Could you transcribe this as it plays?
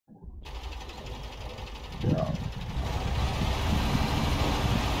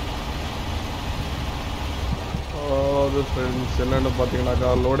அதாவது ஃப்ரெண்ட்ஸ் என்னென்னு பார்த்தீங்கன்னாக்கா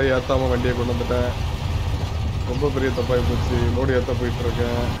லோடை ஏற்றாமல் வண்டியை கொண்டு வந்துட்டேன். ரொம்ப பெரிய தப்பாகி போச்சு. லோடு ஏற்ற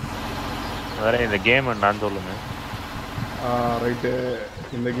போயிட்டுருக்கேன். வேற இந்த கேம் நான் சொல்லுங்க. ரைட்டு.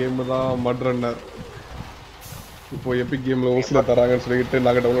 இந்த கேமு தான் MudRunner. இப்போ எபிக் கேமில் ஓசியில் தராங்கன்னு சொல்லிட்டு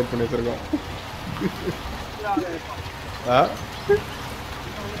நாங்கள் டவுன்லோட் பண்ணி வச்சுருக்கோம்.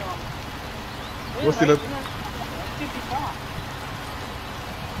 ஓசியில்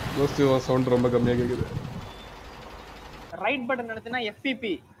கோஸ்ட் சவுண்ட் ரொம்ப கம்மியாக கேட்குது. Right button அழுத்தினா FPP.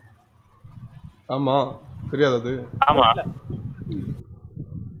 ஆமா, தெரியாது அது. ஆமா.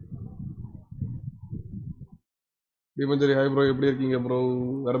 தீபஞ்சரி ஹாய் ப்ரோ, எப்படி இருக்கீங்க ப்ரோ?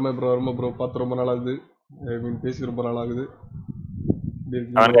 வரமே ப்ரோ பார்த்து ரொம்ப நாள் ஆகுது. ஐ மீன் பேசி ரொம்ப நாள் ஆகுது.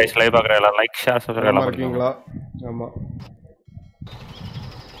 அவன் கைஸ் லைவ் பார்க்குற எல்லாம் லைக் ஷேர் சப்ஸ்கிரைப் எல்லாம் இருக்கீங்களா? ஆமா.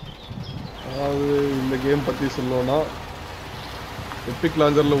 அதாவது இந்த கேம் பற்றி சொல்லணும்னா எபிக்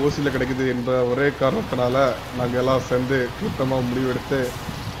லாஞ்சரில் ஓசியில் கிடைக்குது என்ற ஒரே காரணத்தினால நாங்கள் எல்லாம் சேர்ந்து கூட்டமாக முடிவெடுத்து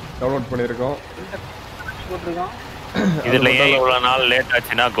டவுன்லோட் பண்ணியிருக்கோம். இதில் ஏன் இவ்வளோ நாள் லேட்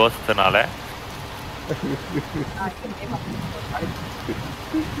ஆச்சுன்னா கோஸ்ட்னால.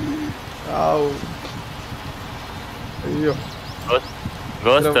 ஐயோ,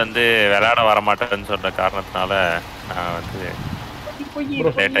 கோஸ்ட் வந்து விளையாட வர மாட்டேன்னு சொன்ன காரணத்தினால நான் வந்து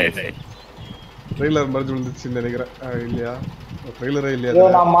லேட் ஆயிடுச்சு. ட்ரெய்லர் மறைஞ்சு விழுந்துச்சுன்னு நினைக்கிறேன். இல்லையா? ட்ரெய்லரே இல்லையா?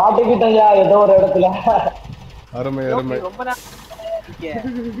 நான் மாட்டிக்கிட்டேன்யா ஏதோ ஒரு இடத்துல. அருமை.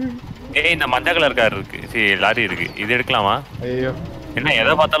 ஏய், இந்த மஞ்சள் கலர் கார் இருக்கு, சரி லாரி இருக்கு, இது எடுக்கலாமா? ஐயோ, என்ன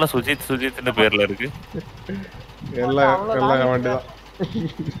எதை பார்த்தாலும் சுஜித்னு பேர்ல இருக்கு. எல்லாம் வேண்டியதான்.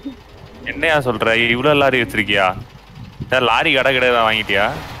 என்னையா சொல்ற? இவ்வளவு லாரி வச்சிருக்கியா? லாரி கடை வாங்கிட்டியா?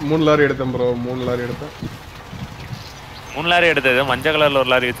 3 லாரி எடுத்தேன் ப்ரோ. 3 லாரி எடுத்தேன். 3 லாரி எடுத்தது. மஞ்சள் கலர்ல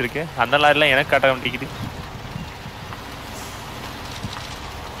ஒரு லாரி வச்சிருக்கேன். அந்த லாரிலாம் எனக்கு காட்ட மாட்டேங்குது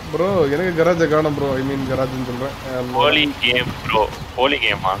ப்ரோ. எனக்கு கராஜ் காணும் ப்ரோ. ஐ மீன் கராஜ்னு சொல்றேன். போலி கேம் ப்ரோ. போலி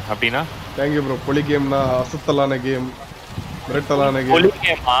கேமா அப்படின்னா? Thank you bro. போலி கேம்னா அசத்தலான கேம், மிரட்டலான கேம். போலி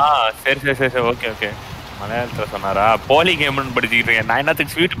கேமா? சரி ஓகே. மலையாளத்துல சொன்னாரா? போலி கேம்னு படிச்சுக்கிட்டு இருக்கேன். நான்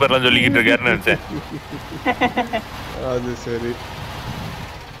என்னத்துக்கு ஸ்வீட் பேர்லாம் சொல்லிக்கிட்டு இருக்காருன்னு நினைச்சேன். அது சரி.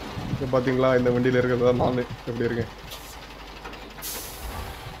 இப்போ பாத்தீங்களா இந்த வண்டியில இருக்கிறதா நான் எப்படி இருக்கேன்.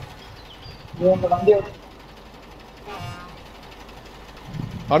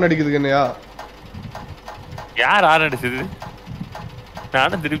 ஆன் அடிக்குதுக்கு என்னையா? யார் ஆன் அடிச்சது?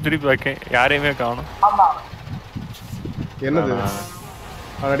 நானும் திருப்பி வைக்கேன், யாரையுமே காணும். என்னது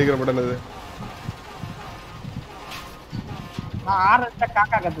ஆன் அடிக்கிற பட்டன்? அது ஆர் அடிச்சா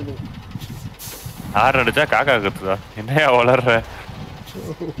காக்கா கத்துது. ஆர் அடிச்சா காக்கா கத்துதா? என்னையா வளர்ற?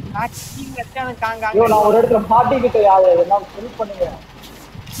 நான் ஒரு இடத்துல மாட்டிக்கிட்டேன். ஹெல்ப் பண்ணுங்க.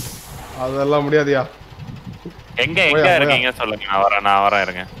 அதெல்லாம் முடியாதியா. எங்க இருக்கீங்க சொல்லுங்க, நான் வரேன்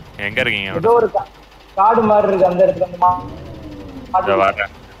இருங்க. எங்க இருக்கீங்க? ஏதோ ஒரு காடு மாதிரி இருக்கு அந்த இடத்துல.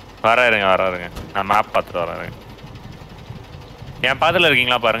 வரேன். நான் மேப் பார்த்துட்டு வரேன். என் பாத்துல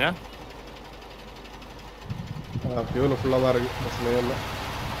இருக்கீங்களா பாருங்க. ஃபியூல் ஃபுல்லாக தான் இருக்கு, பிரச்சனையே இல்லை.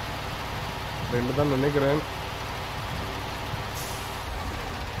 2 தான் நினைக்கிறேன்.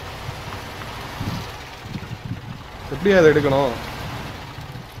 எப்படி அதை எடுக்கணும்?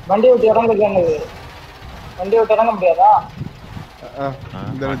 வண்டி விட்டு இறங்க முடியாதா?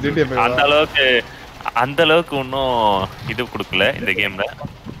 அந்த அளவுக்கு இன்னும் இது கொடுக்கல இந்த கேம்ல.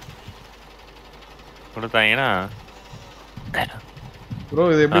 கொடுத்தாங்கன்னா ப்ரோ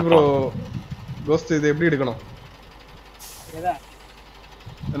இது எப்படி ப்ரோ கோஸ்ட் இது எப்படி எடுக்கணும்?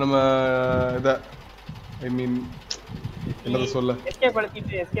 நம்ம இத ஐ மீன் என்னது சொல்ல? எஸ்கேப்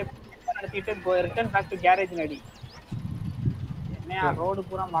அழுத்திட்டு கோ ரிட்டர்ன் பேக் டு கேரேஜ் நடி. என்னையா ரோட்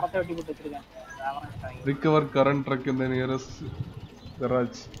பூரா மரத்தை வெட்டி போட்டு வச்சிருக்காங்க. recover current truck in the nearest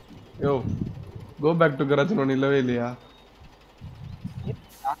garage. Yo, go back to garage னு இல்லவே இல்லையா?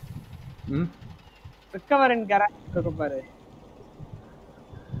 recover in garage இருக்கு பாரு.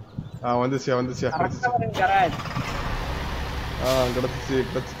 வந்துச்சு. recover in garage.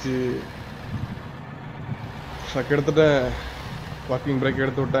 கிடைச்சிச்சு. ட்ரக் எடுத்துட்டேன். வாக்கிங் பிரேக்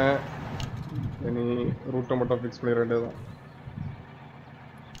எடுத்து விட்டேன். இனி ரூட்டை மட்டும் ஃபிக்ஸ் பண்ணிட வேண்டியதுதான்.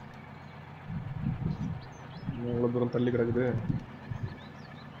 எவ்வளோ தூரம் தள்ளி கிடக்குது.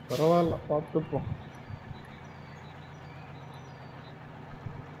 பரவாயில்ல, பார்த்துப்போம்.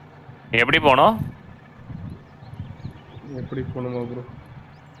 எப்படி போனோம்? எப்படி போகணுமா ப்ரோ?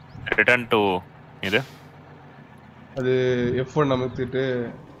 ரிட்டர்ன் டு இது அது F1 அமுத்திட்டு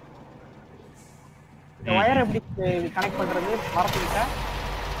வயர் எப்படி கனெக்ட் பண்றது மரத்துக்கிட்ட?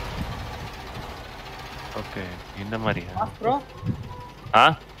 ஓகே, இந்த மாதிரி ப்ரோ.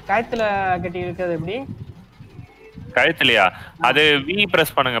 கழுத்துல கட்டி இருக்குது எப்படி? கழுத்துலையா? அது V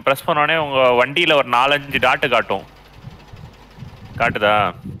பிரஸ் பண்ணுங்க. பிரஸ் பண்ணோடனே உங்க வண்டியில ஒரு 4-5 டாட் காட்டும். காட்டுதா?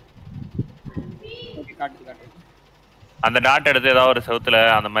 ஓகே காட்டு காட்டு. அந்த டாட் எடுத்து ஏதாவது ஒரு செவுத்துல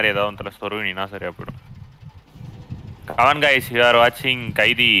அந்த மாதிரி ஏதாவது ஒருத்தர சொருவினா சரியா போயிடும். கவன் கைஸ், யூ ஆர் வாட்சிங்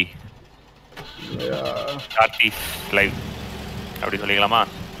கைதி கார்த்திஸ் லைவ் அப்படி சொல்லிக்கலாமா?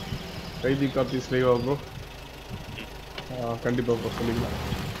 கைதி கார்த்திஸ் லைவா ப்ரோ? கண்டிப்பா ப்ரோ சொல்லிக்கலாம்.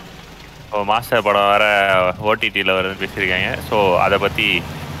 இப்போ மாஸ்டர் படம் வேற ஓடிடியில் வருதுன்னு பேசியிருக்காங்க. ஸோ அதை பற்றி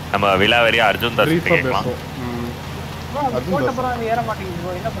நம்ம விலாவரியா அர்ஜுன் தாஸ் கேட்கலாம். போட்டப்புறம் ஏற மாட்டேங்குது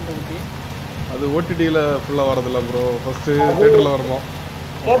ப்ரோ, என்ன பண்றது? அது ஓடிடியில் ஃபுல்லாக வரதில்ல ப்ரோ, ஃபர்ஸ்ட் தியேட்டரில் வரணும்.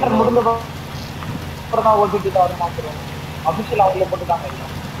 தியேட்டர் முடிஞ்ச அப்புறம் தான் ஓடிடியில் வருமா ப்ரோ? அபிஷியல் அவங்களே போட்டுட்டாங்க.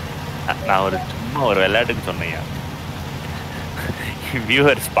 நான் ஒரு சும்மா ஒரு விளையாட்டுக்கு சொன்னேன்.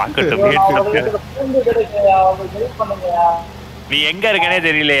 வியூவர்ஸ் பார்க்கட்டும். நீ எங்க இருக்கனே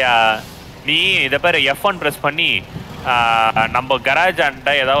தெரியலையா? நீ இதை பேர் F1 ப்ரெஸ் பண்ணி நம்ம கராஜ் ஆண்ட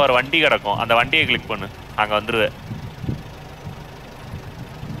ஏதாவது ஒரு வண்டி கிடக்கும், அந்த வண்டியை கிளிக் பண்ணு, அங்க வந்துருவே.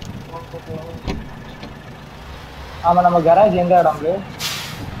 ஆமா, நம்ம கராஜ் எந்த இடம்ல?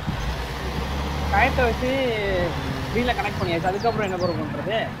 கயத்தை வச்சு வீல கனெக்ட் பண்ணியாச்சு. அதுக்கப்புறம் என்ன ப்ரோ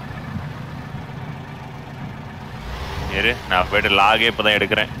பண்றது? இரு, நான் போயிட்டு லாகே இப்பதான்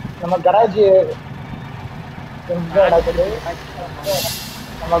எடுக்கிறேன். நம்ம கராஜ் எங்க இடத்துல?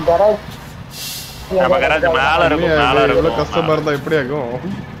 நம்ம கராஜ் மேல இருக்கும். மேல இருக்கும். கஸ்டமர் இருந்தா எப்படி ஆகும்?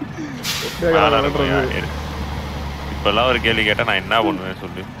 இப்பெல்லாம் ஒரு கேள்வி கேட்டா நான் என்ன பண்ணுவேன்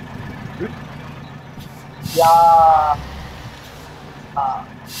சொல்லு.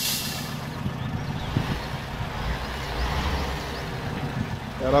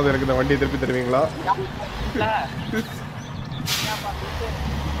 யாராவது எனக்கு இந்த வண்டியை திருப்பி தருவீங்களா?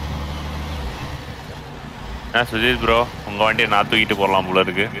 சுஜித் ப்ரோ, உங்க வண்டியை நான் தூக்கிட்டு போடலாம் போல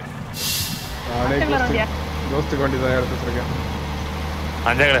இருக்கு. நானே கோஸ்ட் வண்டி தான் எடுத்து வச்சிருக்கேன்.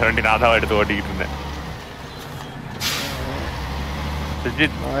 மஞ்சள் கலர் வண்டி நான் தான் எடுத்து ஓட்டிக்கிட்டு இருந்தேன்.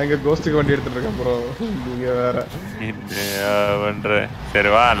 சுஜித், நான் எங்க கோஸ்ட் வண்டி எடுத்துட்டு இருக்கேன் ப்ரோ. நீங்க வேற பண்ற. சரி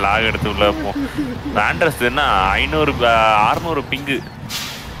வா, லாக் எடுத்து உள்ள போ. ஆண்ட்ரஸ் என்ன 500 600 பிங்கு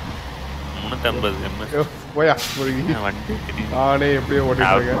 350 ms. போயா வண்டி நானே எப்படியோ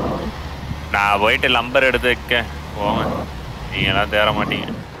ஓட்டிட்டு இருக்கேன். நான் போயிட்டு லம்பர் எடுத்து வைக்க போங்க, நீங்க எல்லாம் தேர மாட்டீங்க.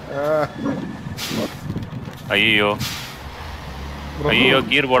 ஐயோ ஐயோ,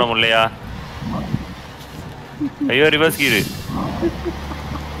 கீர் போட முடியலையா? ஐயோ, ரிவர்ஸ் கீரு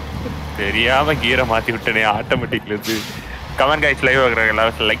தெரியாம கீரை மாத்தி விட்டனே ஆட்டோமேட்டிக்ல இருந்து. கமெண்ட் கைஸ், லைவ் ஆகுறாங்க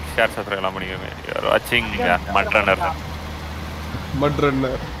எல்லாரும் லைக் ஷேர் சப்ஸ்கிரைப் எல்லாம் பண்ணிக்கோங்க. யூ ஆர் வாட்சிங்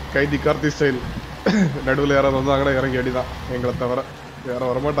MudRunner கைதி கார்த்தி ஸ்டைல். நடுவில் யாராவது வந்தாங்கன்னா இறங்கி அடிதான், எங்களை தவிர யாரும்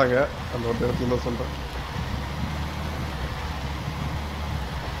வரமாட்டாங்க. அந்த ஒரு இடத்துல தான் சொல்றேன்.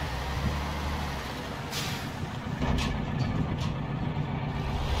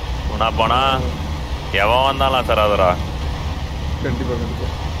 போனா எவன் வந்தாலும் தராதரா. கண்டிப்பா கண்டிப்பா.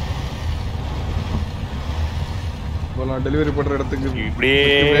 இப்போ நான் டெலிவரி பண்ற இடத்துக்கு இப்படியே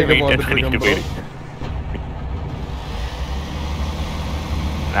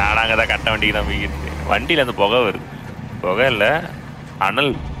நான் அங்கதான் கட்ட வண்டிக்கு தான் போய்கிட்டு. வண்டியில அந்த புகை வருது. புகை இல்ல,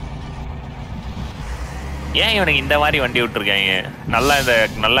 அனல். ஏன் இவனுக்கு இந்த மாதிரி வண்டி விட்டுருக்காங்க? நல்லா இந்த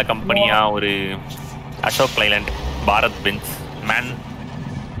நல்ல கம்பெனியா ஒரு Ashok Leyland, Bharat Benz, man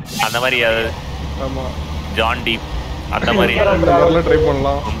அந்த மாதிரி, ஜான் டீப் அந்த மாதிரி ட்ரை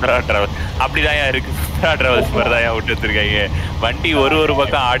பண்ணலாம். சுந்தரா டிராவல்ஸ் அப்படிதான் இருக்கு. சுந்தரா டிராவல்ஸ் மாதிரி தான் விட்டு வச்சிருக்காங்க. வண்டி ஒரு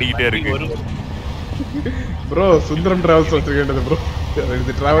பக்கம் ஆடிக்கிட்டே இருக்கு. ப்ரோ சுந்தரம் டிராவல்ஸ் வச்சிருக்கேன் ப்ரோ.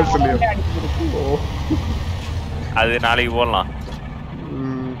 இது டிராவல்ஸ் இல்லையா? அது நாளைக்கு போடலாம்.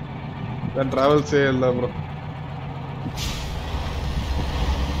 டிராவல்ஸே இல்லை ப்ரோ.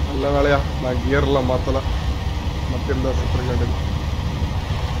 நல்ல வேலையா நான் கியர்லாம் மாத்தல, மாத்திருந்தா சுத்திருக்கேன்.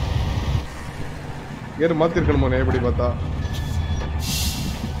 கியர் மாத்திருக்கணுமா? எப்படி பார்த்தா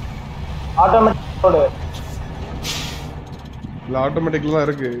இல்ல ஆட்டோமேட்டிக்ல தான்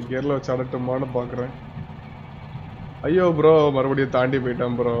இருக்கு. கியர்ல வச்சு அடட்டுமான்னு பாக்குறேன். ஐயோ ப்ரோ, மறுபடியும் தாண்டி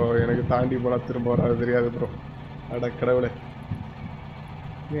போயிட்டேன் ப்ரோ. எனக்கு தாண்டி போனா திரும்ப வராது தெரியாது ப்ரோ. அட கடவுளே,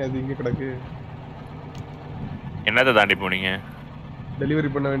 அது இங்க கிடக்கு. என்னத்தை தாண்டி போனீங்க? டெலிவரி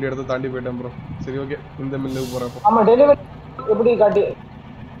பண்ண வேண்டிய இடத்த தாண்டி போயிட்டேன் ப்ரோ. சரி ஓகே, இந்த மில்லுக்கு போறேன். ஆமா, டெலிவரி எப்படி காட்டி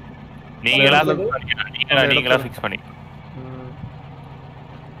நீங்களா ஃபிக்ஸ் பண்ணி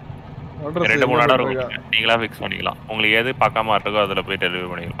 2-3 இடம் இருக்கும், நீங்களா ஃபிக்ஸ் பண்ணிக்கலாம். உங்களுக்கு எது பார்க்காம இருக்கோ அதில் போய் டெலிவரி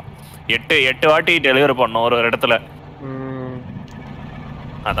பண்ணிக்கலாம். 8 வாட்டி டெலிவரி பண்ணோம் ஒரு இடத்துல.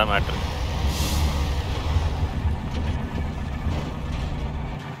 அதான் matter.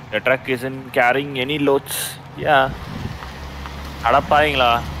 The truck isn't carrying any loads. Yeah. அடப்பாவீங்களா,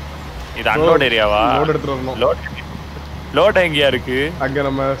 இது அன்லோட் ஏரியாவா? லோட் எடுத்துட்டு வரணும். லோட் எங்கயா இருக்கு? அங்க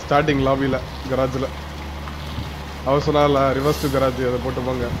நம்ம ஸ்டார்டிங் லாபில கராஜ்ல. அவர் சொன்னால ரிவர்ஸ் டு கராஜ் அதை போட்டு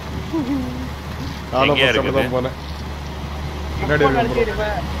போங்க. நானும் எங்கேயா ஃபர்ஸ்ட் தான் போனேன். முன்னாடி இருக்கு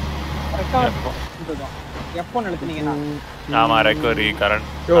எப்போ நடத்துனீங்கன்னா ஆமா ரெக்கவரி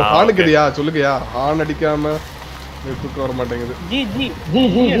கரண்ட். யோ ஹானுக்குதியா சொல்லுங்கயா. ஹான் அடிக்காம தூக்கம் வர மாட்டேங்குது. G G G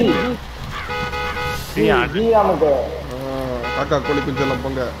G G G G நமக்கு காக்கா கோழி குஞ்செல்லாம்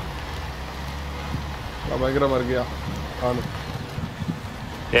போங்க. பயங்கரமா இருக்கியா ஹானு.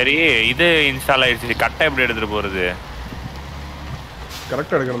 சரி இது இன்ஸ்டால் ஆயிடுச்சு. கட்டை எப்படி எடுத்துட்டு போறது?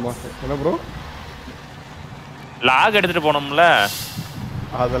 கரெக்டா எடுக்கணுமா? என்ன ப்ரோ லாக் எடுத்துட்டு போனோம்ல?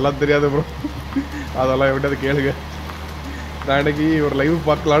 அதெல்லாம் தெரியாது ப்ரோ. அதெல்லாம் எப்படியாவது கேளுங்க. நான் இன்னைக்கு ஒரு லைவ்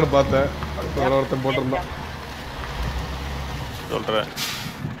பார்க்கலான்னு பார்த்தேன். ஒருத்தன் போட்டிருந்தான். சொல்றேன்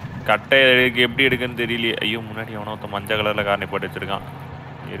கட்டை எப்படி எடுக்குன்னு தெரியலையே. ஐயோ முன்னாடி எவனோ ஒருத்தன் மஞ்சள் கலர்ல காரணி போட்டு வச்சிருக்கான்.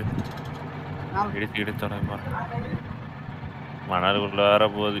 எடுத்து எடுத்து மணல் உள்ளார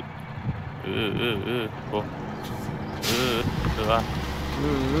போகுது. வா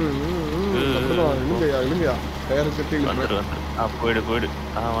போயிடு போயிடு.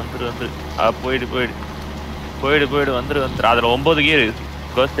 வந்துரு வந்துரு. போயிடு போயிடு போயிடு போயிடு வந்துரு வந்துரு. அதுல 9 கியர்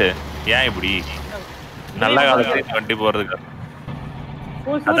கோஸ்ட். ஏன் இப்படி நல்ல காலத்துல வண்டி போறதுக்கு?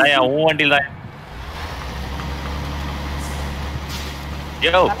 அதான் என் உன் வண்டியில் தான்.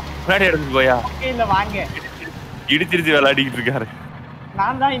 யோ முன்னாடி எடுத்துட்டு போயா. இல்ல வாங்க இடிச்சிருச்சு விளையாடிக்கிட்டு இருக்காரு.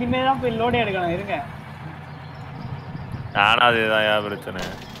 நான் தான் இனிமே தான் போய் லோடே எடுக்கணும். இருங்க நானும் அதேதான் யா பிரச்சனை.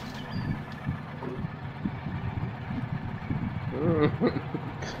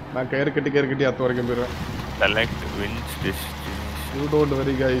 நான் கயிறு கட்டி அத்த வரைக்கும் போயிடுவேன். Select wins destination. You don't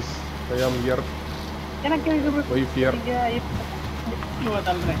worry guys. ஐ ஆம் ஹியர். எனக்கு இது வைஃப் ஹியர்.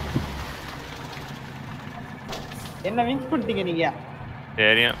 தள்ளுறேன். என்ன வின்ஸ் பண்ணிட்டீங்க நீங்க?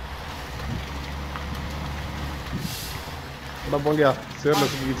 சரியா அட போங்கயா. சேர்ல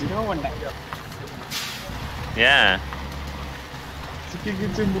சிக்கிச்சு. நோ பண்ணேன். ஏன்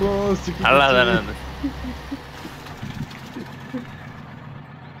சிக்கிச்சு ப்ரோ சிக்கிச்சு. அல்லாதானே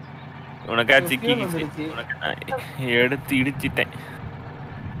உனக்கா சிக்கி எடுத்து இடிச்சிட்டேன்.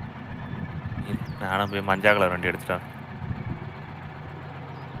 நானும் போய் மஞ்சள் கலர் வண்டி எடுத்துட்டேன்.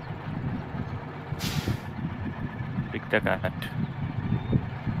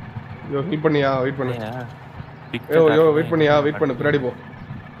 வெயிட் பண்ணியா வெயிட் பண்ணு. யோ வெயிட் பண்ணியா வெயிட் பண்ணு. பின்னாடி போ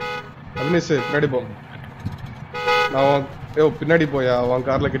அக்னிஷ். பின்னாடி போ. நான் பின்னாடி போயா. அவன்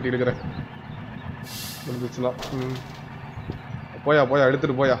கார்ல கட்டி எடுக்கிறேன். முடிஞ்சிச்சுனா போயா போயா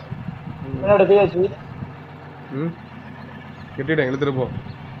எடுத்துட்டு போயா. கட்டிட்டேன் எடுத்துட்டு போ.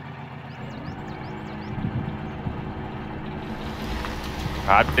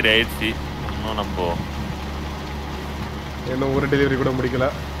 ராத்திரி ஆயிடுச்சு. இன்னும் நம்ம இன்னும் ஒரு டெலிவரி கூட முடிக்கல.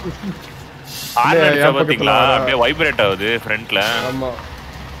 பாத்தீங்களா அப்படியே வைப்ரேட் ஆகுது ஃப்ரண்ட்ல. ஆமா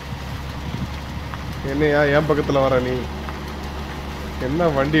என்னையா என் பக்கத்துல வர நீ? என்ன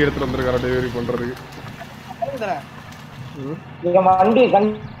வண்டி எடுத்துட்டு வந்திருக்கார டெலிவரி பண்றதுக்கு? வண்டி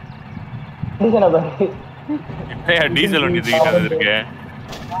டீசல் வண்டி தூக்கிட்டு இருக்கு.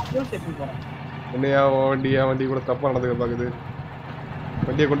 என்னையா வண்டி என் வண்டி கூட தப்பா நடந்துக்க பாக்குது.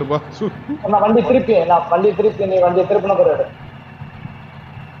 வண்டியை கொண்டு போ. வண்டி திருப்பி நீ வண்டியை திருப்பின போறாரு.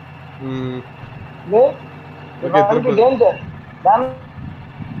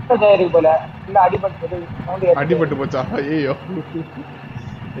 அடிபட்டு போச்சா? ஐயோ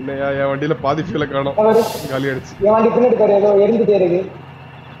என்னையா என் வண்டியில பாதி ஃபியூல காணோம். காலி ஆயிடுச்சு. என் வண்டி பின்னாடி பாரு ஏதோ எரிஞ்சுட்டே இருக்கு.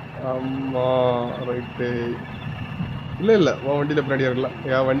 ஆமா ரைட்டு. இல்ல உன் வண்டியில பின்னாடி இருக்கலாம்.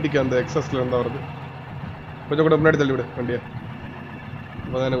 என் வண்டிக்கு அந்த எக்ஸஸ்ல இருந்தா வருது. கொஞ்சம் கூட முன்னாடி தள்ளி விடு வண்டியை.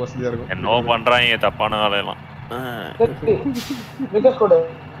 அப்பதான் எனக்கு வசதியா இருக்கும். என்ன பண்றாங்க தப்பான வேலையெல்லாம்.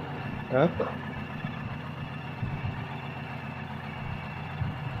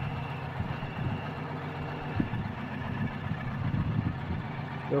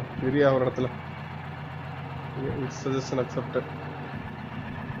 பெரிய ஒரு இடத்துல சஜஷன் அக்செப்டட்.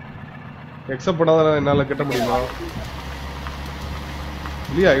 அக்செப்ட் பண்ணாதான் என்னால கட்ட முடியுமா?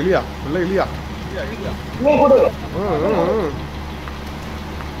 இல்லையா இல்லையா இல்ல இல்லையா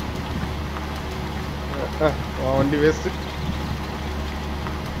வண்டி வேஸ்ட்.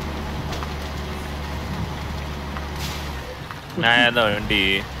 நான் தான் வண்டி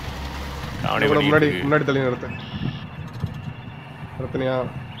முன்னாடி தள்ளி நிறுத்தேன். பிரச்சனையா?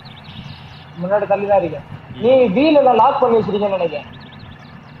 முன்னாடி தள்ளிதான் இருக்கேன். நீ வீல் எல்லாம் லாக் பண்ணி வச்சிருக்கேன்னு நினைக்கிறேன்.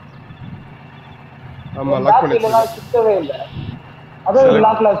 ஆமா லாக் பண்ணி வச்சிருக்கேன். சுத்தவே இல்ல. அதே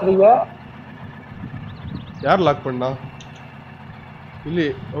லாக்ல வச்சிருக்கீங்க. யார் லாக் பண்ணா? இல்ல.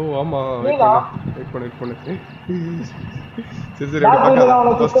 ஓ ஆமா வெயிட் பண்ணு. சரி சரி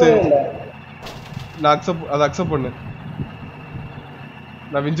ஃபர்ஸ்ட் நான் அக்செப்ட் பண்ணு.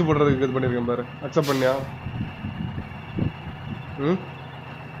 நான் விஞ்சு போடுறதுக்கு இது பண்ணிருக்கேன் பாரு. அக்செப்ட் பண்ணியா? ம்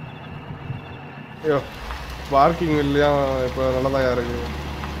ஐயோ பார்க்கிங் இல்லையா இப்போ நல்லதான் இருக்கு.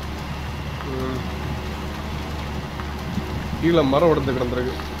 கீழே மரம் உடந்து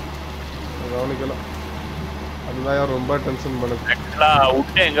கிடந்திருக்கு, கவனிக்கலாம். அதுதான் ரொம்ப டென்ஷன் பண்ணுது. ஆக்சுவலாக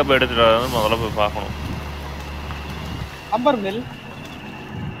விட்டு எங்கே போய் எடுத்துட்டு வரணும் முதல்ல போய் பார்க்கணும்.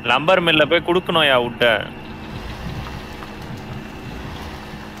 லம்பர் மில்ல போய் கொடுக்கணும் யா விட்ட.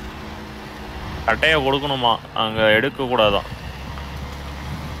 கட்டையை கொடுக்கணுமா, அங்கே எடுக்கக்கூடாதான்.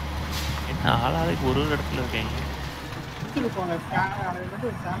 என்ன ஆளாளுக்கு ஒரு இடத்துல இருக்கீங்க.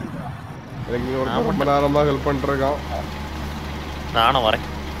 ரொம்ப நேரமாக ஹெல்ப் பண்ணிருக்கான். நானும் வரேன்.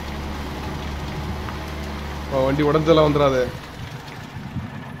 வண்டி உடஞ்செல்லாம் வந்துடாது.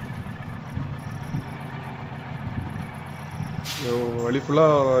 வழி ஃபுல்லா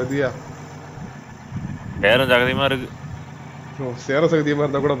இதுயா சேரம் சகதியமா இருக்கு. சேர சகதியமா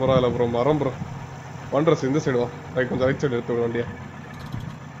இருந்தா கூட பரவாயில்ல ப்ரோ. மரம் ப்ரோ ஒன்றரை இந்த சைடு வா, கொஞ்சம் ரைட் சைடு எடுத்து விட வண்டியா.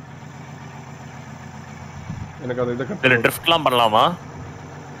 எனக்கு அது இதை கட்ட ட்ரிஃப்ட்லாம் பண்ணலாமா?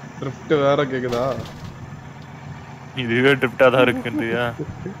 ட்ரிஃப்ட் வேற கேக்குதா? இதுவே ட்ரிஃப்டா தான் இருக்குன்றியா?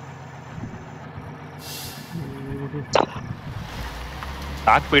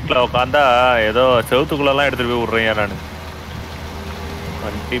 காக்பீட்ல உட்காந்தா ஏதோ செவத்துக்குள்ளெல்லாம் எடுத்துட்டு போய் விடுறேன் நான்.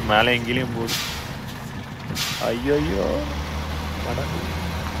 வண்டி மேலே எங்கேயும் போகுது. ஐயோ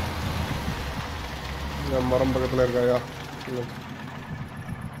மரம் பக்கத்துல இருக்காயா?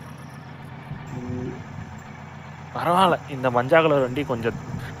 பரவாயில்ல, இந்த மஞ்சா கலர் வண்டி கொஞ்சம்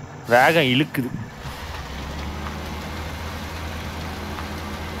வேகம் இழுக்குது.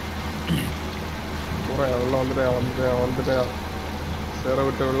 உள்ள வந்துட்டேன் சேர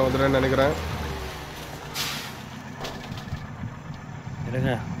விட்டு உள்ள வந்துட்டேன்னு நினைக்கிறேன்.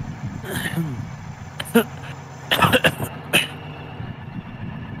 இருங்க.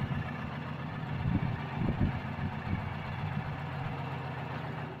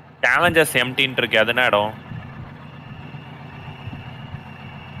 சேலஞ்சர்ஸ் எம்டின்னு இருக்கு, அது என்ன இடம்?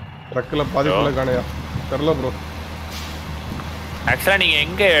 ட்ரக்ல பாதிப்புல காணையா தெரியல ப்ரோ. ஆக்சுவலா நீங்க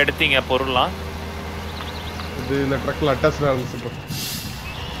எங்க எடுத்தீங்க பொருள்லாம்? இது இந்த ட்ரக்ல அட்டாச்டா இருந்துச்சு ப்ரோ.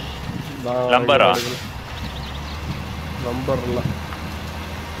 நம்பரா? நம்பர் இல்ல,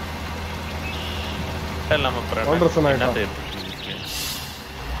 நம்ம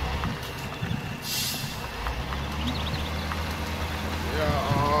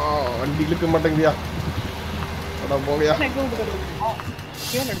வண்டி இழுக்க மாட்டேங்குதியா? போங்கயா.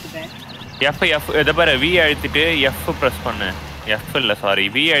 எஃப் எஃப் இதை பாரு, வி அழுத்திட்டு எஃப் ப்ரெஸ் பண்ணு. எஃப் இல்லை சாரி,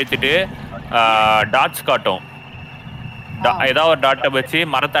 வி அழுத்திட்டு டாட்ஸ் காட்டும். ஏதாவது ஒரு டாட்டை வச்சு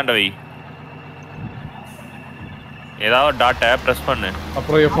மரத்தாண்ட வை. ஏதாவது டாட்டை ப்ரெஸ் பண்ணு.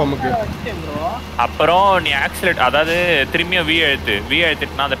 அப்புறம் எஃப்எம்க்கு அப்புறம் நீ ஆக்சிலேட், அதாவது திரும்பியும் வி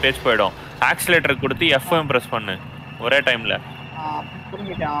அழுத்திட்டுனா அந்த பேஜ் போயிடும். ஆக்சிலேட்டர் கொடுத்து எஃப்எம் ப்ரெஸ் பண்ணு ஒரே டைம்ல.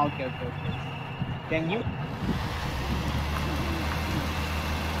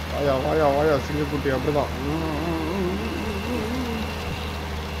 வாயா சிங்கக்குட்டி அப்படிதான்.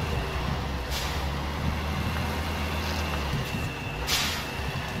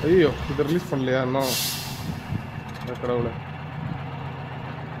 ஐயோ இதை ரிலீஸ் பண்ணலையா இன்னும்? கடவுளே.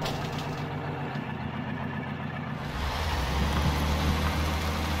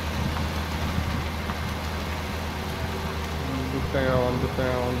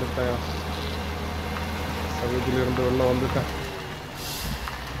 வந்துட்டேன் சகதியிலிருந்து வெளில வந்துட்டேன்.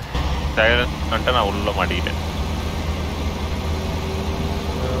 நான் உள்ள மாட்டிக்கிட்டேன்.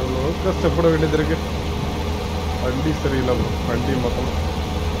 கஷ்டப்பட வேண்டியது இருக்கு. வண்டி சரியில்லை, வண்டி மொத்தம்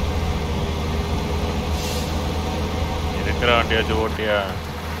இருக்கிற வண்டியாச்சும் ஓட்டியா?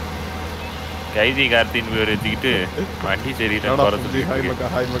 கைதி கார்த்தின்னு பேர் வச்சுக்கிட்டு வண்டி சரியில்லை.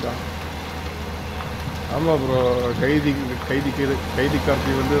 ஆமா ப்ரோ, கைதி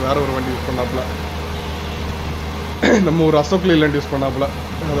கார்த்தி வந்து வேற ஒரு வண்டி யூஸ் பண்ணாப்புல. நம்ம ஒரு அசோக் லேண்ட் யூஸ் பண்ணாப்புல,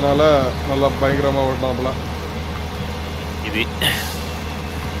 அதனால நல்லா பயங்கரமா ஓட்டினாப்புல. இது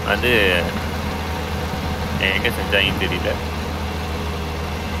வந்து எங்க செஞ்சாங்கன்னு தெரியல.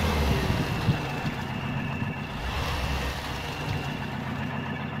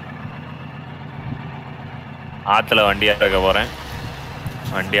 ஆற்றுல வண்டி இறக்க போகிறேன்.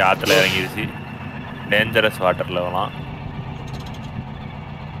 வண்டி ஆற்றுல இறங்கிடுச்சு. Dangerous water லெவலாம்.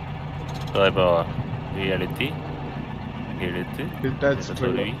 ஸோ இப்போ அழுத்தி இழுத்து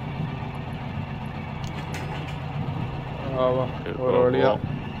சொல்லி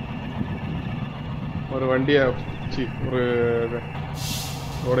ஒரு வண்டியை ஒரு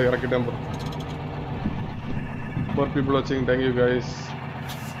ரோட இறக்கிட்டேன் bro. For people watching, thank you guys.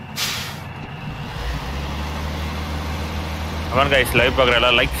 Come on guys, live பார்க்குற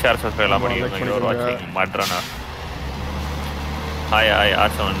எல்லாம் லைக் ஷேர் சப்ஸ்கிரைப் எல்லாம் பண்ணிடுங்க. யூ ஆர் வாட்சிங் MudRunner. Hi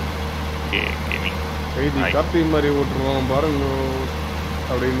R7 gaming. கைதி கார்த்தி மாதிரி ஓட்டுருவோம் பாருங்க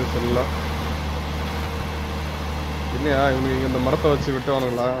அப்படின்னு சொல்லலாம். இல்லையா இவனுக்கு இந்த மரத்தை வச்சு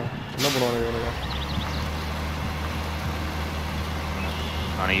விட்டுவானுங்களா? என்ன பண்ணுவானுங்க இவனுங்க?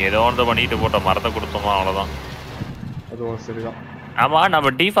 அன்னைக்கு ஏதோ ஒன்று பண்ணிட்டு போட்ட மரத்தை கொடுத்தோமா அவ்வளோதான். அதுவும் சரிதான். ஆமா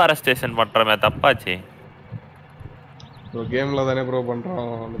நம்ம டீஃபாரஸ்டேஷன் பண்றோமே தப்பாச்சு. கேம்ல தானே ப்ரோ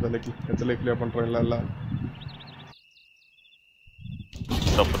பண்றோம். அந்த கிளியர் பண்றோம் இல்ல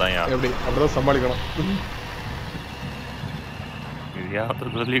தப்புதான். எப்படி அப்படிதான் சமாளிக்கணும்.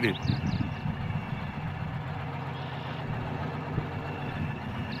 யாரும் சொல்லிடு.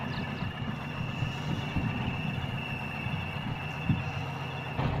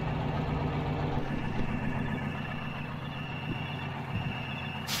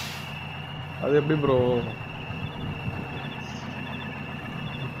 அது எப்படி ப்ரோ?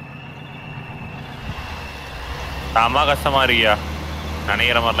 ஆமா கஷ்டமா இருக்கியா?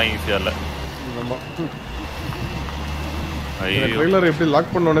 நினைக்கிற மாதிரிலாம் ஈஸியா இல்ல. ஆமா. ட்ரெய்லர் எப்படி லாக்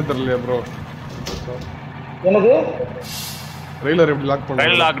பண்ணனும்னே தெரியலையா ப்ரோ? என்னது? ட்ரெய்லர் எப்படி லாக் பண்ணனும்?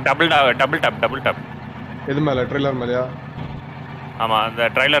 Trailer lock double top. எது மேல? ட்ரெய்லர் மேலயா? ஆமா அந்த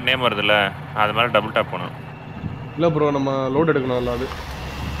ட்ரெய்லர் நேம் வருதுல அது மேல டபுள் டாப் பண்ணனும். இல்ல ப்ரோ நம்ம லோட் எடுக்கணும்ல அது.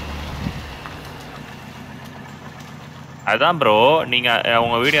 அதான் ப்ரோ நீங்க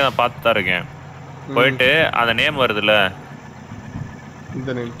உங்க வீடியோ நான் பார்த்து தான் இருக்கேன். போயிட்டு அந்த நேம் வருதுல்ல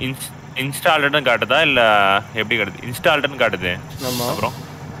இந்த நேம் இன்ஸ்டால்டுன்னு காட்டுதா இல்ல எப்படி காட்டுது? இன்ஸ்டால்டுன்னு காட்டுது. ஆமா ப்ரோ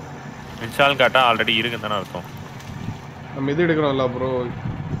இன்ஸ்டால் காட்டா ஆல்ரெடி இருக்குன்னு தானே அர்த்தம். நம்ம இது எடுக்கணும்ல ப்ரோ.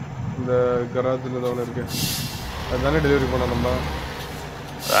 இந்த கராஜ்ல தான் இருக்கு. அதுதானே டெலிவரி பண்ணோம் நம்ம.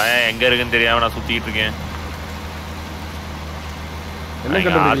 எங்க இருக்குன்னு தெரியாம நான் சுத்திட்டு இருக்கேன். என்ன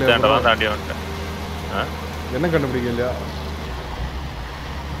கண்டுபிடிக்கல? தாண்டி வந்துட்டேன். என்ன கண்டுபிடிக்கலையா?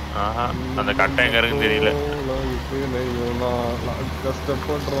 ஆஹா அந்த கட்டை எங்க இருக்குன்னு தெரியல.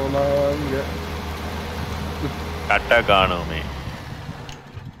 கஷ்டப்படுறோம்னா இங்க கட்டை காணுமே.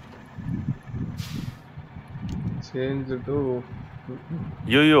 சேஞ்ச் டு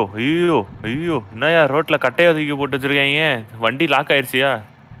ஐயோ என்னயா ரோட்ல கட்டையை தூக்கி போட்டு வச்சிருக்காங்க. வண்டி லாக் ஆயிடுச்சியா?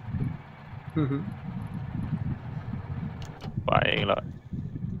 பாயங்களா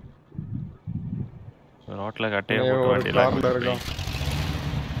ரோட்ல கட்டையை போட்டு வண்டி லாக் பண்ணிருக்காங்க.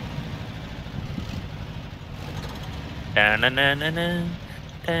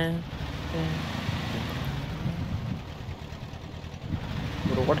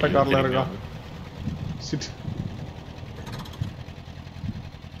 ஒரு ஓட்ட கார்ல இருக்கான்.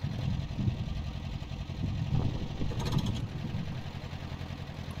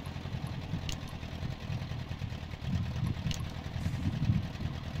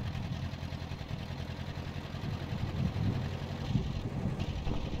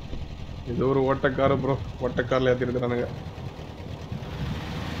 இது ஒரு ஓட்டக்கார ப்ரோ. ஓட்டக்காரில் ஏற்றிருக்கிறானுங்க.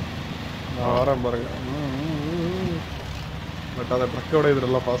 நான் வரேன் பாருங்க. பட் அந்த ட்ரக்கோட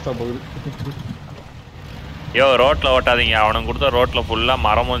இதெல்லாம் ஃபாஸ்ட்டாக போகுது. ஐயோ ரோட்டில் ஓட்டாதீங்க. அவனுக்கு கொடுத்த ரோட்டில் ஃபுல்லாக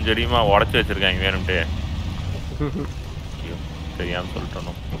மரமும் செடியுமா உடச்சி வச்சுருக்காங்க வேணும்ட்டு. ஐயோ தெரியாமல்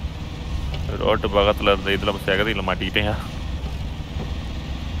சொல்லிட்டணும். ரோட்டு பக்கத்தில் இருந்த இதில் செகதியில் மாட்டிக்கிட்டேன்.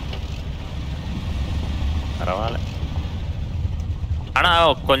 பரவாயில்ல.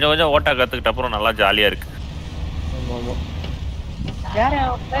 ஆனால் கொஞ்சம் கொஞ்சம் ஓட்ட கற்றுக்கிட்ட அப்புறம் நல்லா ஜாலியாக இருக்கு. ஆமாம் ஆமாம். யார்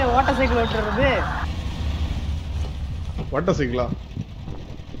ஓட்ட சைக்கிள் ஓட்டுறது? ஓட்ட சைக்கிளா?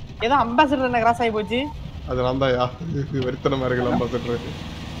 ஏதோ அம்பாசிடர் என்ன கிராஸ் ஆகி போச்சு. அது நான் தான்யா. வெறித்தனமா இருக்கல அம்பாசிடர்.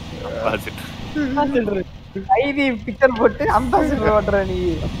 ஐடி பிக்சர் போட்டு அம்பாசிடர் ஓட்டுற நீ.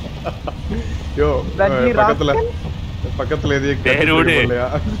 யோ பக்கத்துல எதையா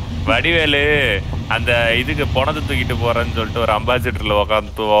வடிவேலு அந்த இதுக்கு பணத்தை தூக்கிட்டு போறேன்னு சொல்லிட்டு ஒரு அம்பாசிடர்ல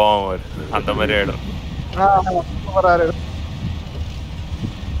உட்காந்து தூவோம். அந்த மாதிரி ஆயிடும்.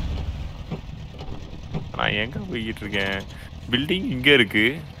 நான் எங்க போய்கிட்டு இருக்கேன்? பில்டிங் இங்க இருக்கு.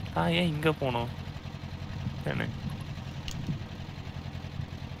 நான் ஏன் இங்க போனோம்?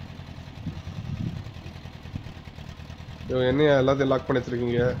 என்னையா எல்லாத்தையும் லாக் பண்ணி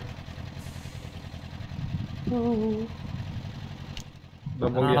வச்சிருக்கீங்க?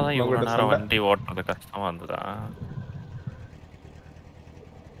 வண்டி ஓட்டுறது கஷ்டமா இருந்ததா?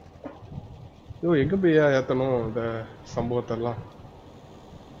 எங்க போய் ஏத்தணும் இந்த சம்பவத்தெல்லாம்?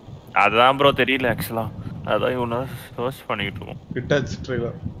 அதான் ப்ரோ தெரியல ஆக்சுவலா. அதான் இவனை சர்ச் பண்ணிக்கிட்டு இருக்கோம். Detach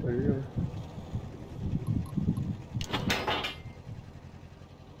trailer.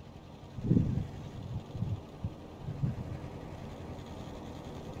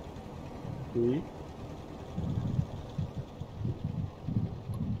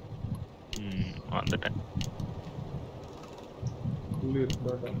 வந்துட்டேன்.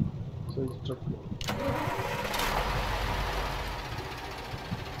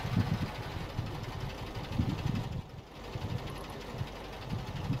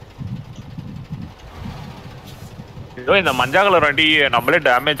 ஐயோ இந்த மஞ்சள் கலர் வண்டி நம்மளே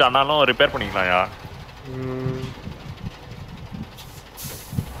டேமேஜ் ஆனாலும் ரிப்பேர் பண்ணிக்கலாம்யா.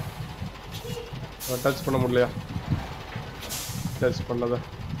 டச் பண்ண முடியலையா? டச் பண்ணத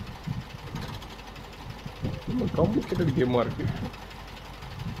ரொம்ப காம்ப்ளிகேட்டட் கேமாக இருக்கு.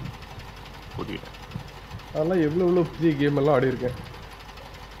 புரியல. அதெல்லாம் எவ்வளோ பெரிய கேம் எல்லாம் ஆடி இருக்கேன்.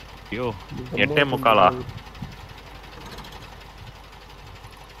 ஐயோ 8:45.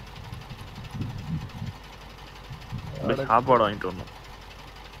 சாப்பாடு வாங்கிட்டு வரணும்.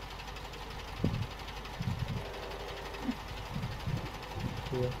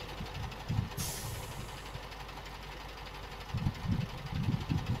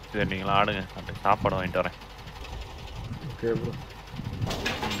 சரி நீங்களா ஆடுங்க, அப்படியே சாப்பாடு வாங்கிட்டு வரேன். Okay bro.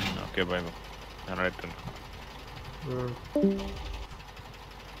 Okay bye bro. நான் எடுத்துறேன்.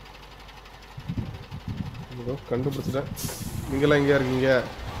 கண்டுபிடிச்சிட்டேன். நீங்களாம் எங்கேயா இருக்கீங்க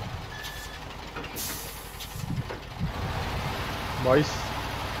பாய்ஸ்?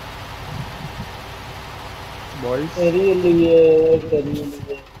 பாய்ஸ் தெரியலையே.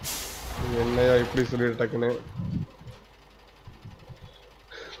 என்னையா இப்படி சொல்லிட்டு டக்குன்னு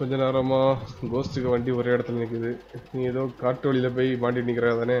கொஞ்ச நேரமா கோஸ்ட்டுக்கு வண்டி ஒரே இடத்துல நிக்குது. நீ ஏதோ காட்டு வழியில போய் மாட்டி நிக்கிற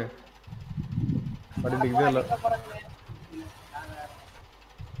தானே? மாட்டி நிக்குதே இல்ல.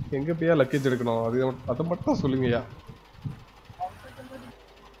 எங்க போயா லக்கேஜ் எடுக்கணும்? அதை மட்டும் சொல்லுங்கய்யா.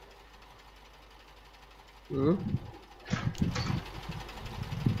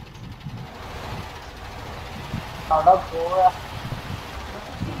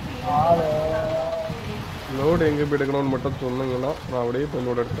 லோடு எங்கே போய் எடுக்கணும்னு மட்டும் சொன்னீங்கன்னா நான் அப்படியே போய்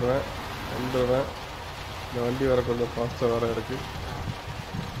லோடு எடுத்துருவேன், வந்துடுவேன். இந்த வண்டி வேறு கொஞ்சம் ஃபாஸ்ட்டாக வேறு இருக்கு.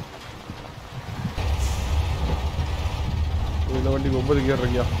 இந்த வண்டி 9 கியர்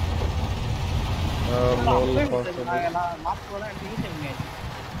இருக்கியா?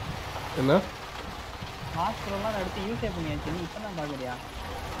 என்ன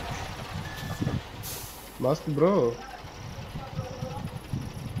மாஸ்க் ப்ரோ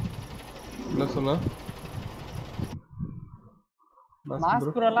என்ன சொன்னா?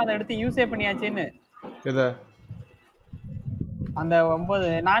 மாஸ்க் ப்ரோ எல்லாம் எடுத்து யூஸே பண்ணியாச்சுன்னு. எதை? அந்த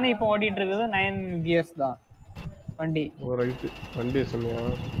 9 நானே இப்போ ஓடிட்டு இருக்குது 9 கியர்ஸ் தான் வண்டி. ஓ ரைட், வண்டியை சொன்னியா?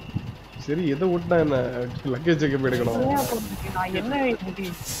 சரி எதை ஓட்டினா என்ன? லக்கேஜ் எங்கே போய் எடுக்கணும்? நான் என்ன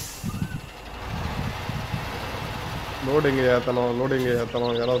லோடு எங்கே ஏற்றணும்? லோடு எங்கே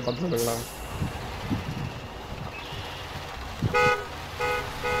ஏற்றணும்? யாராவது பார்த்து சொல்லுங்களா?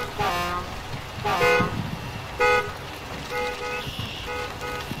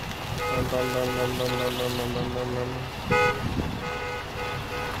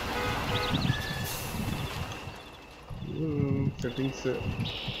 செட்டிங்ஸ்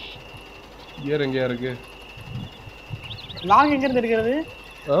கியர் எங்கேயா இருக்கு? லாக் எங்க இருந்து எடுக்கிறது?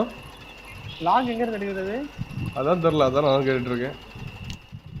 லாக் எங்க இருந்து எடுக்கிறது? அதான் தெரியல, அதான் நான் கேட்டுட்டு இருக்கேன்.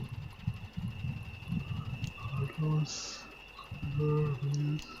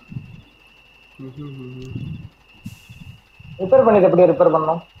 ரிப்பேர் பண்ணிட்டு எப்படி ரிப்பேர்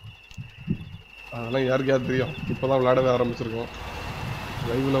பண்ணோம்? அதெல்லாம் யாருக்கு யார் தெரியும்? இப்போதான் விளையாடவே ஆரம்பிச்சிருக்கோம்.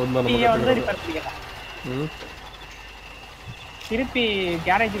 லைவ்ல வந்தா நம்ம ரிப்பேர் பண்ணிக்கலாம். திருப்பி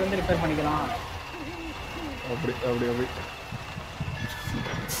கேரேஜ் வந்து ரிப்பேர் பண்ணிக்கலாம். அப்படி அப்படி அப்படி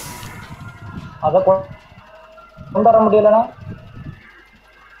அத கொண்டு வர முடியலனா?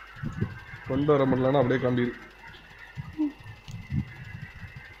 கொண்டு வர முடியலனா அப்படியே காம்பிடு.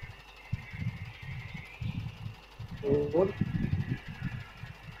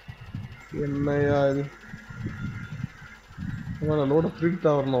 என்னையா இது? லோட ஃப்ரீட்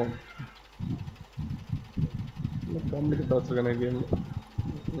தான் வரணும். காம்ப்ளிகேட் வச்சிருக்கேன் கேம்.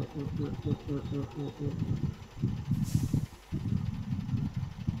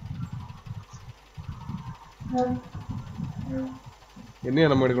 என்னையா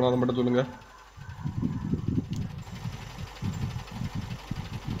நம்ம எடுக்கணும் அதை மட்டும் சொல்லுங்க.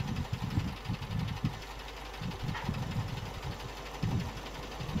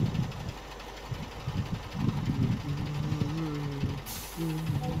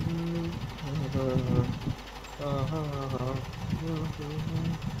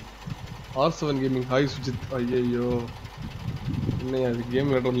 R7 gaming hi Sujith. ஐயோ என்னையா அது கேம்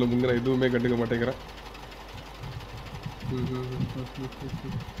விளையாடுறதுல முங்கிற எதுவுமே கண்டுக்க மாட்டேங்கிறேன்.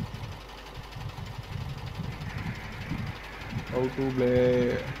 How to play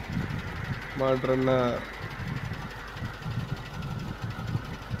MudRunner.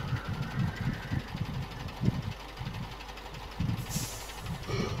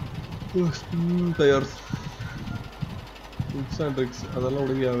 Tyres tips and tricks அதெல்லாம்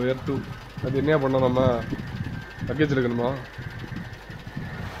விடுங்க. வேர் டு அது என்ன பண்ணோம்? நம்ம லக்கேஜ் எடுக்கணுமா?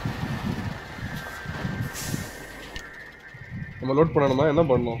 நம்ம லோட் பண்ணணுமா என்ன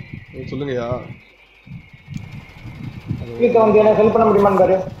பண்ணணும் நீங்க சொல்லுங்கயா. கீழே வந்து எனக்கு ஹெல்ப் பண்ண முடியுமான்னு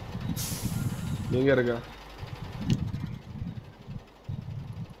பாரு. நீங்க இருக்க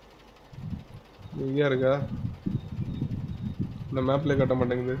நீங்க இருக்க இந்த மேப்ல காட்ட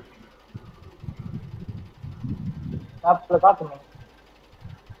மாட்டேங்குது. மேப்ல காட்டுங்க.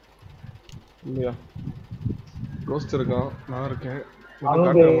 இல்லையா கோஸ்ட் இருக்கான் நான் இருக்கேன் அங்க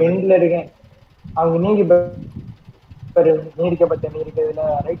காட்ட மாட்டேங்குது. எண்ட்ல இருக்கேன். அங்க நீங்க பாரு, நீ இருக்க பச்சை, நீ இருக்கிறதுல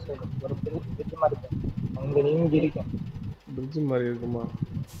ரைட் சைடு ஒரு பிரிட்ஜ் மாதிரி இருக்கு. அங்க நீங்க இருக்கேன். பிரிட்ஜ் மாதிரி இருக்குமா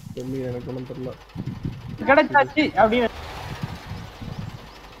தெரியல எனக்கு ஒன்றும் தெரியல. கிடைச்சாச்சு அப்படின்னு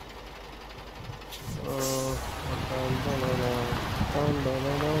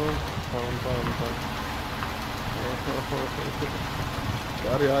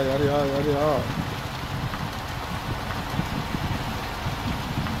யாரியா யாரியா யாரியா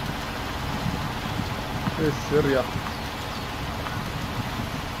சரியா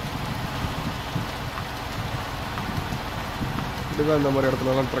இப்படிதான் இந்த மாதிரி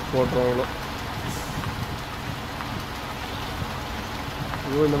இடத்துலலாம் ட்ரக் ஓட்டுறவங்களோ.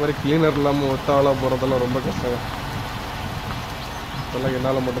 ஐயோ இந்த மாதிரி கிளீனர் இல்லாமல் ஒத்தாளாக போகிறதெல்லாம் ரொம்ப கஷ்டம். இதெல்லாம்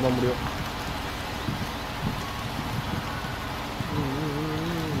என்னால் மட்டும்தான் முடியும்.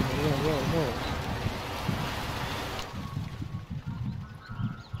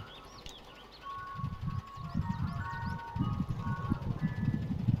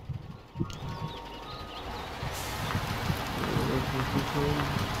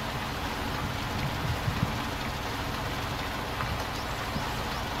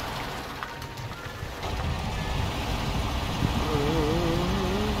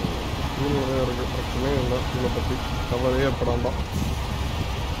 பிரச்சனையே இல்லை இதை பற்றி கவலையே படாண்டாம்.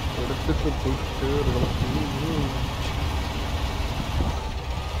 எடுத்துட்டு போயிட்டு இருக்கணும்.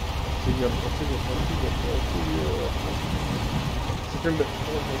 செகண்ட்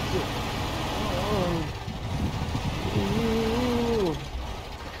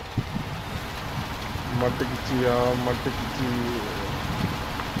மாட்டுக்குச்சியா மாட்டுக்குச்சி.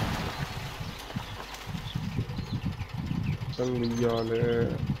 சங்கியாலே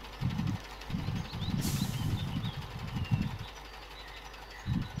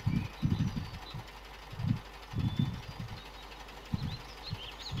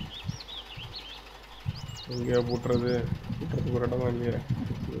எங்கேயா பூட்டுறதுக்கு ஒரு இடமா இல்லையே.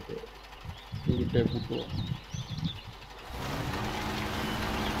 இங்கிட்டே பூட்டுவோம்.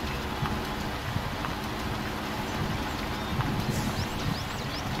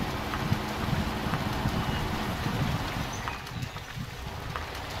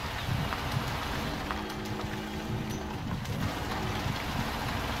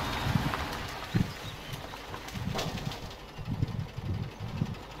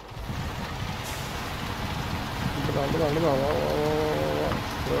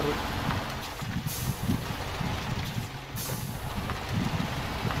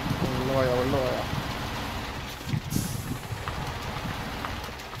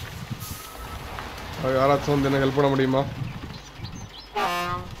 யாராச்சும் வந்து என்ன ஹெல்ப் பண்ண முடியுமா?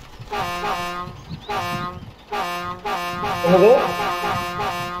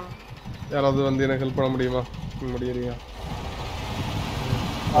 யாராவது வந்து எனக்கு ஹெல்ப் பண்ண முடியுமா? முடியலையா?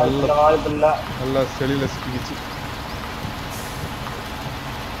 நல்லா செடியில சிக்கிச்சு.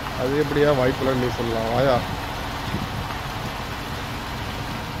 அது எப்படியா வாய்ப்புலன்னு நீ சொல்லலாம். வாயா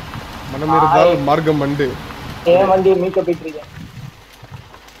மனம் இருந்தால் மார்க்கம் உண்டு. வண்டி மீட்க போயிட்டு இருக்கேன்.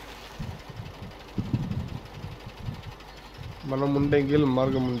 மனம் உண்டெங்கில்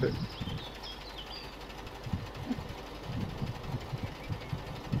மார்க்கம் உண்டு.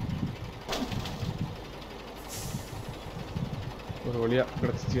 ஒரு வழியா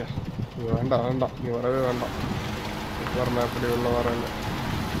கிடைச்சிச்சியா? நீ வேண்டாம் வேண்டாம், நீ வரவே வேண்டாம். வரணும் எப்படி உள்ள வரேன்னு.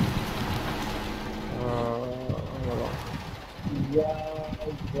 அவ்வளோதான்.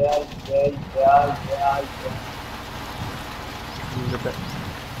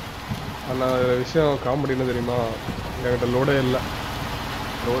 ஆனால் விஷயம் காமெடி என்ன தெரியுமா? என்கிட்ட லோடே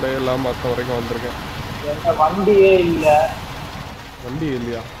இல்லாமல் அக்கம் வரைக்கும் வந்திருக்கேன். வண்டியே இல்லை. வண்டி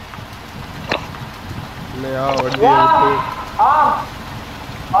இல்லையா? இல்லையா வண்டியை விட்டு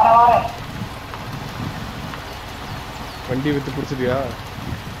வண்டி வித்து பிடிச்சிட்டியா?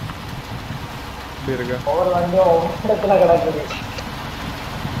 இப்படி இருக்க ஒவ்வொரு வண்டியும் இடத்துல கிடக்குது,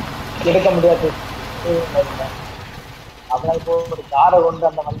 எடுக்க முடியாது. அப்புறம் இப்போ ஒரு காரை கொண்டு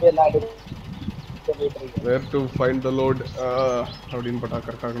அந்த வண்டியெல்லாம் எடுத்து வேர் டு ஃபைண்ட் த லோட் அப்படின்னு பட்டா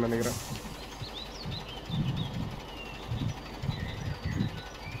கரெக்டாக நினைக்கிறேன்.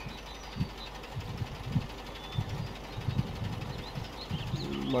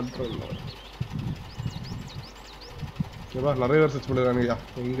 MudRunner ஏப்பா நிறைய பேர் சர்ச் பண்ணிருக்கானுங்கய்யா.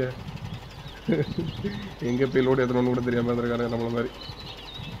 எங்க போய் லோடு எத்தனை கூட தெரியாம இருந்திருக்காரு நம்மள மாதிரி.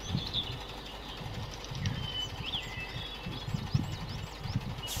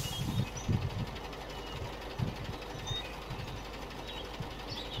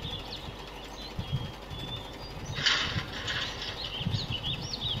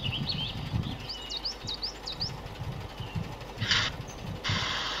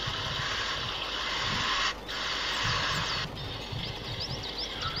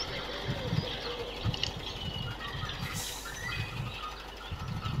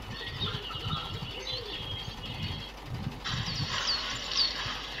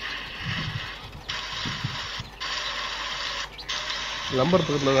 நம்பர்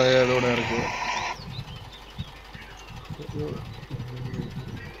பக்கத்தில் தான் இதோட இருக்கு.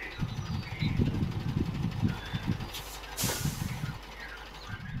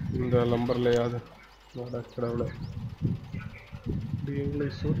 இந்த நம்பர்லையாவது கடவுளை எங்களை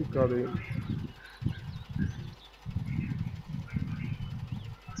சோதிக்காதே.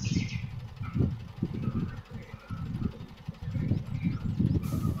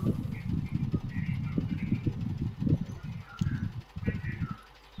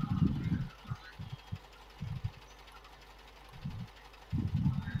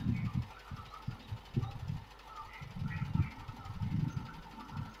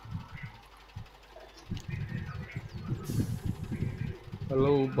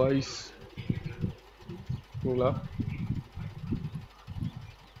 ஹலோ பாய்ஸ், இருக்கீங்களா?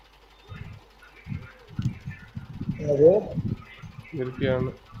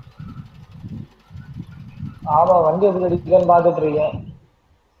 இருக்கியான்னு? ஆமா, வண்டி எப்படி அடிக்கலான்னு பாத்துட்டு இருக்கேன்.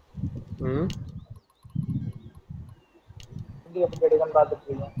 வண்டி எப்படி அடிக்கலான்னு பாத்துட்டு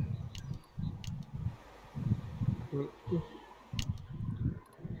இருக்கேன்.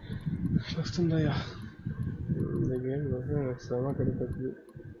 கஷ்டம்தாயா இந்த கேம். எனக்கு செம கிடைத்தது.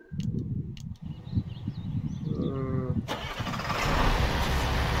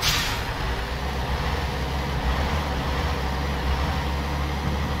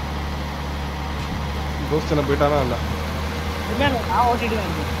 தோஸ்தனை போயிட்டானா இல்ல? இல்ல நான் ஓட்டிட்டு தான்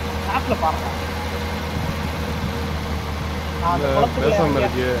இருக்கேன். ஆப்ல பாருங்க. பேசாம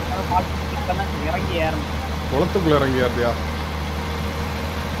இருக்கு. இறங்கி ஏறணும். குளத்துக்குள்ள இறங்கி ஏறியா?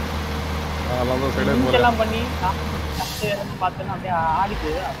 அதெல்லாம் தான் சைடே போறேன். எல்லாம் பண்ணி பார்த்தேன்னா அப்படியே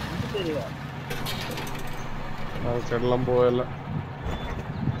ஆடிட்டு தெரியும். நான் சைடெல்லாம் போகல.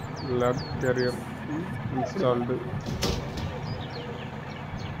 Lab carrier installed.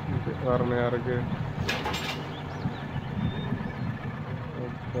 வேற யாருக்கு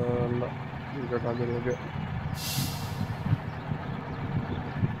இங்கே காஞ்சிருக்கு.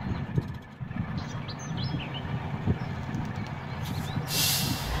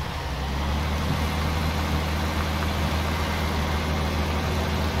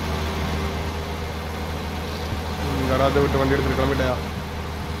 கராஜை விட்டு வண்டி எடுத்துட்டு கிளம்பிட்டயா?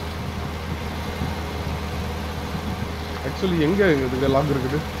 ஆக்சுவலி எங்க இதுக்கு லாக்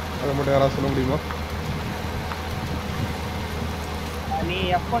இருக்குது, அதை மட்டும் யாராவது சொல்ல முடியுமா? நீ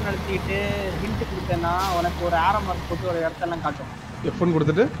F1 அழுத்திட்டு ஹிண்ட் கொடுத்தேன்னா உனக்கு ஒரு ஆரோ மார்க் போட்டு ஒரு இடத்தெல்லாம் காட்டும். F1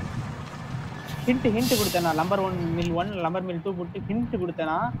 கொடுத்துட்டு ஹிண்ட் கொடுத்தேன்னா நம்பர் 1 மில் 1 நம்பர் மில் 2 போட்டு ஹிண்ட்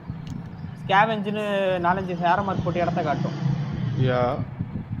கொடுத்தேன்னா ஸ்கேவெஞ்சுன்னு 4-5 ஆரோ மார்க் போட்டு இடத்த காட்டும். யா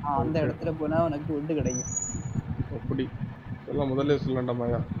அந்த இடத்துல போனா உனக்கு உண்டு கிடைக்கும். அப்படி எல்லாம் முதல்ல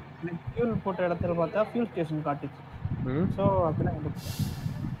சொல்லண்டாமாயா? ஃபியூல் போட்ட இடத்துல பார்த்தா ஃபியூல் ஸ்டேஷன் காட்டுச்சு. ஸோ அப்படின்னா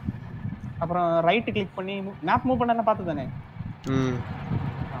அப்புறம் ரைட்டு கிளிக் பண்ணி மேப் மூவ் பண்ண பார்த்து தானே.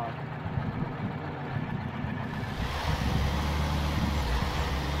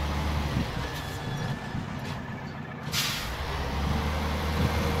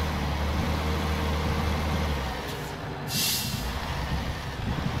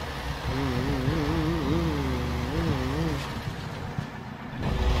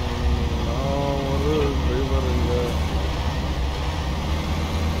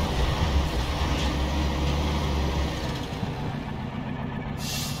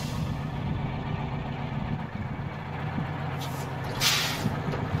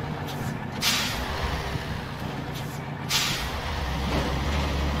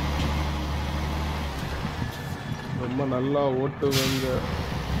 ரொம்ப நல்லா ஓட்டுவங்க.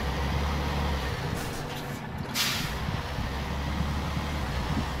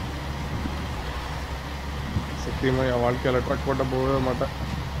 சத்தியமா என் வாழ்க்கையில ட்ரக் ஓட்ட போகவே மாட்டேன்.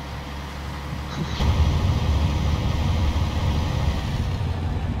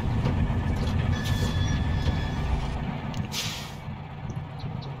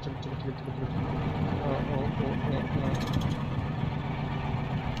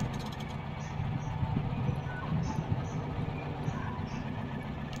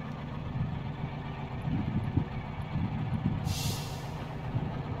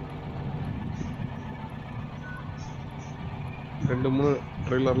 2-3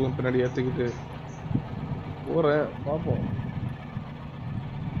 ட்ரெய்லர்லாம் பின்னாடி ஏற்றிக்கிட்டு போகிறேன். பார்ப்போம்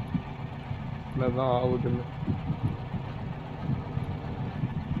என்னதான் ஆகுதுன்னு.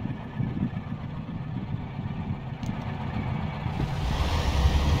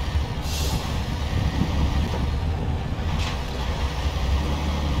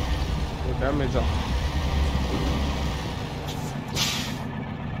 டேமேஜா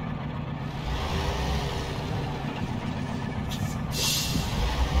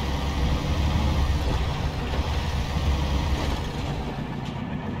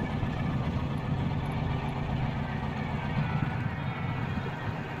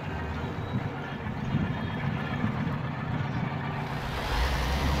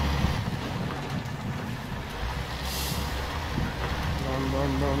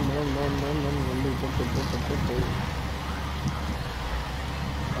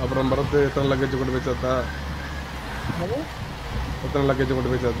அப்புறம் பரத்து எத்தனை லக்கேஜ் கொண்டு போய் சேர்த்தா? எத்தனை லக்கேஜ்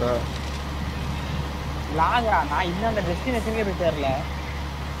கொண்டு போய் சேர்த்தா? லாகா நான் இன்னும் அந்த டெஸ்டினேஷனுக்கே போய் சேரல.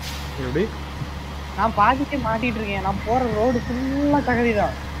 எப்படி? நான் பாதிக்கே மாட்டிட்டு இருக்கேன். நான் போற ரோடு ஃபுல்லா தகுதி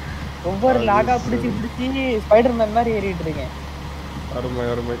தான். ஒவ்வொரு லாகா பிடிச்சி ஸ்பைடர்மேன் மாதிரி ஏறிட்டு இருக்கேன். அருமை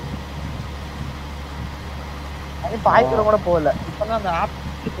அருமை. அது பாய்க்கிற கூட போகல. இப்பதான் அந்த ஆப்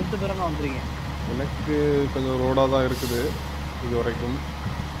கொஞ்சம் தூரமா வந்துருக்கேன். எனக்கு கொஞ்சம் ரோடா தான் இருக்குது இது வரைக்கும்.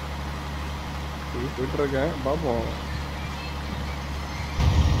 போயிட்டு இருக்கேன், பார்ப்போம்.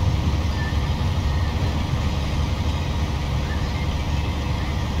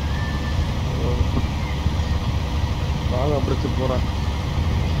 வாங்க பிடிச்சி போறேன்.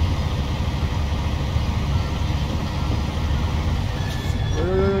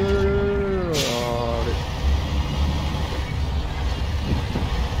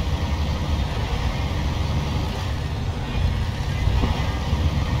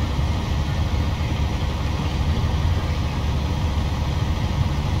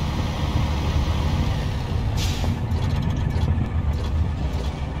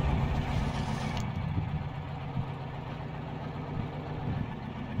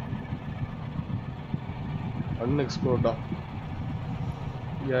 அன்எக்ஸ்ப்ளோர்டா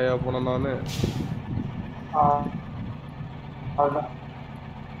ஏயா போனேன் நானு.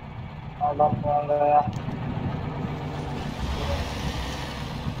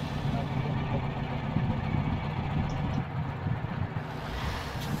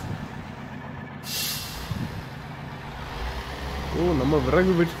 ஓ நம்ம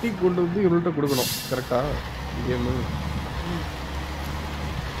விறகு வெட்டி கொண்டு வந்து இவங்கள்ட்ட கொடுக்கணும். கரெக்டா கேமு?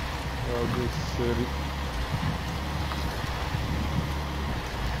 அது சரி.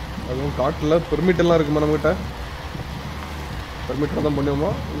 அதுவும் காட்டில் பெர்மிட் எல்லாம் இருக்குமா நம்மகிட்ட? பெர்மிட் தான் பண்ணுவோமா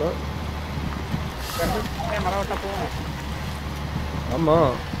இல்லை?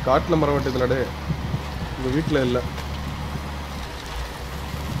 ஆமாம் காட்டில் மரம் வெட்டுதுலடே, உங்கள் வீட்டில் இல்லை.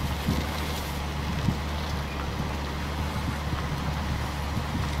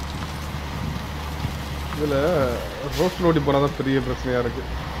 இதில் ரோட்டில் ஓடி போனால் தான் பெரிய பிரச்சனையாக இருக்குது.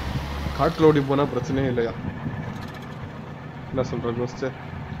 காட்டில் ஓடி போனால் பிரச்சனையே இல்லையா? என்ன சொல்கிற கோஸ்ட்?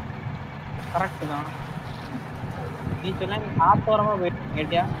 கரெக்ட் தான். நீ சொன்ன ஆத்தோரமா போயிட்டு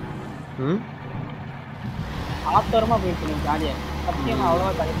கேட்டியா? ஆத்தோரமா போயிட்டு ஜாலியா சத்தியமா அவ்வளவா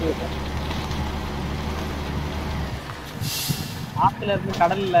கழிச்சு விட்டேன். ஆத்துல இருந்து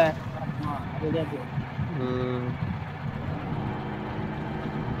கடல்ல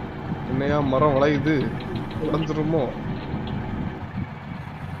என்னையா மரம் வளையுது, உடஞ்சிருமோ?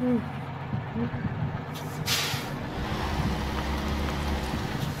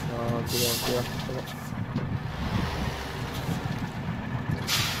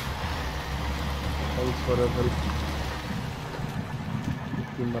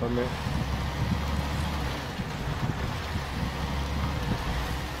 மரமே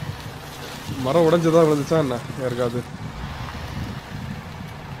மரம் உடைஞ்சதா விழுந்துச்சா என்ன யாருக்காது?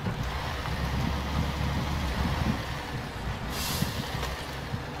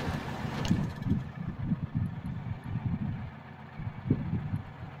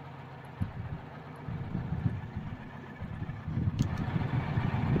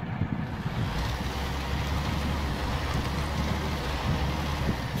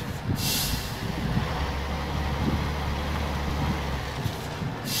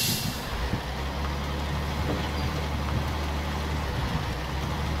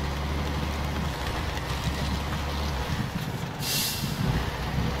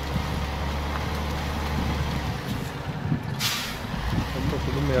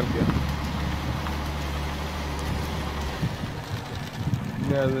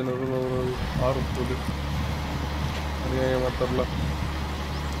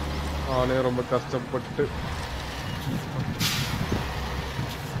 நானே ரொம்ப கஷ்டப்பட்டு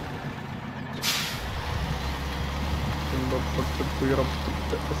துன்பப்பட்டு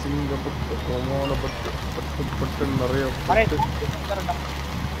துயரப்பட்டு அசிங்கப்பட்டு அவமானப்பட்டு பட்டு நிறைய பட்டு.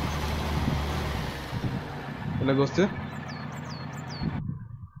 என்ன கோஸ்ட்?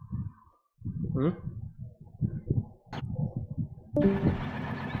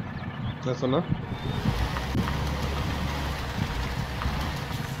 என்ன சொன்ன?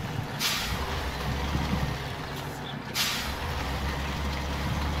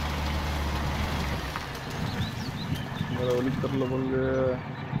 வழி தரல பங்கு.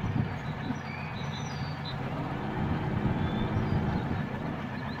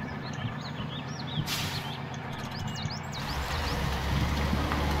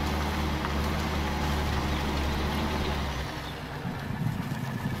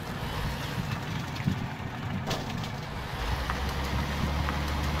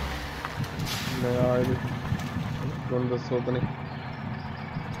 இது வந்த சோதனை.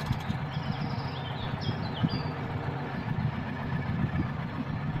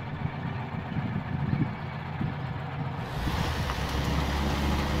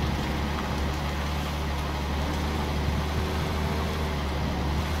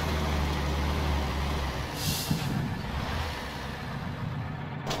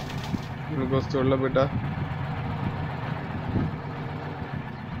 கோஸ்ட் உள்ள போயிட்டா?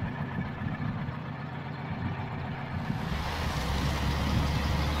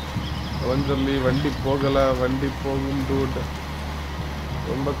 அவஞ்சொல்லி வண்டி போகல, வண்டி போகும் டூட்.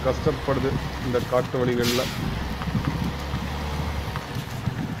 ரொம்ப கஷ்டப்படுது இந்த காட்டு வழிகள்ல.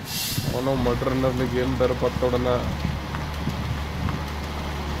 அவனும் MudRunner கேம் தர பார்த்த உடனே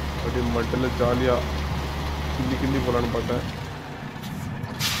அப்படி மட்டில் ஜாலியா கிண்டி கிண்டி போலான்னு பார்த்தேன்.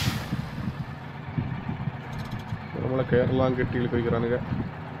 நம்மளை கேரளாம் கட்டி இழுக்க வைக்கிறானுங்க.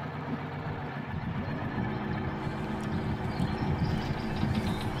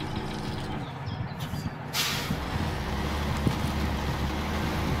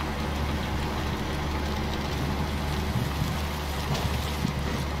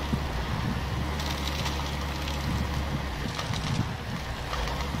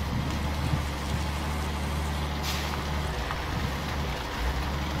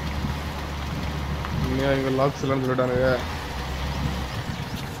 இங்க லாக்ஸ் எல்லாம் சொல்லிட்டானுங்க.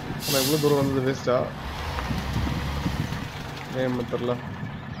 ஆனால் எவ்வளோ தூரம் வந்தது வேஸ்டா? ஏன் தெரியல.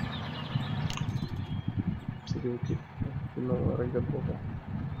 சரி ஓகே, இன்னும் வரைக்கும் போகும்.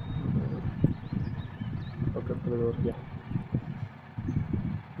 பக்கத்தில் வரைக்கும்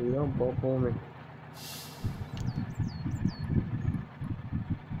இதுதான் பார்ப்போமே.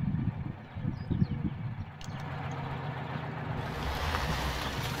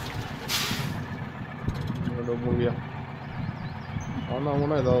 மூவியா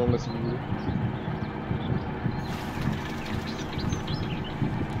ஆனால் ஏதாவது ஒன்று சொல்லுது.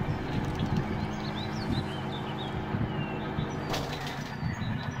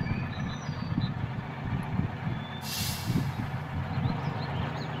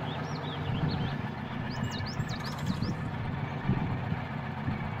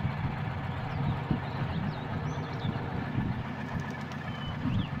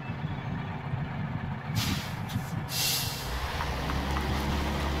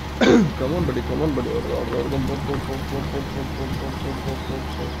 Come on, buddy.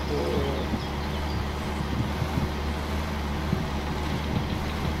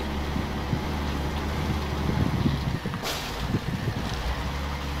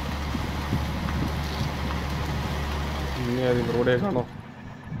 இந்த ரோடே காணோம்.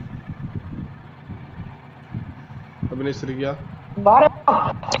 அபினேஷ் இருக்கியா?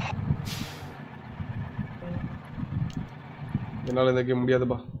 என்னால் இந்த கேம்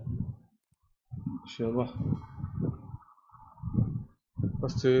முடியாதுப்பா. ஷேவா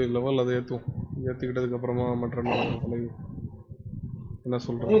ஃபஸ்ட்டு லெவல் அதை ஏற்றிக்கிட்டதுக்கு அப்புறமா மற்ற என்ன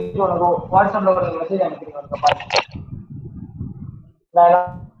சொல்கிறேன்.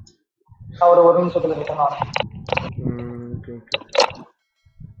 ஒரு நிமிஷத்துல ஓகே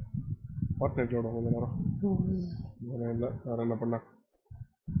பார்ட்னேட்டோட கொஞ்ச நேரம் இல்லை, வேறு என்ன பண்ண.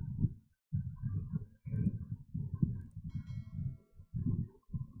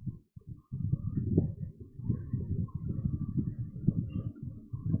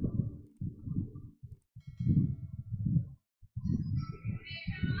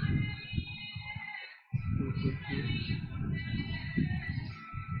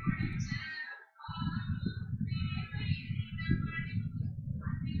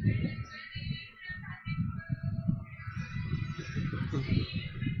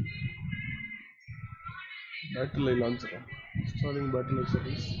 Battle launcher. Installing battle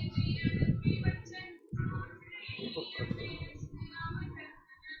service.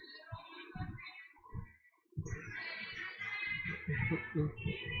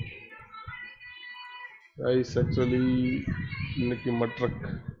 Ice actually இன்னைக்கு மட்ரக்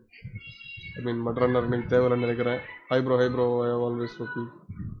ஐ மீன் MudRunner இன்னைக்கு தேவையில்லைன்னு நினைக்கிறேன். Hi bro I always okay.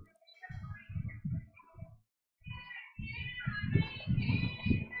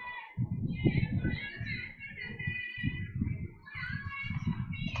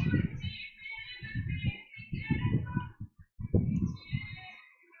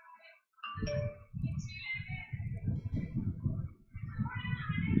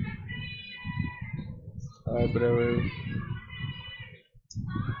 Hi bro.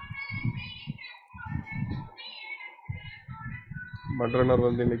 MudRunner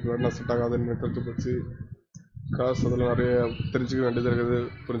வந்து இன்னைக்கு வேணா செட் ஆகாதுன்னு தெரிஞ்சு போச்சு. காசு அதில் நிறைய தெரிஞ்சுக்க வேண்டியது இருக்குது,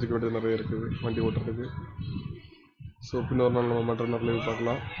 புரிஞ்சிக்க வேண்டியது நிறைய இருக்குது வண்டி ஓட்டுறதுக்கு. ஸோ இன்னொரு நாள் நம்ம MudRunner லைவ்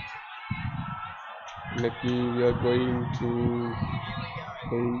பார்க்கலாம். இன்னைக்கு we are going to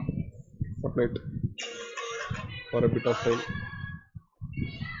play Fortnite for a bit of time.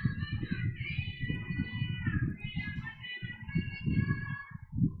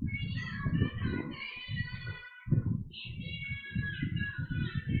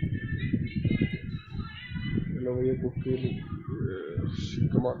 Hello, book.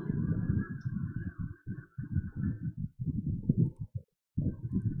 Come on.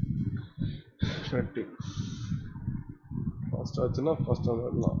 Fast ஆச்சுன்னா ஃபாஸ்ட்டாக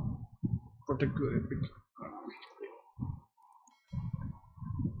வரலாம். Protect Epic.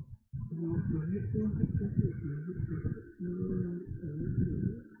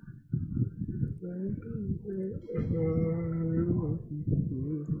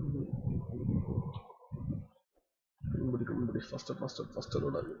 முடிக்க ஃபாஸ்ட்டாக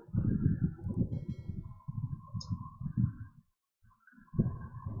ஓடாது.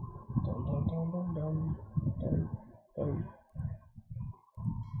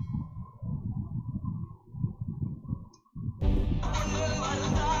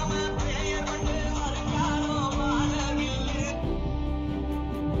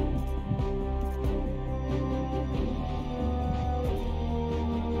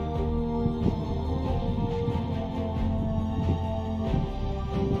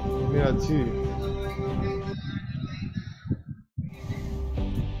 ஆச்சு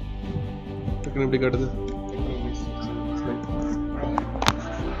டக்குனு எப்படி காட்டுது?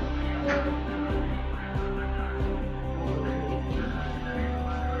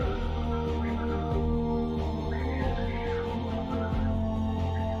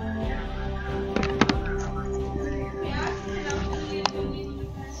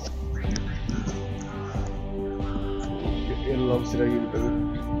 எல்லாம் சரியாகிவிட்டது.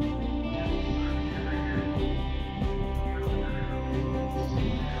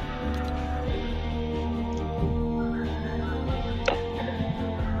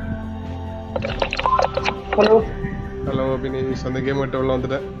 ஹலோ அபினேஷ், அந்த கேம் விட்டு உள்ள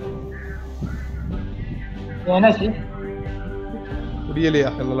வந்துட்டேன். என்னாச்சு? முடியலையா?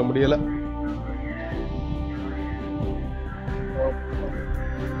 என்னால முடியல.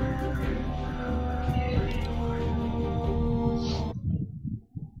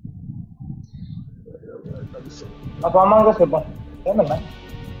 அப்ப அம்மாங்க சொல்றேன் என்ன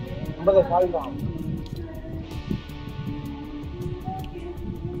 50 சால் தான்.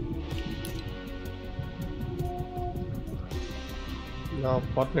 நான்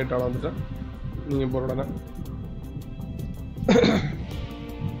Fortnite ஆட வந்துட்டேன். நீங்க போறடனே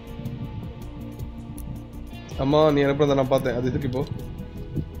அம்மா நீ அனுப்புறத நான் பார்த்தேன். அது எதுக்கு இப்போ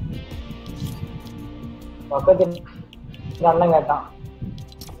பக்கத்து அண்ணன் கேட்டான்.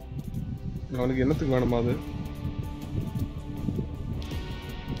 அவனுக்கு என்னத்துக்கு வேணுமா அது?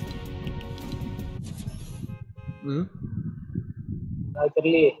 அது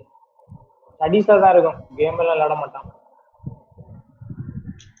தெரியலையே. ஸ்டடீஸா தான் இருக்கும், கேம் எல்லாம் விளையாட மாட்டான்.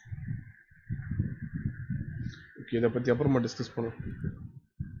 ஓகே, இதை பத்தி அப்புறமா டிஸ்கஸ் பண்ணுவோம்.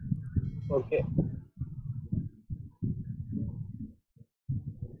 ஓகே,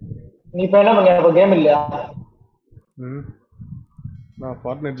 நீ இப்ப என்ன பண்ண? இப்ப கேம் இல்லையா? நான்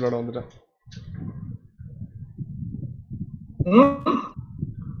Fortnite விளையாட வந்துட்டேன்.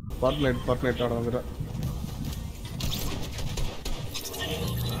 Fortnite ஆட வந்துட்டேன்.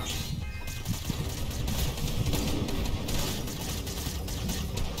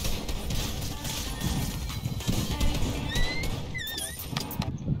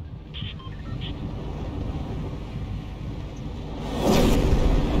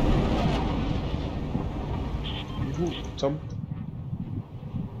 Jump.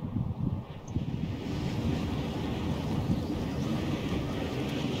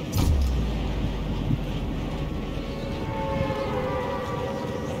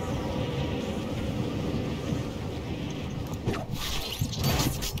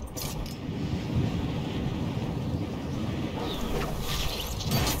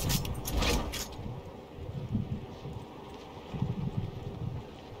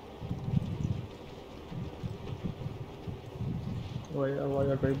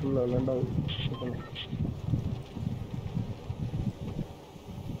 வாயா கைப்புள்ள லேண்ட் ஆகும்.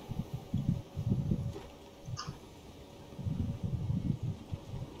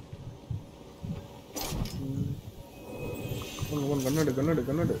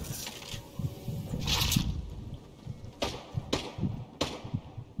 கண்ணாடு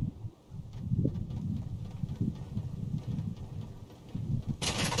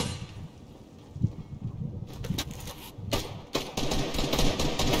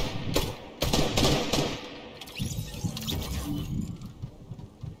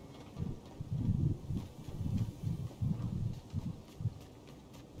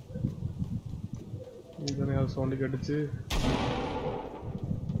சவுண்ட் கேட்டுச்சு.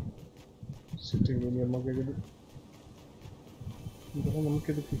 சிட்டிங் மீடியமா கேக்குது. இதெல்லாம்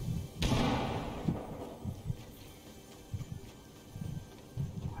நமக்கு எதுக்கு?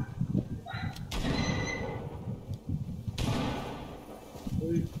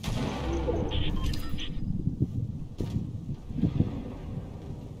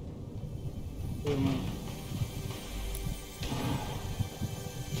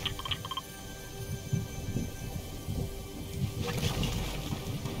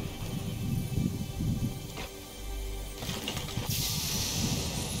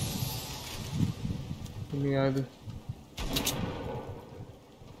 அது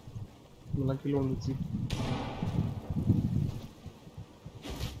கிலோ வந்துச்சு.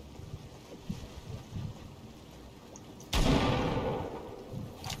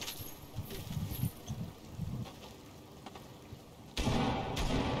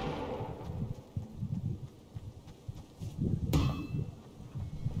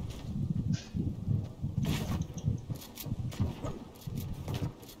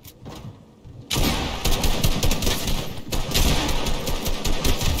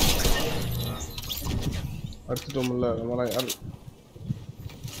 அடிச்சிட்டோம்ல, நம்ம யாரு?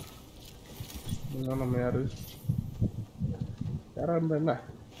 நம்ம யாரு? யாரா இருந்தா என்ன?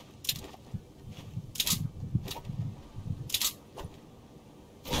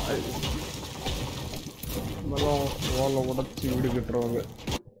 வாழை உடச்சி வீடு கட்டுறவங்க.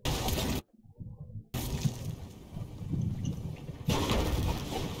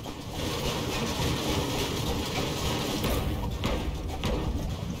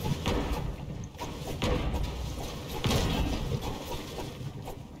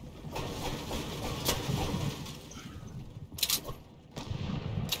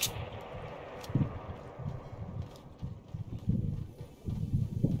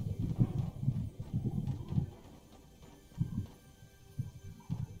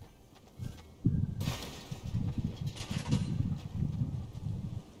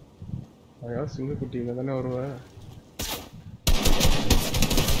 சிங்கக்குட்டி இங்க தானே வருவேன்.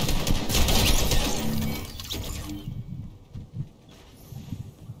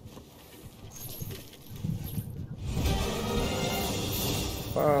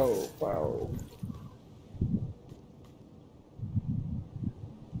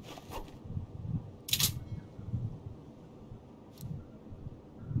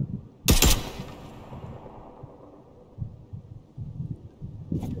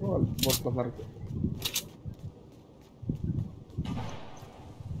 மொத்தமா இருக்கு.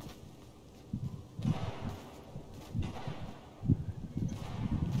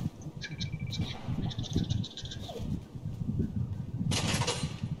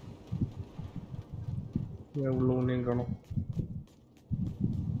 உள்ள ஒன்னையும் காணும்.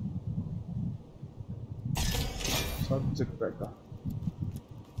 சப்ஜெக்ட் பேக்கா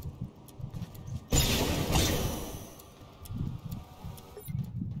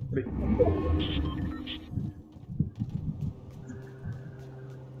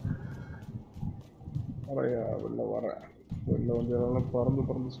வரையா? வெளில வரேன். வெளில வந்து எல்லாம்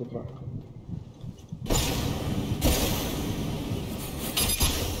பறந்து சொல்றேன்.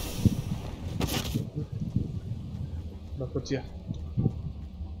 கொச்சியா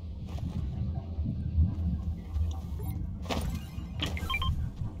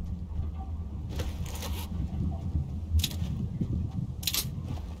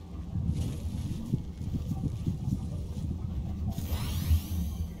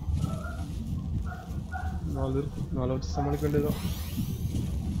நாலு வச்சு சமாளிக்க வேண்டியதான்.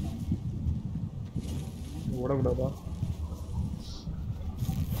 ஓடக்கூடாதா?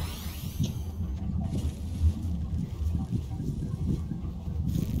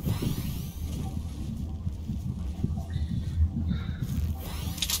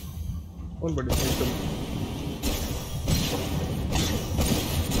 ஃபோன் பண்ணி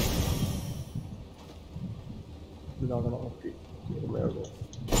இதாகணும். ஓகே, இருக்கும்.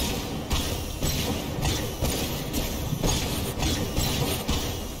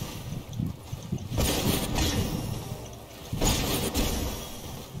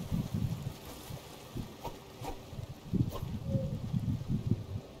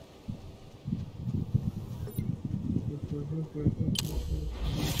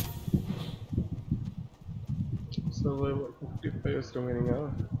 Survival 55 years remaining.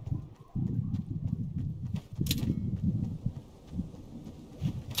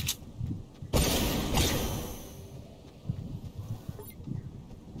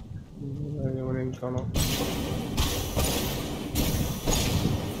 காணோம்.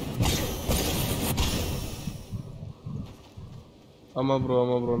 ஆமா ப்ரோ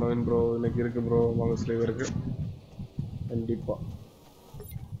நவீன் ப்ரோ இன்னைக்கு இருக்கு ப்ரோ மாங்கஸ் லைவ் இருக்கு கண்டிப்பா.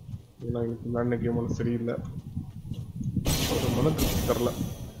 ஏன்னா இன்னைக்கு நான் இன்னைக்கு மனசு சரியில்லை, ஒரு மன திருப்தி தரல.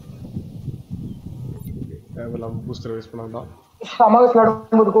 தேவையில்லாம பூஸ்டர் வேஸ்ட் பண்ணாண்டா. அமாவாசை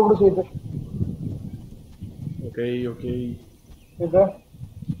நடக்கும்போது கூப்பிடு செய்து. ஓகே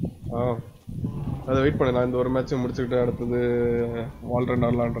அதை வெயிட் பண்ணு. நான் இந்த ஒரு மேட்சை முடிச்சுக்கிட்டு அடுத்தது வால்ரன்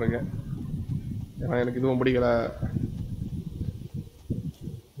ஆடலான்றிருக்கேன். ஏன்னா எனக்கு இதுவும் பிடிக்கல,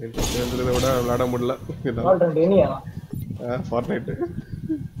 சேர்ந்ததை விட விளையாட முடியல. ஃபார்ட்நைட்டு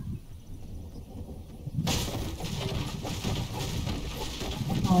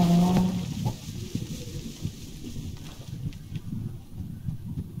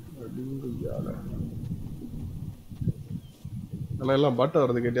ஆனால் எல்லாம் பாட்டா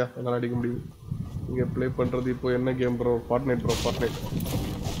வருது கேட்டியா, என்னால் அடிக்க முடியும். இங்கே ப்ளே பண்ணுறது இப்போ என்ன game bro? Fortnite bro, Fortnite.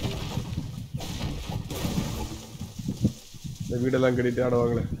 இந்த வீடெல்லாம் கட்டிட்டு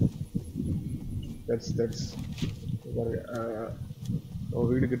ஆடுவாங்களே, தட்ஸ் பாருங்க.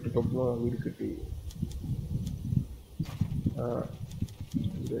 வீடு கட்டி பார்ப்போம். வீடு கட்டி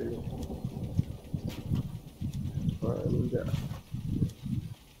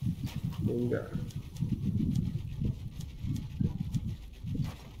இங்க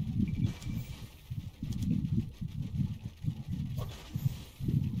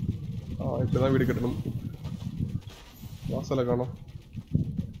இப்படிதான் வீடு கட்டணும். வாசலை காணோம்.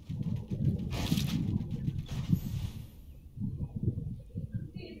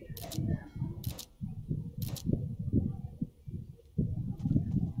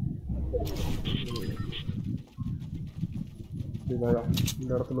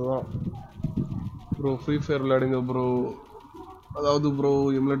 இந்த இடத்துல தான் ப்ரோ ஃப்ரீ ஃபயர் விளையாடுங்க ப்ரோ. அதாவது bro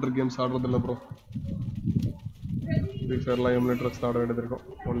emulator games ஆடுறதில்ல bro. Free ஃபயர்லாம் emulator வச்சு ஆட வேண்டியது இருக்கும்.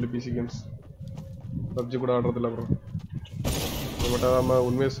 Only PC games. பப்ஜி கூட ஆடுறதில்ல ப்ரோ. பட் நம்ம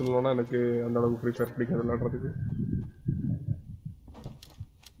உண்மையை சொல்லணும்னா எனக்கு அந்த அளவுக்கு ஃப்ரீ ஃபயர் பிடிக்காது விளையாடுறதுக்கு.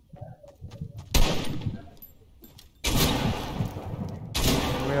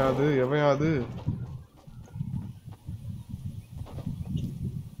 எவையாது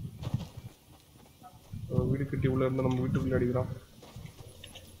வீடு கட்டி உள்ள இருந்து நம்ம வீட்டுக்குள்ள அடிக்கிறான்.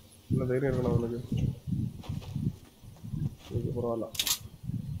 என்ன தைரியம் இருக்கணும் அவனுக்கு. இது பரவாயில்ல,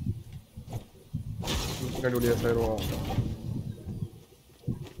 பின்னாடி வழியா சேருவான்.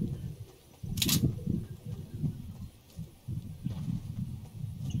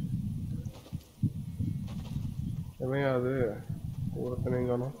 எவையாது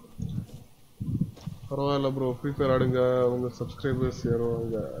ஒருத்தனையும் காணும். பரவாயில்ல ப்ரோ, ஃப்ரீ ஃபயர் ஆடுங்க, உங்க சப்ஸ்கிரைபர்ஸ்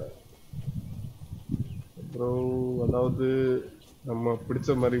ஏறுவாங்க ப்ரோ. அதாவது நம்ம பிடிச்ச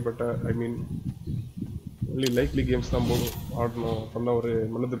மாதிரிப்பட்ட ஐ மீன் ஒன்லி லைக்லி கேம்ஸ் தான் போதும் ஆடணும். அப்போ ஒரு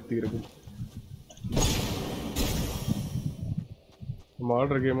மன திருப்தி இருக்கும். நம்ம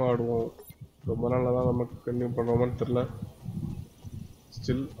ஆடுற கேமாக ஆடுவோம். ரொம்ப நாளில் தான் நமக்கு கன்டினியூ பண்ணுறோமான்னு தெரில.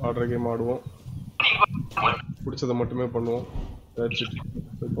 ஸ்டில் ஆடுற கேம் ஆடுவோம், பிடிச்சதை மட்டுமே பண்ணுவோம். That's it.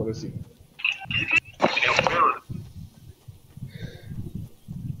 Policy.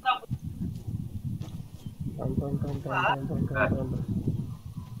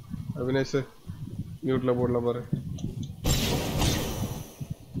 அவினேஷ் மியூட்ல போடல பாரு.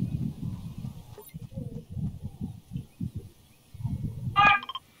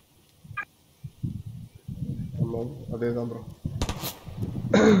 ஆமாம் அதேதான் ப்ரோ.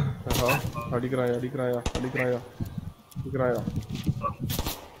 அடிக்கிறாயா.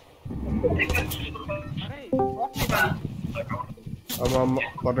 ஆமா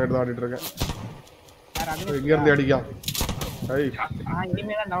ஃபார்ட்நைட் தான் ஆடிட்டு இருக்கேன். எங்க இருந்து அடிக்கா?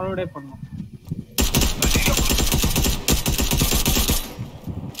 இனிமே தான் டவுன்லோடே பண்ணணும்.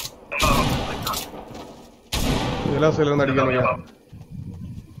 எல்லா சைடுல இருந்து அடிக்காமயா?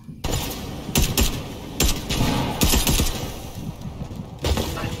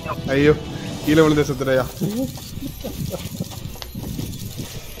 ஐயோ கீழே விழுந்த செத்துறையா.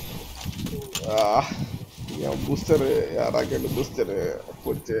 என் பூஸ்டரு யாரா கேட்டு பூஸ்டரு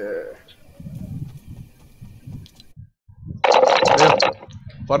போச்சு.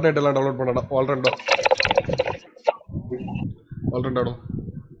 ஃபார்ட்நைட் எல்லாம் டவுன்லோட் பண்ணடா. வால்ரன் ஆடும்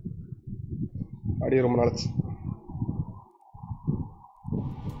ஆடியோ ரொம்ப நாளைச்சு.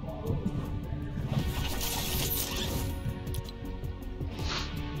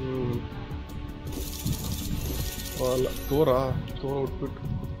 தோரா அவுட்ஃபிட்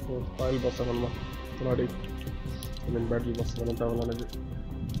ஆயில் பாஸ் ஆகணுமா முன்னாடி மீன் பேட்டில் பாஸ் ஆகணும் தேவையில்ல எனக்கு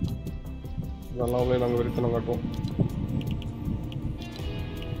இதெல்லாமே நாங்கள் வெறித்தனம் காட்டுவோம்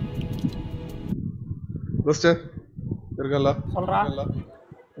பெஸ்ட்டு இருக்கல சொல்றா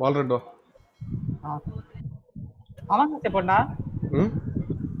வால்ரெட் வா அவங்க செப்போண்டா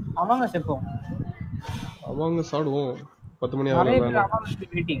அவங்க செப்போம் அவங்க சாடுவோம் 10 மணி நிறைய ஆகல பேர் அவங்க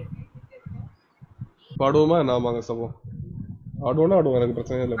மீட்டிங் பாடுவோமா என்ன அவங்க சப்போம் ஆடுவோம் எனக்கு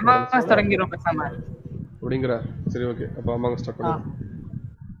பிரச்சனை இல்லை தொடங்கிரும் பேசாம அப்படிங்கிற சரி ஓகே அப்போ அம்மாங்க ஸ்டார்ட் பண்ணுவோம்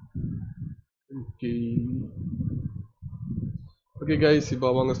ஓகே கைஸ் இப்போ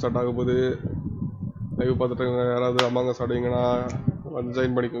அம்மாங்க ஸ்டார்ட் ஆக போகுது லைவ் பார்த்துட்டு யாராவது அம்மாங்க ஆடுவீங்கன்னா வந்து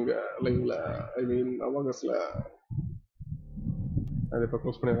ஜாயின் பண்ணிக்கோங்க லைவ்ல ஐ மீன் அம்மாங்கஸில் அதை இப்போ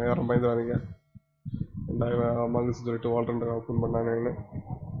க்ளோஸ் பண்ணி யாரும் பயந்துடாதீங்க அம்மாங்கஸ் சொல்லிட்டு வால்ரெண்டர் ஓப்பன் பண்ணாங்கன்னு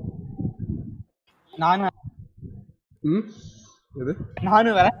எது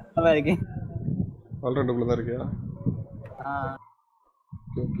நானும் வேற நல்லா இருக்கேன் வால்ரெண்டருக்குள்ள தான் இருக்கியா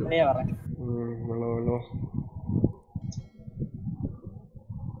நிறைய வரேன் வேணும்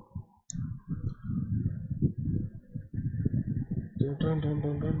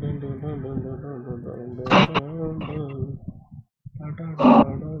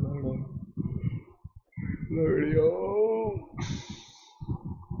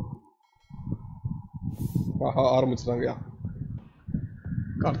ஆரம்பிச்சிட்டாங்கயா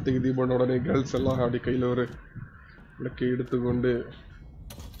கார்த்திகை தீபன் உடனே கேர்ள்ஸ் எல்லாம் அப்படி கையில் ஒரு விளக்கை எடுத்துக்கொண்டு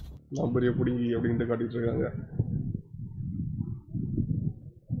நம்பரிய பிடிங்கி அப்படின்ட்டு காட்டிட்டு இருக்காங்க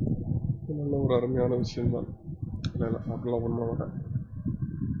நல்ல ஒரு அருமையான விஷயம் தான் இல்லை அப்படிலாம் பண்ண மாட்டேன்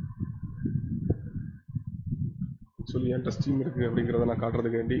சொல்லி என்கிட்ட ஸ்ட்ரீம் இருக்குது அப்படிங்கிறத நான்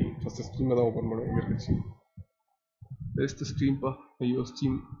காட்டுறதுக்காண்டி ஃபஸ்ட்டு ஸ்ட்ரீமை தான் ஓப்பன் பண்ணுவேன் எங்கே இருந்துச்சு பெஸ்ட் ஸ்ட்ரீம்பா ஐயோ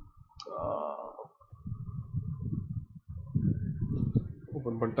ஸ்ட்ரீம்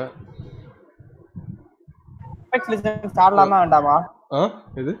ஓப்பன் பண்ணிட்டேன் ஸ்டார்ட்லாமா வேண்டாமா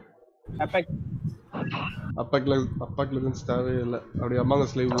இது அப்பாக் லெஜெண்ட்ஸ் தேவையே இல்லை அப்படி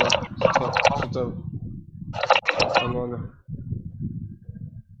அமாங்கஸ் லைவ் வாங்க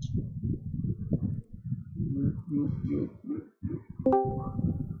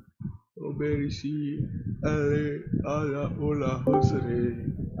Oberishi ale ala ola hosere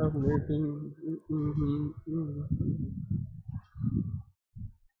everything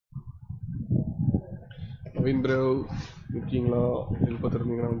Naveen bro இருக்கீங்களா ஹெல்ப்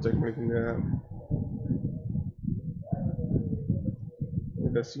பார்த்துருந்தீங்கன்னா செக் பண்ணிக்கோங்க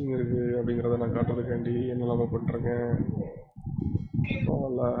டஸ்டிங் இருக்குது அப்படிங்கிறத நான் காட்டுறதுக்காண்டி என்னெல்லாம பண்ணுறேங்க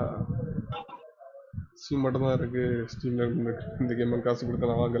ஸ்டீம் மட்டும்தான் இருக்குது ஸ்டீமில் இந்த கேமை காசு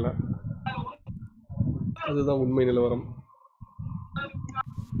கொடுத்து நான் வாங்கலை அதுதான் உண்மை நிலவரம்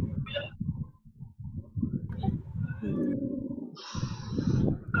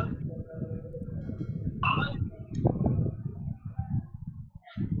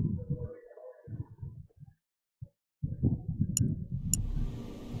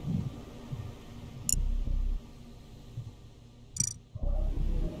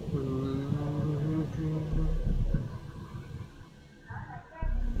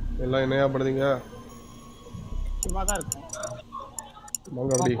எல்லாம் என்னையா படுதீங்க சும்மா தான் இருக்கும்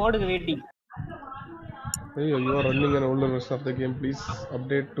மங்கடி கோடுக்கு waiting hey you are running an older version of the game please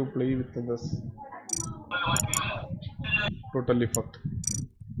update to play with this totally fucked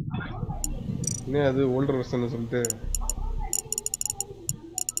என்ன அது older version னு சொல்லிட்டு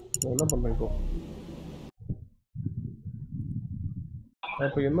என்ன பண்ணேன் இப்போ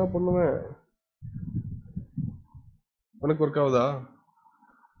அப்ப என்ன பண்ணுவேன் உனக்கு ஒர்க் ஆகுதா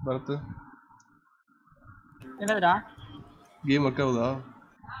பரத் என்னடா கேம் ஒர்க் ஆகுதா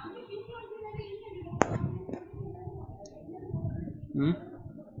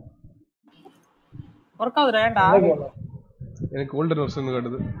ஒர்க் ஆகுதுடா ஏன்டா எனக்கு ஓல்டர் வெர்ஷன்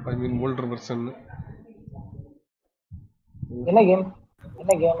காட்டுது ஐ மீன் ஓல்டர் வெர்ஷன் என்ன கேம்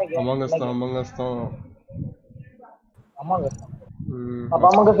அமாங்கஸ் தான் அப்ப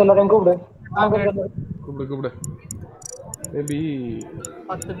அமாங்கஸ் எல்லாரையும் கூப்பிடு மேபி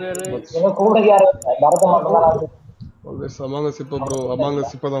 10 பேர் என்ன கூப்பிட யாரு பரத மாட்டலாம் ஆல்வேஸ் அமாங்கஸ் இப்போ ப்ரோ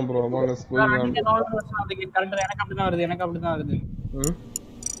அமாங்கஸ் இப்போதான் ப்ரோ அமாங்கஸ் கோயிங் ஆன் கரெக்ட்டா எனக்கு அப்படி தான் வருது எனக்கு அப்படிதான்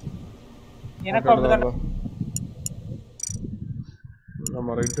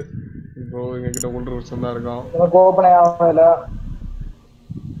ஆமா ரைட் ப்ரோ எங்க கிட்ட ஓல்டர் வெர்ஷன் தான் இருக்கான் எனக்கு ஓபன் ஆகல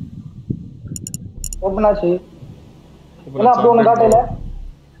ஓபன் ஆச்சு என்ன அப்படி ஒண்ணு காட்டல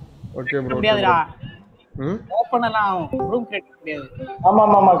ஓகே ப்ரோ முடியாதுடா ஓபன் எல்லாம் ரூம் கிரியேட் பண்ண முடியாது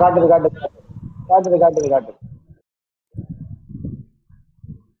ஆமா காட்டுது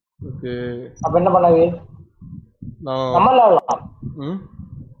ஓகே அப்ப என்ன பண்ணாங்க நான் நம்ம விளையாடலாம். ம்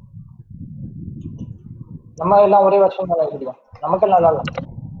நம்ம எல்லாம் ஒரே வருஷம் விளையாடிக்கலாம். நமக்கெல்லாம் விளையாடலாம்.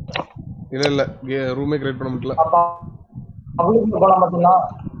 இல்ல ரூமே கிரியேட் பண்ண முடியல. அப்ப பப்ளிக் போனா மட்டும்தான்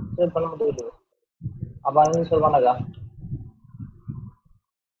கிரியேட் பண்ண முடியுது. அப்ப அன்னைக்கு சொல்வானதா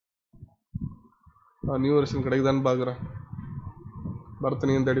நியூ வெர்ஷன் கிடைக்குதான்னு பாக்குறேன்.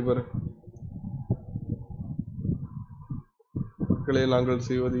 பரத்தனையும் தேடி பாரு. மக்களை நாங்கள்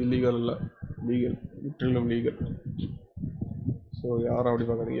செய்வது இல்லீகல் அல்ல, லீகல், முற்றிலும் லீகல். ஸோ யாரும் அப்படி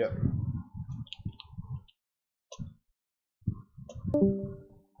பார்க்குறீங்க?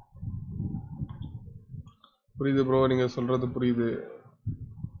 புரியுது ப்ரோ, நீங்க சொல்றது புரியுது.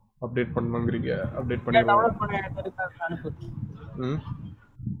 அப்டேட் பண்ணுங்கிறீங்க, அப்டேட் பண்ணிடுவோம். டவுன்லோட் பண்ண அனுப்பு. ம்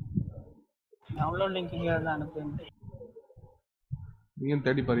டவுன்லோட் லிங்க் இங்க இருந்து அனுப்பு. நீயும்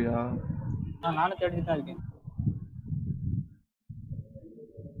தேடி பாரியா? நானும் தேடிட்டு தான் இருக்கேன்.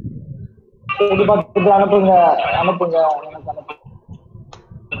 தேடி பார்த்துட்டு அனுப்புங்க அனுப்புங்க எனக்கு அனுப்புங்க.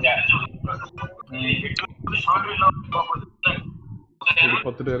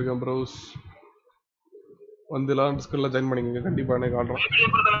 பார்த்துட்டே இருக்கேன் ப்ரோஸ். வந்து லான்ச் ஸ்கூல்ல ஜாயின் பண்ணிக்கங்க. கண்டிப்பா எனக்கு ஆடுறோம்.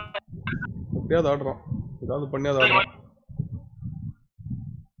 எப்படியாவது ஆடுறோம், ஏதாவது பண்ணியாவது ஆடுறோம்.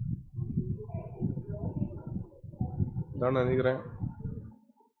 தான் நினைக்கிறேன்.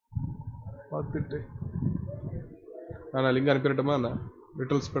 பார்த்துட்டு நான் லிங்க் அனுப்பிடட்டுமா என்ன?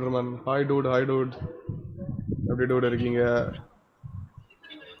 Little Spiderman. Hi dude, hi dude, எப்படி டூட் இருக்கீங்க?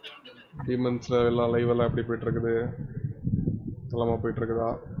 டீமன்ஸ்ல எல்லாம் லைவ் எல்லாம் எப்படி போயிட்டு இருக்குது? நல்லாமா போயிட்டு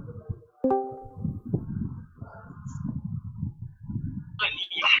இருக்குதா?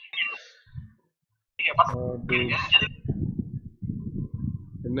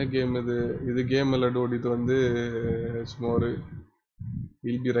 என்ன கேம் இது? இது கேம் இல்லை டூட், இது வந்து சும்மா ஒரு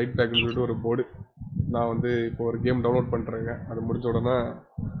வில் பி ரைட் பேக்னு சொல்லிட்டு ஒரு போர்டு. நான் வந்து இப்போ ஒரு கேம் டவுன்லோட் பண்ணுறேங்க. அது முடிஞ்ச உடனே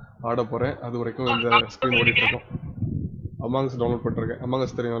ஆட போகிறேன். அது வரைக்கும் இந்த ஸ்க்ரீன் ஓடிட்டு இருக்கும். அமாங்கஸ் டவுன்லோட் பண்ணிருக்கேன்.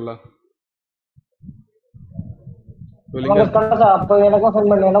 அமாங்கஸ் தெரியும்ல?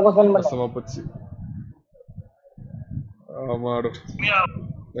 போச்சு. ஆமா,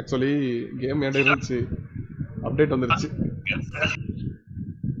 ஆக்சுவலி கேம் ஏட இருந்துச்சு, அப்டேட் வந்துருச்சு.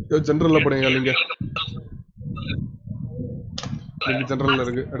 ஜெனரல்ல போடுங்க. லிங்க் ஜெனரல்ல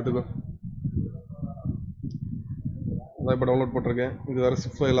இருக்கு, எடுத்துக்கோ. நான் இப்போ டவுன்லோட் போட்டிருக்கேன். இது வேற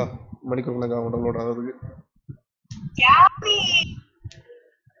சிப் ஃபைலா, மணிக்கணக்காக ஆகும் டவுன்லோட் ஆகிறதுக்கு.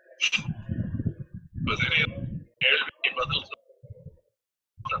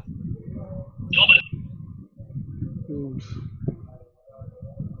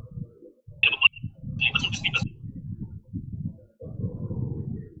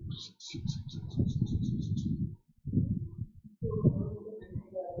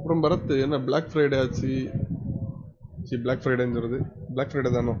 அப்புறம் பரத், என்ன பிளாக் ஃப்ரைடே ஆச்சு? பிளாக் ஃப்ரைடேங்கிறது பிளாக் ஃப்ரைடே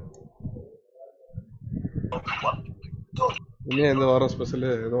தானோ? இன்னும் எந்த வாரம் ஸ்பெஷல்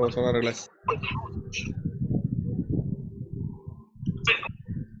ஏதோ சொன்னார்களே.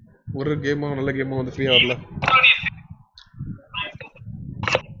 ஒரு கேமும் நல்ல கேமும் வந்து ஃப்ரீயா வரல.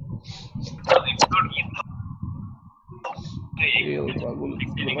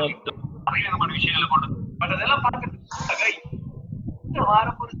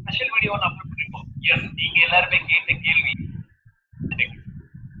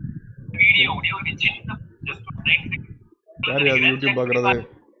 யார் யாரு யூடியூப் பாக்குறது?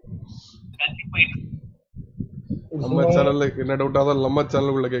 நம்ம சேனல்ல என்ன டவுட்டா தான் நம்ம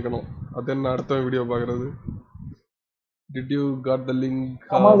சேனலுக்குள்ள கேட்கணும். அது என்ன அடுத்த வீடியோ பாக்குறது? Did you got the link?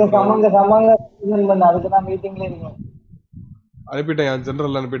 அதுக்கு நான் மீட்டிங்ல இருக்கேன். அனுப்பிட்டேன்,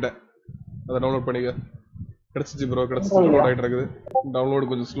 ஜெனரல்ல அனுப்பிட்டேன். அதை டவுன்லோட் பண்ணிக்க. கிடைச்சிச்சு ப்ரோ, கிடைச்சிச்சு. டவுன்லோட் ஆகிட்டு இருக்குது.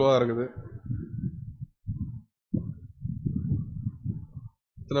 டவுன்லோடு கொஞ்சம் ஸ்லோவாக இருக்குது.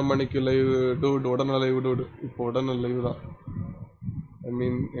 எத்தனை மணிக்கு லைவ் டூட்? உடனே லைவ் டூட். இப்போ உடனே லைவ் தான். ஐ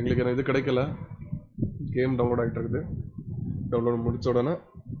மீன் எங்களுக்கு இது கிடைக்கல. கேம் டவுன்லோட் ஆகிட்டு இருக்குது. டவுன்லோட் முடிச்ச உடனே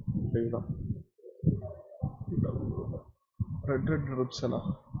லைவ் தான். Red red ரிப்ஷனா?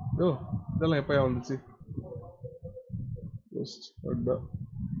 யோ, இதெல்லாம் எப்போயா வந்துச்சு?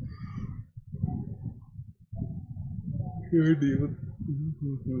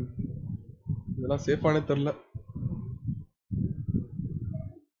 இதெல்லாம் சேஃபானே தெரில.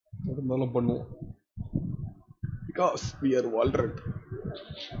 இருந்தாலும் பண்ணுவோம். Because we are Walrus.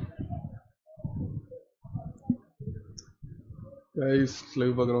 Guys,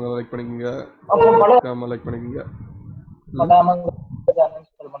 live பார்க்குறவங்க லைக் பண்ணிக்கங்க. ஆமா, லைக் பண்ணிக்கங்க.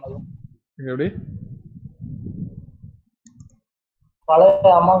 எப்படி பழைய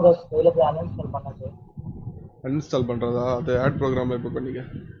அமாங்கஸ் போய் அன்இன்ஸ்டால் பண்ணது? அன்இன்ஸ்டால் பண்றதா? அது ஆட் ப்ரோக்ராம்ல இப்ப பண்ணிக்க.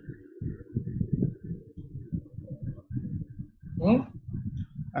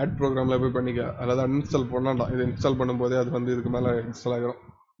 ஆட் ப்ரோக்ராம்ல போய் பண்ணிக்க. அதாவது அன்இன்ஸ்டால் பண்ணாண்டாம். இதை இன்ஸ்டால் பண்ணும்போதே அது வந்து இதுக்கு மேலே இன்ஸ்டால் ஆகிடும்.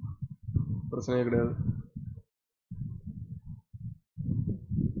 பிரச்சனையே கிடையாது.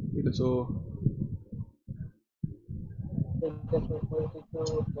 இடிச்சோ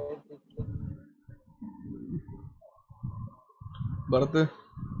பரத்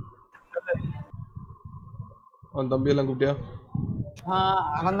அவன் தம்பியெல்லாம் கூப்பிட்டியா?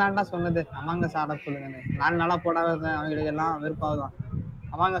 அவன் தான்டா சொன்னது அமாங்கஸ் ஆட சொல்லுங்க. நான் நல்லா போடாத அவங்களுக்கு எல்லாம் வெறுப்பாகுதான்.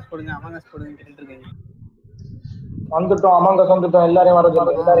 அமாங்கஸ் போடுங்க கேட்டுட்டு இருக்கேன். வந்துட்டோம் அமாங்கஸ் வந்துட்டோம். எல்லாரையும் வர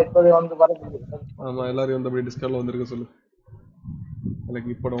சொல்லு. எல்லாரும் இப்பவே வந்து வர சொல்லு. ஆமா எல்லாரையும் வந்து அப்படியே டிஸ்கார்ட்ல வந்திருக்க சொல்லு. எனக்கு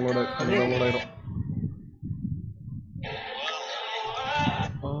இப்போ டவுன்லோட் ஆயிரும்.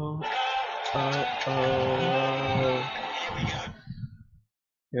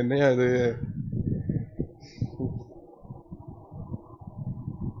 என்னையா இது?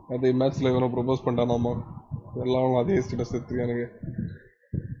 அதே மேட்ச்ல இவனை ப்ரொபோஸ் பண்ணிட்டானாமா. எல்லாம் அதே ஸ்டேட்டஸ் எடுத்துருக்கானுங்க.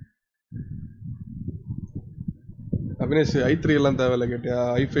 அபினேஷ் i3 எல்லாம் தேவையில்ல கேட்டியா?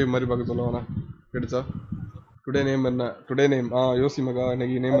 i5 மாதிரி பார்க்க சொல்லுவானா? கேட்டுச்சா? டுடே நேம் என்ன? டுடே நேம் யோசி மகா.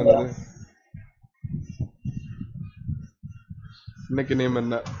 இன்னைக்கு நேம் என்னது? இன்னைக்கு நேம்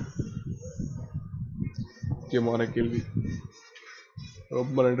என்ன? முக்கியமான கேள்வி.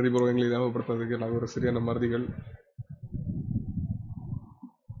 ரொம்ப நன்றி ப்ரோ எங்களை ஞாபகப்படுத்துறதுக்கு. நாங்கள் ஒரு சரியான மருதிகள்.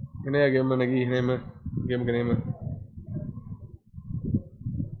 என்னையா கேம் இன்னைக்கு நேமு? கேமுக்கு நேமு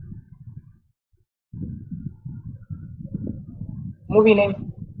மூவி நேம்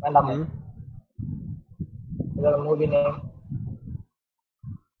வேண்டாமா? Movie name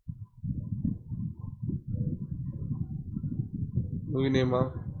movie நேமா?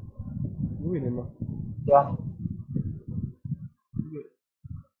 யா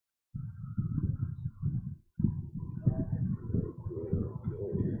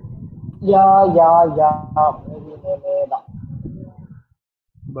மூவி நேமே தான்.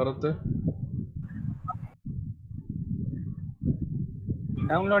 பரத்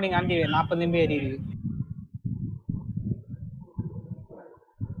டவுன்லோடிங் ஆண்டி 40 MB ஏறி இருக்கு.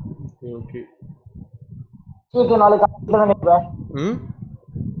 ஓகே நாளைக்கு காலையில தான் இருப்பேன்.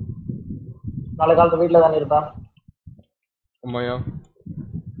 நாளை காலத்து வீட்டுல தானே இருப்பேன். ஆமாயா.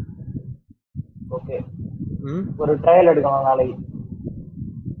 ஓகே ஒரு ட்ரையல் எடுக்கணும் நாளைக்கு.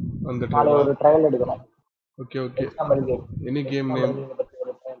 நாளை ஒரு ட்ரையல் எடுக்கணும். Okay okay. Any game name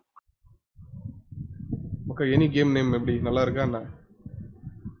okay. Any game name எப்படி நல்லா இருக்கா என்ன?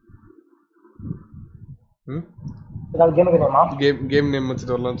 கேம் நேம்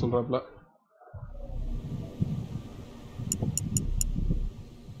வச்சுட்டு வரலாம்னு சொல்றாப்ல.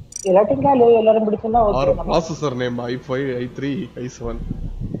 எல்லாரும் பிடிச்சா processor name i5 i3 i7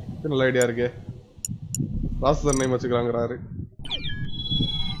 நல்ல ஐடியா இருக்கு. Processor name வச்சுக்கலாங்கிறாரு.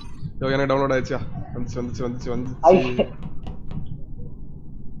 எனக்கு டவுன்லோட் ஆயிடுச்சா?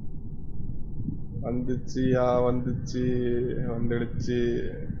 வந்துடுச்சு.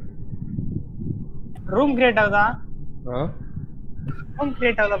 ரூம் கிரியேட் ஆகுதா? ரூம்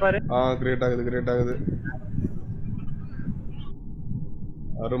கிரியேட் ஆகுதா பாரு. கிரியேட் ஆகுது.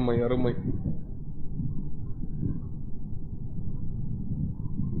 அருமை.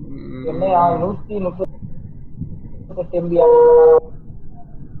 என்னையா 138 MB?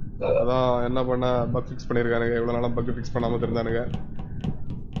 அதான் என்ன பண்ண பக் ஃபிக்ஸ் பண்ணிருக்கானுங்க. இவ்வளவு நாளா பக் ஃபிக்ஸ் பண்ணாம இருந்தானுங்க.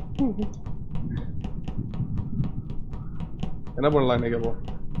 என்ன பண்ணலாம் இன்னைக்கு? அப்போ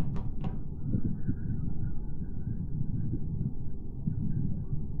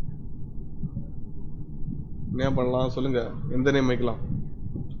என்ன பண்ணலாம் சொல்லுங்க. எந்த நேம் வைக்கலாம்?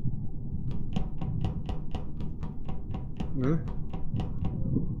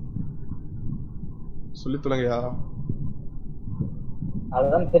 சொல்லி தொலைங்கயா.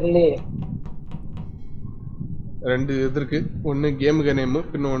 அதுதான் தெரியலையே. 2 இது இருக்கு. ஒன்னு கேமுக்கு நேம்,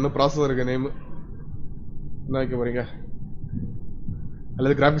 இன்னொன்னு ப்ராசஸருக்கு நேம். என்ன வைக்க போறீங்க?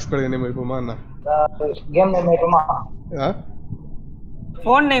 அல்லது கிராபிக்ஸ் கார்டு நேம் வைப்போமா என்ன? Game name வைப்போமா?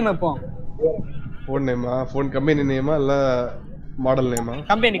 ஃபோன் நேம் வைப்போம். ஃபோன் நேமா? ஃபோன் கம்பெனி நேமா இல்ல மாடல் நேமா?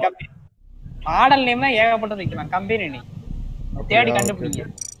 கம்பெனி மாடல் நேம்னா ஏகப்பட்டது வைக்கலாம். கம்பெனி நேம் தேடி கண்டுபிடிங்க.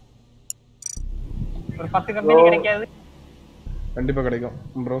 ஒரு 10 கம்பெனி கிடைக்காது? கண்டிப்பா கிடைக்கும்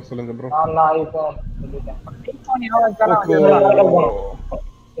ப்ரோ. சொல்லுங்க ப்ரோ. நான் இப்போ சொல்லிட்டேன்.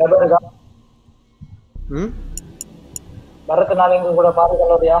 பரத் நான் எங்க கூட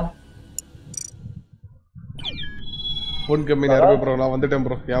பாருங்கறியா? ஃபோன் கம்பெனி யாரோ ப்ரோ. நான் வந்துட்டேன்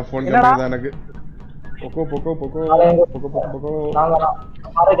ப்ரோ. யா ஃபோன் கம்பெனி தான் எனக்கு. பொக்கோ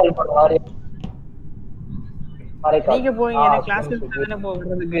மாரேகல் பண்ணுவாரு. நீங்க போவீங்க எனக்கு கிளாஸ்க்கு தானே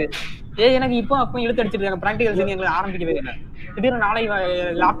போறதுக்கு. எனக்கு இப்போ அப்போ இழுத்து அடிச்சிருக்காங்க. பிராக்டிகல் சீன் எங்களுக்கு ஆரம்பிக்கவே இல்லை. திடீர்னு நாளை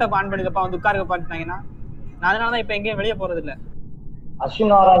லேப்டாப் ஆன் பண்ணிக்கப்பா வந்து உட்காருங்க பாத்துட்டாங்கன்னா நான் அதனால தான் இப்போ எங்கேயும் வெளியே போறது இல்லை.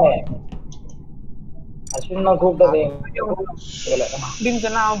 அஸ்வின் வரானே. அஸ்வின் நான் கூப்பிட்டதே அப்படின்னு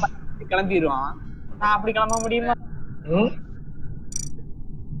சொன்னா அவன் கிளம்பிடுவான். நான் அப்படி கிளம்ப முடியுமா?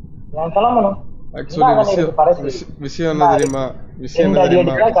 நான் கிளம்பணும். ஆக்சுவலி விஷயம் என்ன தெரியுமா?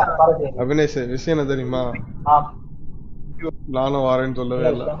 அபினேஷ் விஷயம் என்ன தெரியுமா? நானும் வரேன்னு சொல்லவே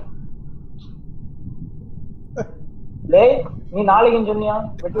இல்லை. நீ நாளைக்கு சொன்னியா?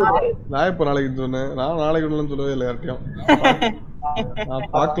 நான் இப்ப நாளைக்கு சொன்னேன். நான் நாளைக்கு சொல்லவே இல்லை யார்ட்டையும். நான்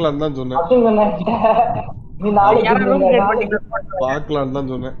பாக்கலாம் தான் சொன்னேன். பாக்கலாம்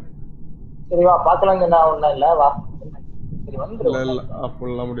தான் சொன்னேன். சரிவா பாக்கலாம் சொன்னா ஒண்ணும் இல்ல வா. இல்ல இல்ல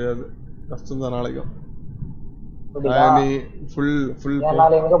அப்படிலாம் முடியாது, கஷ்டம் தான். நாளைக்கும் நீ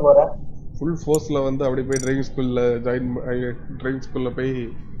ஃபுல் ஃபோர்ஸ்ல வந்து அப்படி போய் டிரைவிங் ஸ்கூல்ல டிரைவிங் ஸ்கூல்ல போய்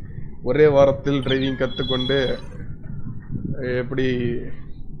ஒரே வாரத்தில் டிரைவிங் கத்துக்கொண்டு எப்படி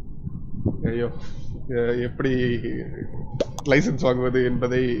எப்படி லைசன்ஸ் வாங்குவது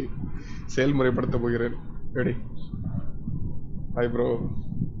என்பதை செயல்முறைப்படுத்த போகிறேன். ரெடி? Hi bro.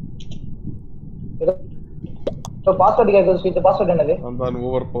 பாஸ்வேர்ட் கேக்குது. ஸ்வீட் பாஸ்வேர்ட் என்னது? அதான்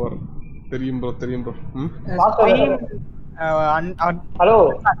ஓவர் பவர். தெரியும் ப்ரோ, தெரியும் bro. Hello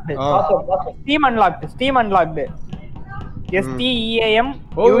steam unlocked. Steam unlocked. STEAM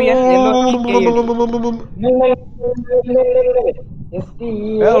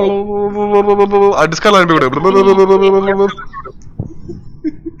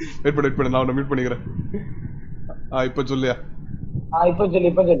wait பண்ணு, நான் மீட் பண்ணிக்கிறேன். இப்ப சொல்லியா? இப்ப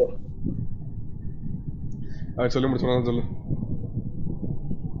சொல்லு. சொல்லி முடிச்சு சொல்லு.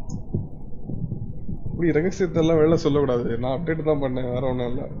 இப்படி ரகசியத்தெல்லாம் வெளில சொல்லக்கூடாது. நான் அப்டேட் தான் பண்ணேன், வேற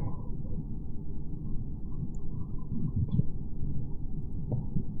ஒன்றும் இல்லை.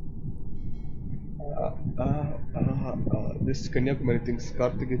 This Kanyakumari things,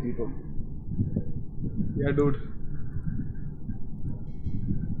 Karthike Deepam. Yeah, dude.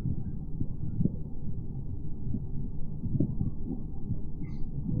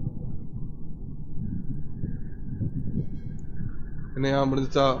 என்னையா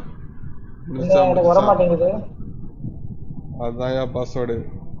முடிஞ்சா? அதான் பாஸ்வேர்டு.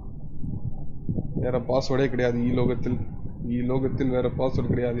 வேற பாஸ்வேர்டே கிடையாது ஈ லோகத்தில் வேற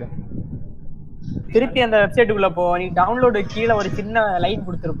பாஸ்வேர்டு கிடையாது. திருப்பி அந்த வெப்சைட்டுக்குள்ள போ. நீ டவுன்லோட் கீழே ஒரு சின்ன லைன்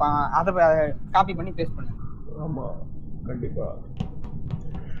கொடுத்திருப்பான், அத காப்பி பண்ணி பேஸ்ட் பண்ணு. ஆமா கண்டிப்பா.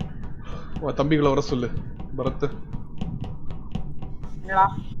 தம்பிகளை வர சொல்லு. பரத் என்னடா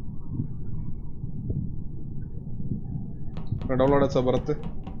டவுன்லோட் ஆச்சா பரத்?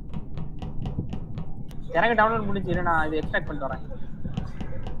 எனக்கு டவுன்லோட் முடிஞ்சிரு. நான் இது எக்ஸ்ட்ராக்ட் பண்ணிட்டு வரேன்.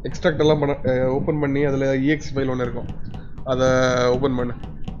 எக்ஸ்ட்ராக்ட் எல்லாம் பண்ண ஓபன் பண்ணி அதுல exe ஃபைல் ஒன்னு இருக்கும், அத ஓபன் பண்ணு.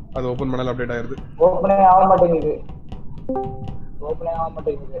 அது ஓபன் பண்ணால அப்டேட் ஆயிருது. ஓபனே ஆக மாட்டேங்குது.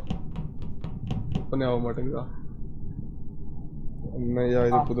 என்னையா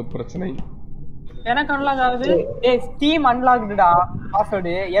இது புது பிரச்சனை? எனக்கு அன்லாக் ஆகுது. ஏய் ஸ்டீம் அன்லாக்டுடா.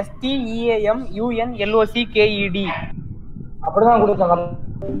 Password STEAMUNLOCKED. அப்படிதான் கொடுத்தேன்.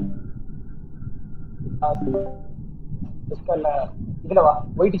 டிஸ்கல்ல இதுல வா,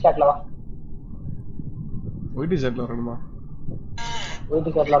 ஒயிட் சாட்ல வா. ஒயிட் சாட்ல வரணுமா? ஒயிட்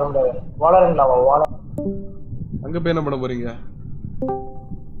சாட்ல வர முடியாது. வாலரன்ல வா. வாலர் அங்க போய் என்ன பண்ண போறீங்க?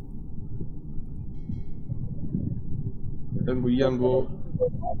 டங்குயாங்கோ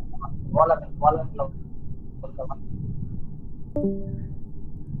வாலரன்ல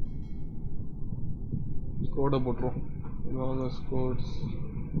கோட போட்றோம். வாங்க ஸ்கோர்ஸ்.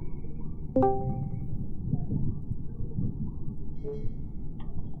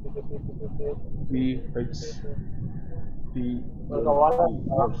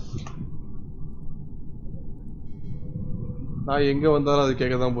 நான் எங்க வந்தாலும் அது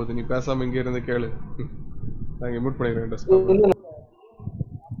கேட்க தான் போகுது. நீ பேசாம இங்க இருந்து கேளு. நான் மியூட் பண்ணிக்கிறேன் டெஸ்க்டாப்.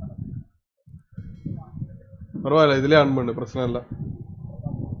 பரவாயில்ல, இதுலயே ஆன் பண்ணு, பிரச்சனை இல்லை.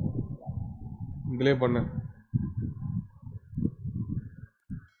 இதுலயே பண்ணு.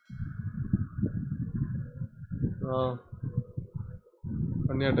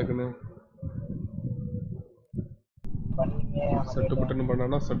 பண்ணியா டக்குன்னு சட்டு புட்டுன்னு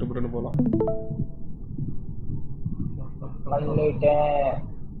பண்ணா சட்டு புட்டுன்னு போலாம்.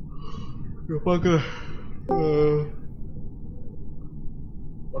 பாக்குறேன்.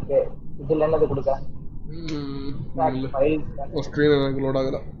 ஓகே, இதுல என்னது கொடுக்க? ஸ்கிரீன் எனக்கு லோட்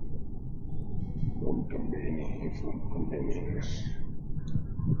ஆகல.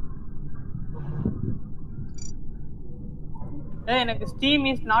 எனக்கு Steam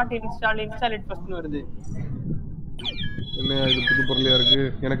is not installed, install it first வருது. என்ன இது புது பொருளியா இருக்கு?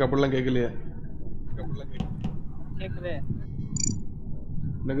 எனக்கு அப்படிலாம் கேட்கலையே. கேக்குதே.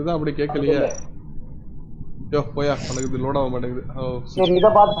 எனக்கு தான் அப்படி கேட்கலையே. யோ போயா எனக்கு இது லோட் ஆக மாட்டேங்குது. சரி இத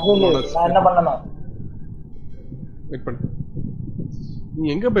பார்த்து நான் என்ன பண்ணணும்? வெயிட் பண்ணு. நீ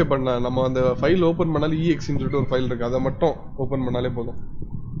எங்க போய் பண்ண? நம்ம அந்த ஃபைல் ஓபன் பண்ணாலே EXE ன்னு சொல்லிட்டு ஒரு ஃபைல் இருக்கு. அதை மட்டும் ஓபன் பண்ணாலே போதும்.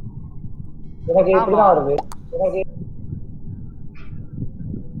 எனக்கு இப்படி தான் வருது. எனக்கு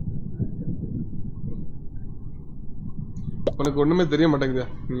உனக்கு ஒண்ணுமே தெரிய மாட்டேங்குது.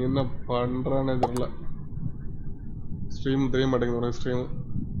 நீ என்ன பண்றானே தெரியல. ஸ்ட்ரீம் தெரிய மாட்டேங்குது உனக்கு. ஸ்ட்ரீம்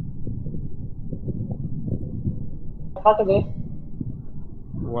காட்டுது.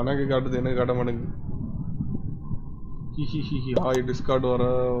 உனக்கு காட்டுது, எனக்கு காட்ட மாட்டேங்குது. ஹாய் டிஸ்கார்ட் வர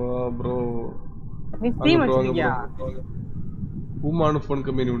ப்ரோ. நீ ஸ்ட்ரீம் வச்சிருக்கியா? பூமானு ஃபோன்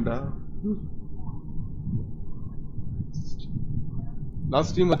கம்பெனி உண்டா? நான்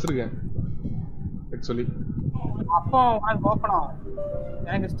ஸ்ட்ரீம் வச்சிருக்கேன் ஆக்சுவலி. அப்போ உனக்கு ஓபன் ஆகும்.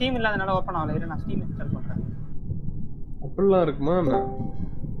 எனக்கு ஸ்ட்ரீம் இல்லாதனால ஓபன் ஆகல. இரு நான் ஸ்ட்ரீம் இன்ஸ்டால் பண்றேன். அப்படிலாம் இருக்குமா என்ன?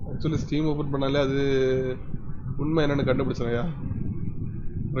 ஆக்சுவலி ஸ்ட்ரீம் ஓபன் பண்ணாலே அது உண்மை என்னன்னு கண்டுபிடிச்சனையா,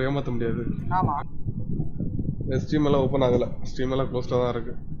 ஏமாற்ற முடியாது. ஆமா ஸ்ட்ரீம் எல்லாம் ஓபன் ஆகல. ஸ்ட்ரீம் எல்லாம் க்ளோஸ்டா தான்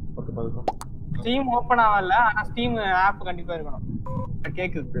இருக்கு. பார்த்து பாருங்க. ஸ்ட்ரீம் ஓபன் ஆகல, ஆனா ஸ்ட்ரீம் ஆப் கண்டிப்பா இருக்கணும்.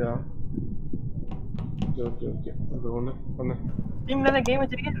 கேக்குது. Okay okay okay. அது ஒண்ணு பண்ணு. ஸ்ட்ரீம்ல தான் கேம்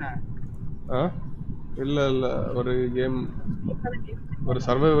வச்சிருக்கீங்க என்ன? இல்ல இல்ல, ஒரு கேம், ஒரு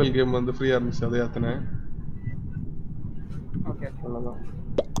சர்வைவல் கேம் வந்து ஃப்ரீயா இருந்துச்சு, அதை ஏத்துனேன். ஓகே அவ்வளவுதான்.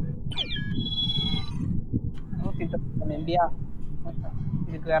 ஓகே இந்தியா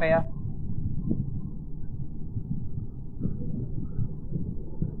இதுக்கு வேறயா?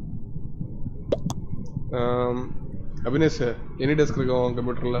 அபினேஷ் எனி டெஸ்க் இருக்கா உன்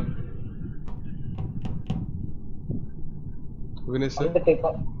கம்ப்யூட்டர்ல? அபினேஷ்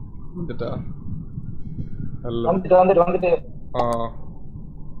வந்துட்டா? வந்துட்டு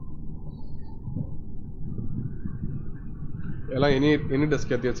எல்லாம் எனி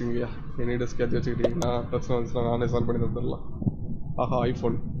டெஸ்க் ஏற்றி வச்சுங்கய்யா. எனி டெஸ்க் ஏற்றி வச்சுக்கிட்டீங்கன்னா பிரச்சனை வந்துச்சுன்னா நானே சால்வ் பண்ணி தந்துடலாம். ஆஹா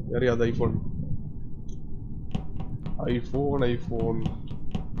iPhone, யாரையாது iPhone iPhone iPhone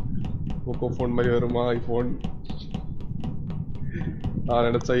Poco phone மாதிரி வருமா ஐஃபோன்? நான்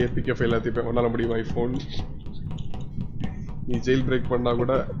நினைச்சா ஏபிகே ஃபைல் ஏற்றிப்பேன். உன்னால முடியுமா ஐஃபோன்? நீ ஜெயில் பிரேக் பண்ணா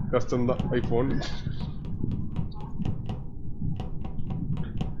கூட கஷ்டம்தான் ஐஃபோன்.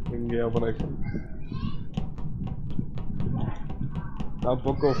 எங்கே ஓப்பன் ஐஃபோன்? நான்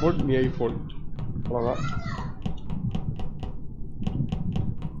போக்கோ ஃபோன், நீ ஐஃபோன், அவ்வளோதான்.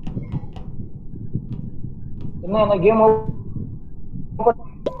 என்ன கேம்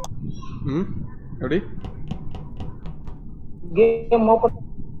எப்படி கேம் ஓபன்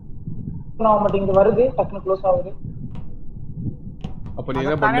ஆக மாட்டேங்குது, வருது டக்குனு க்ளோஸ் ஆகுது. அப்ப நீ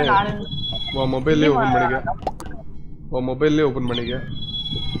என்ன பண்ணு, உன் மொபைல்லே ஓபன் பண்ணிக்க. உன் மொபைல்லே ஓபன் பண்ணிக்க.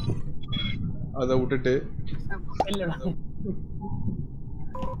 அதை விட்டுட்டு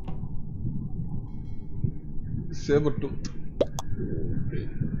சேவர் 2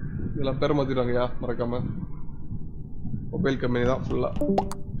 இதெல்லாம் பேரை மாத்திடுவாங்கயா மறக்காம. மொபைல் கம்பெனி தான் ஃபுல்லா.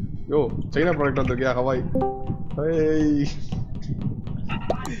 யோ சைனா ப்ராடக்ட் வந்திருக்கியா? ஹவாய்.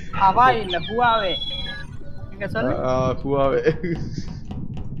 ஹவாய் இல்ல ஹுவாவே. இங்க சொல்லு. ஹுவாவே.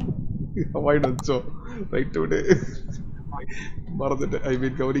 ஹவாய் வந்துச்சோ? ரைட் விடு, மறந்துட்டேன். ஐ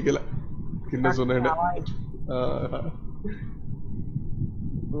மீன் கவனிக்கல என்ன சொன்னேன்.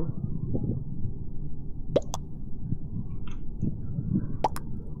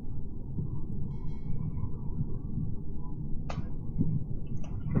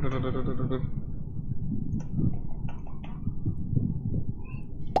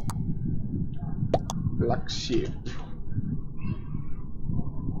 Black sheep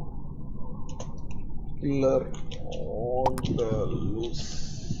killer on the loose.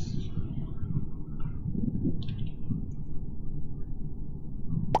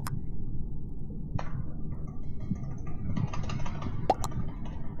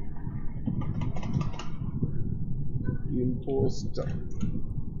 Imposter.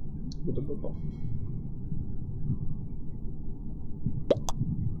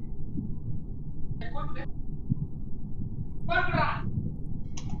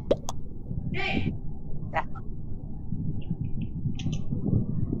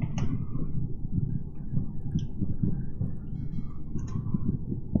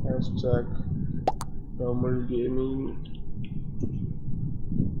 Hashtag normal gaming.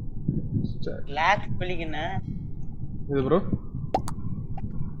 Lock பிளிக்கனா இது ப்ரோ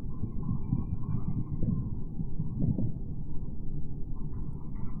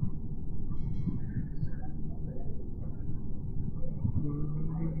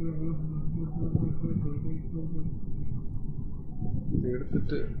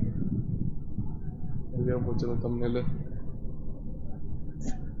எடுத்துட்டு எங்கேயா போச்சு தம்ப்நெயில்.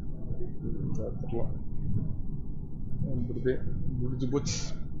 முடிஞ்சு போச்சு.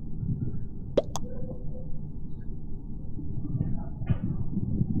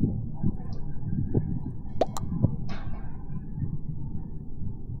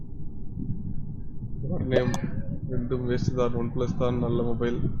 நேம் ரெண்டும் வேஸ்ட் தான். OnePlus தான் நல்ல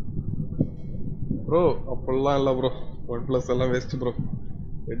மொபைல் ப்ரோ. அப்படிலாம் இல்லை ப்ரோ, OnePlus எல்லாம் waste bro.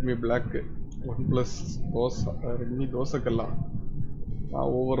 Redmi black, OnePlus dosa, Redmi தோசைக்கெல்லாம்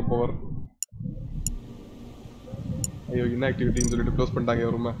நான் ஓவர் பவர். ஐயோ இன்ஆக்டிவிட்டின்னு சொல்லிட்டு க்ளோஸ் பண்ணிட்டாங்க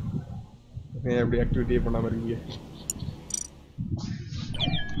ரூமை. ஏன் எப்படி ஆக்டிவிட்டியே பண்ணாமல் இருக்கீங்க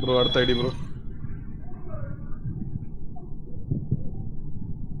ப்ரோ? அடுத்த ஐடி ப்ரோ.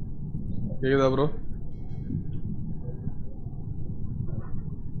 கேக்குதா ப்ரோ?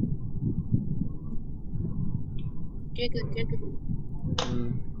 கேக்குது.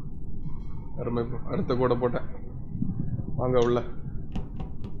 அருமை ப்ரோ. அடுத்த கூட போட்டேன், வாங்க உள்ள.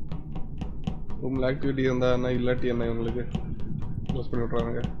 ரூமில் ஆக்டிவிட்டி இருந்தா என்ன, இல்லாட்டி என்ன உங்களுக்கு க்ளோஸ் பண்ணி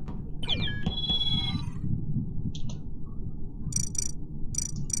விட்றாங்க.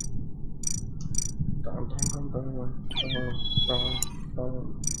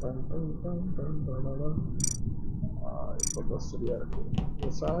 இப்போதான் சரியா இருக்கு.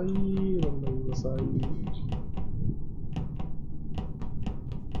 விவசாயி ரொம்ப விவசாயி.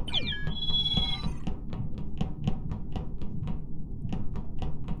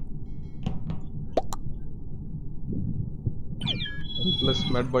 ப்ளஸ்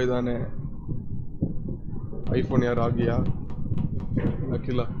மேட் பாய் தானே. ஐஃபோன் யார் ஆகியா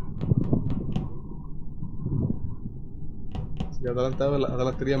அகிலா? அதெல்லாம் தேவையில்லை,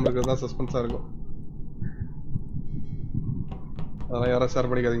 அதெல்லாம் தெரியாமல் இருக்கிறது தான் சஸ்பென்ஸாக இருக்கும். அதெல்லாம் யாரும் ஷேர்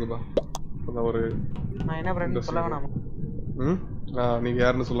பண்ணிக்காதீங்கப்பா. இப்போதான் ஒரு நான் என்ன ஃப்ரெண்ட் சொல்ல வேணாமா? நீங்கள்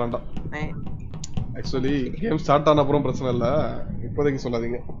யாருன்னு சொல்லாண்டா. ஆக்சுவலி கேம் ஸ்டார்ட் ஆன அப்புறம் பிரச்சனை இல்லை, இப்போதைக்கு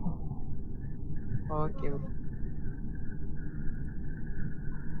சொல்லாதீங்க. ஓகே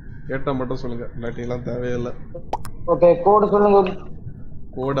கேட்டால் மட்டும் சொல்லுங்க, இல்லாட்டிலாம் தேவையில்லை. ஓகே கோட் சொல்லுங்க.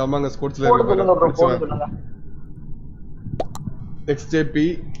 கோட் ஆமாங்க, ஸ்போர்ட்ஸ்ல கோட் சொல்லுங்க ப்ரோ, கோட் சொல்லுங்க. XJP.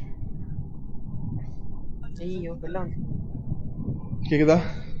 ஐயோ எல்லாம் கேக்குதா?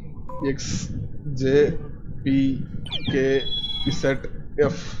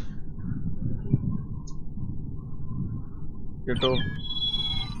 XJPKZF. கேட்டோ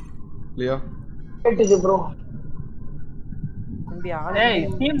இல்லையா? கேட்டுச்சு ப்ரோ. தம்பி ஏய்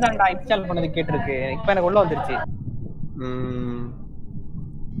ஸ்டீம் தான்டா இன்ஸ்டால் பண்ணது கேட்டிருக்கு. இப்போ எனக்கு உள்ள வந்துருச்சு.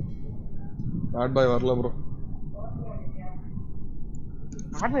 நாட் பாய் வரல ப்ரோ.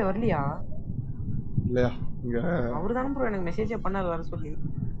 நாட் பாய் வரலையா? இல்லையா? இங்க அவர்தானே ப்ரோ எனக்கு மெசேஜே பண்ணாரு வர சொல்லி.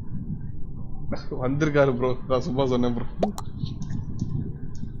 வந்திருக்காரு ப்ரோ, நான் சும்மா சொன்னேன் ப்ரோ.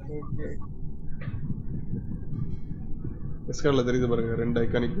 எஸ்கார்ல தெரியுது பாருங்க, 2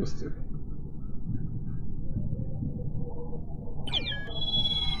 ஐகானிக் போஸ்ட்.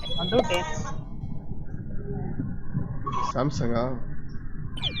 சாம்சங்கா?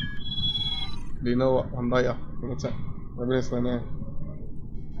 லினோவா வந்தாயா? நினைச்சேன் அபினேஷ் தானே.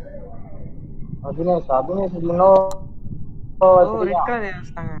 அபினேஷ் லினோ ரெட் கலர்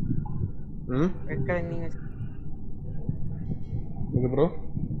வச்சிட்டாங்க. ரெட் கலர் நீங்க இது ப்ரோ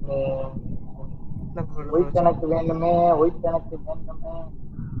ஒயிட் எனக்கு வேணுமே, ஒயிட் எனக்கு வேணுமே.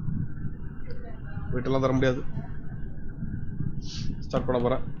 வீட்டெல்லாம் தர முடியாது. ஸ்டார்ட் பண்ண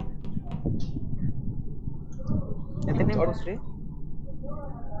போறேன். எத்தனை போஸ்ட்?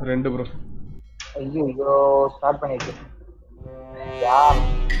 2 ப்ரோ. ஐயோ ஸ்டார்ட் பண்ணிட்டு யார்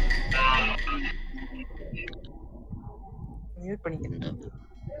மியூட் பண்ணிக்கிறேன்.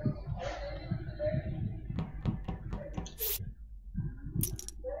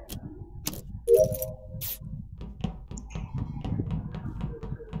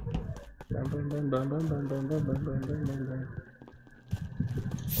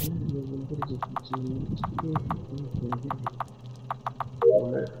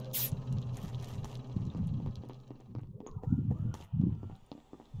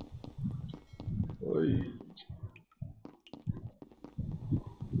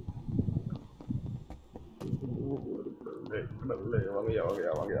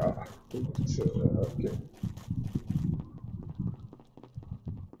 வாங்கயா. ஓகே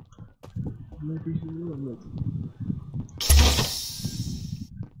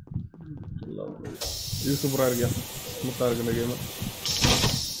இது சூப்பரா இருக்கியா? ஸ்மூத்தா இருக்கு இந்த கேம்.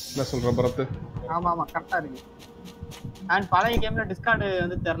 என்ன சொல்ற பரத்? ஆமா கரெக்டா இருக்கு. அண்ட் பழைய கேம்ல டிஸ்கார்ட்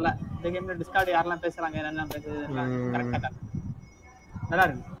வந்து தெரியல. இந்த கேம்ல டிஸ்கார்ட் யாரெல்லாம் பேசுறாங்க, என்னெல்லாம் பேசுறது கரெக்டா நல்லா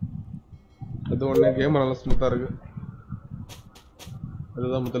இருக்கு. அது ஒண்ணு, கேம் நல்லா ஸ்மூத்தா இருக்கு.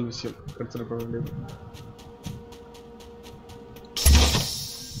 அதுதான் முதல் விஷயம் கிடைச்சிருக்க வேண்டியது.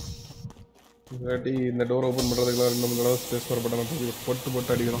 இல்லாட்டி இந்த டோர் ஓபன் பண்றதுக்குலாம் 2 3 தடவை ஸ்பேஸ் பார் பட்டனை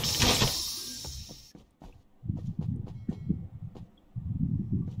போட்டு அடிக்கணும்.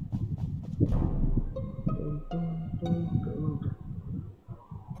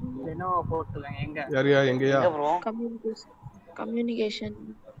 லெனோவா போட்டுங்க எங்க எங்கயா ப்ரோ கம்யூனிகேஷன்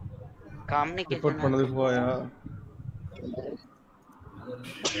ரிப்போர்ட் பண்ணது போயா?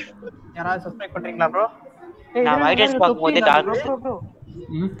 யாராவது சப்ஸ்கிரைப் பண்றீங்களா ப்ரோ? நான் வைட்டஸ் பாக்கும்போது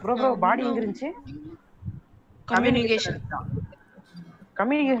ப்ரோ பாடி எங்க இருந்துச்சு? கம்யூனிகேஷன்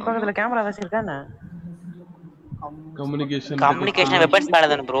பக்கத்துல கேமரா வச்சிருக்கானே. கம்யூனிகேஷன் வெப்பன்ஸ் மேல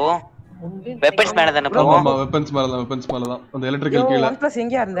தான ப்ரோ? வெப்பன்ஸ் மேல தான ப்ரோ? ஆமா வெப்பன்ஸ் மேல தான். அந்த எலக்ட்ரிக்கல் கீழ. OnePlus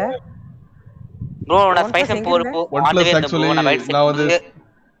எங்க இருந்த? ப்ரோ நான் ஸ்பைஸ் போறப்போ OnePlus actually நான் வந்து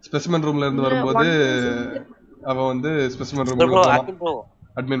ஸ்பெசிமென் ரூம்ல இருந்து வரும்போது அவன் வந்து ஸ்பெசிமென் ரூம்ல போறான். ப்ரோ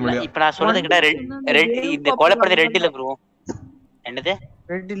அட்மின் வழியா. இப்போ நான் சொல்றது கிட்ட ரெட் இந்த கோலப்படது ரெட் இல்ல ப்ரோ. என்னது?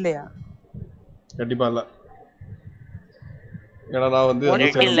 ரெட் இல்லையா? கண்டிப்பா இல்ல. ஏன்னா நான் வந்து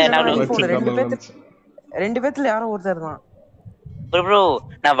ரெண்டு பேத்துல யாரோ ஒருத்தர் தான். ப்ரோ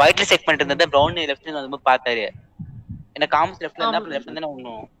நான் வைட்ல செக் பண்ணிட்டு இருந்தேன். பிரவுன் லெஃப்ட்ல வந்து பார்த்தாரு. என்ன காம்ஸ் லெஃப்ட்ல இருந்தா அப்புறம் லெஃப்ட்ல இருந்தா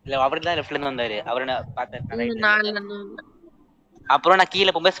ஒண்ணும் இல்ல. அவரு தான் லெஃப்ட்ல இருந்து வந்தாரு. அவரை நான் பார்த்தாரு. அப்புறம் நான் கீழ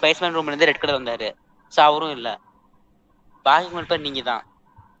போகும்போது ஸ்பைஸ்மேன் ரூம்ல இருந்து ரெட் கலர் வந்தாரு. சோ அவரும் இல்ல. பாக்கி மட்டும் நீங்க தான்.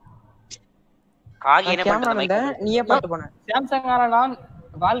 காகி என்ன பண்றீங்க? நீயே பாத்து போன. சாம்சங் நான்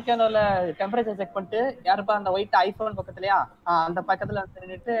வால்கனோல டெம்பரேச்சர் செக் பண்ணிட்டு யாருப்பா அந்த ஒயிட் ஐபோன் பக்கத்துலயா அந்த பக்கத்துல வந்து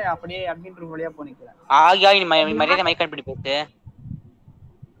நின்னுட்டு அப்படியே அட்மின் ரூம் வழியா போனிக்கல. ஆகி மரியாதை மைக் ஆன் பண்ணி பேசு.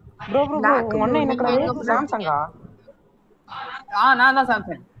 ப்ரோ ஒண்ணே என்ன கலர்? சாம்சங்கா? நான் தான்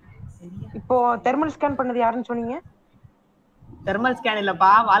சாம்சங். இப்போ தெர்மல் ஸ்கேன் பண்ணது யாருன்னு சொன்னீங்க? தெர்மல் ஸ்கேன்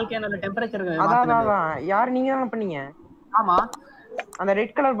இல்லப்பா, வால்கனோல டெம்பரேச்சர் அதான் யார் நீங்க தான பண்ணீங்க? ஆமா. அந்த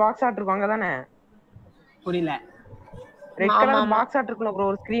ரெட் கலர் பாக்ஸ் ஆட் இருக்கும் அங்கதானே? புரியல. ரெட் கலர் பாக்ஸ் ஆட் இருக்குல ப்ரோ,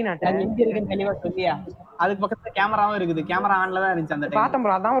 ஒரு ஸ்கிரீன் ஆட். அது எங்க இருக்குன்னு தெளிவா சொல்லியா? அதுக்கு பக்கத்துல கேமராவும் இருக்குது. கேமரா ஆன்ல தான் இருந்துச்சு அந்த டைம். பாத்தேன்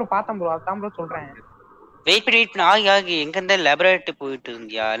ப்ரோ, அதான் ப்ரோ சொல்றேன். வெயிட் பண்ணி ஆகி எங்க இருந்த லேபரேட்டரி போயிட்டு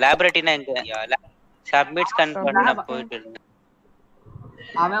இருந்தியா? லேபரேட்டரினா எங்க? சப்மிட் ஸ்கேன் பண்ண போயிட்டு இருந்தேன்.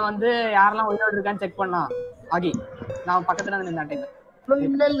 அவன் வந்து யாரெல்லாம் உயிரோட இருக்கான்னு செக் பண்ணான். ஆகி நான் பக்கத்துல வந்து நின்னாட்டேன்.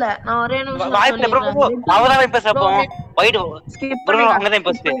 இல்ல நான் ஒரே நிமிஷம் வாய்ப்பு ப்ரோ அவதான் இப்ப சப்போம் வைட் ப்ரோ அங்கதான்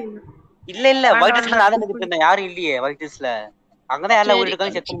இப்ப இல்ல வைட்ஸ்ல நான் தான் நிக்கிட்டு இருந்தேன். யாரும் இல்லையே வைட்ஸ்ல. அங்கதான் யாரல உயிரோட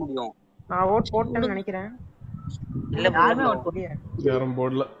இருக்கான்னு செக் பண்ண முடியும். நான் ஓட் போட்டேன்னு நினைக்கிறேன். இல்ல யாருமே ஓட் போடல. யாரும்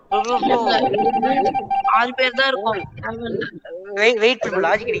போடல. 6 பேர் தான் இருக்கோம். வெயிட் பண்ணு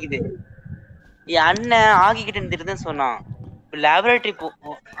லாஜிக் கிடைக்குது. என் அண்ணன் ஆகி கிட்ட நின்னுட்டு சொன்னான். லேபரேட்டரி போ.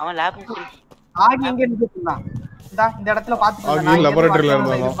 அவன் லேபரேட்டரி ஆகி எங்க நின்னுட்டு இருந்தான்? இந்த இடத்துல பாத்துட்டு ஆகி லேபரேட்டரியில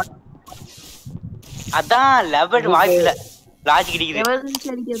இருந்தான். அதான் லேபரேட்டரி வாய்ஸ்ல லாஜிக் கிடைக்குது. எவர்ஜென்சி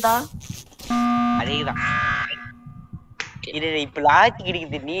அடிக்குதா? அதேதான். இது இப்ப லாஜிக்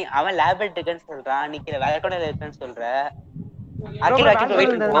கிடைக்குது. நீ அவன் லேபரேட்டரி இருக்குன்னு சொல்றான். நீ கீழ வேல்கோனல இருக்குன்னு சொல்ற. அகில்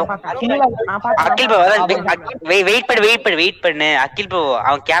வெயிட் பண்ணு. அகில் ப்ரோ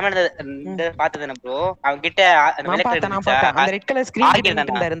அவன் கேமரா பாத்ததானே ப்ரோ? அவன் கிட்ட அந்த ரெட் கலர் ஸ்கிரீன்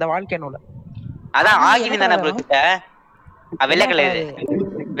கிட்ட இந்த வால்கனோல. அதான் ஆகினி தானே ப்ரோ கிட்ட? வெள்ளை கலர்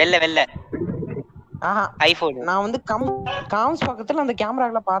வெள்ளை ஐபோன். நான் வந்து காம்ஸ் பக்கத்துல அந்த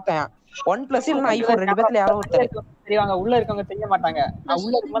கேமரால பார்த்தேன். OnePlus இல்ல ஐபோன் ரெண்டு பேத்துல யாரோ ஒருத்தர் தெரிவாங்க. உள்ள இருக்கவங்க தெரிய மாட்டாங்க.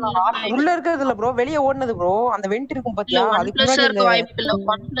 உள்ள இருக்கிறது இல்ல ப்ரோ, வெளிய ஓடுனது ப்ரோ. அந்த வெண்ட் இருக்கும் பாத்தியா? அதுக்கு முன்னாடி இருக்க வாய்ப்பு இல்ல.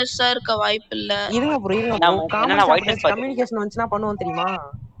 OnePlus இருக்க வாய்ப்பு இல்ல. இருங்க ப்ரோ கம்யூனிகேஷன் வந்துச்சுனா பண்ணுவோம் தெரியுமா?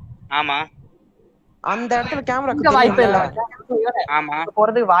 ஆமா. அந்த இடத்துல கேமரா வாய்ப்பே இல்ல. ஆமா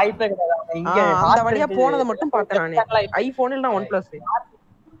போறதுக்கு வாய்ப்பே கிடையாது. இங்க அந்த வழியா போனது மட்டும் பார்த்தேன் நானே. ஐபோன் இல்ல OnePlus.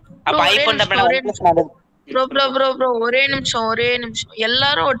 அப்ப ஐபோன் தான் OnePlus மாடல். ப்ரோ ஒரே நிமிஷம்.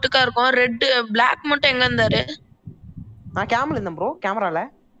 எல்லாரும் ஒட்டுக்கா இருக்கோம். ரெட் பிளாக் மட்டும் எங்க இருந்தாரு? நான் கேமரா இருந்தேன் ப்ரோ. கேமரால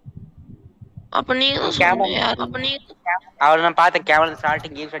அப்ப நீங்க அவரை நான் பார்த்தேன். கேமரா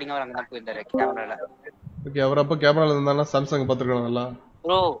ஸ்டார்டிங் கேம் ஸ்டார்டிங் அவர் அங்க தான் போயிருந்தாரு கேமரால. ஓகே அவர் அப்ப கேமரால இருந்தானா சாம்சங் பாத்துக்கலாம்ல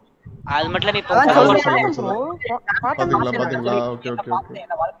ப்ரோ? அது மட்டும் இல்ல. இப்போ பாத்தீங்களா? ஓகே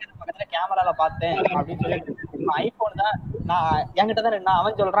இந்த வால்கனோ பக்கத்துல கேமரால பார்த்தேன் அப்படி சொல்லிட்டு ஐபோன் தான் நான் என்கிட்ட தான் நின்னா.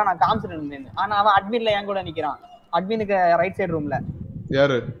 அவன் சொல்றான் நான் காமிச்சிட்டு இருந்தேன். ஆனா அவன் அட்மின்ல என் கூட நிக்கிறான். அட்மினுக்கு ரைட் சைடு ரூம்ல.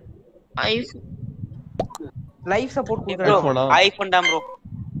 யாரு? லைவ் சப்போர்ட் கொடுக்குறாங்க. ஐபோன் தான் ப்ரோ.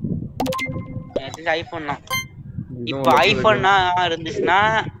 இது ஐபோன் தான். இப்போ ஐபோன்னா இருந்துச்சுன்னா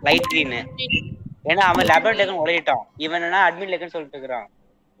லைட் கிரீன். ஏன்னா அவன் லேபரேட்டரிக்கு ஓடிட்டான். இவன் என்ன அட்மின் லேக்கன்னு சொல்லிட்டு இருக்கான்.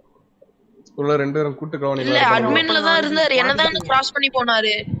 உள்ள ரெண்டு பேரும் கூட்டி கவனிங்க. இல்ல அட்மின்ல தான் இருந்தாரு. என்னதான் கிராஸ் பண்ணி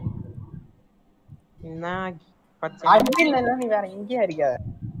போனாரு. நான் அட்மின்ல இல்ல, நீ வேற எங்கேயா இருக்க?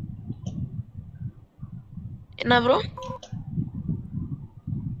 என்ன ப்ரோ?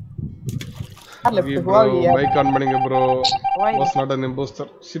 மைக் ஆன் பண்ணுங்க bro. Was not an imposter.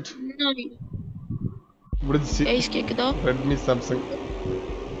 Shit. முடிஞ்சிச்சு. கைஸ் கேக்குதா? ரெட்மி சாம்சங்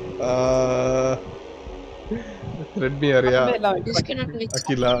ரெட்மி யாரியா டிஸ்கனெக்ட் ஆயிடுச்சு.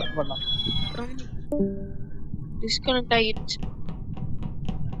 அகிலா டிஸ்கனெக்ட் ஆயிடுச்சு.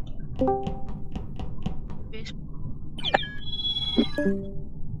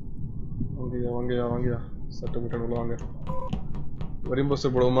 வாங்கயா சட்டை முட்டை வாங்க. வரி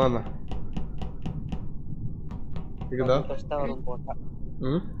போஸ்டர் போடுவோமா என்ன கேக்குதா?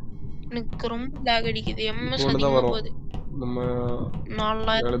 எனக்கு ரொம்ப லாக் அடிக்குது. எம்எஸ் ஒன்னு தான் வரும். நம்ம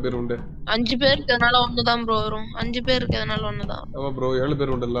 4000 பேர் உண்டு. 5 பேர் இருக்கறனால ஒன்னு தான் ப்ரோ வரும். 5 பேர் இருக்கறனால ஒன்னு தான். ஆமா ப்ரோ 7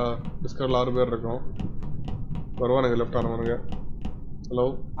 பேர் உண்டுல்ல. டிஸ்கார்ட்ல 6 பேர் இருக்கோம். வருவானுங்க லெஃப்ட் ஆனவனுங்க. ஹலோ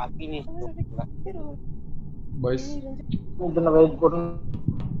பாய்ஸ் இதெல்லாம் வெயிட் பண்ணு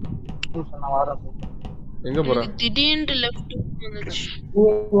சொன்னா வரேன். எங்க போற? திடீர்னு லெஃப்ட் வந்துச்சு.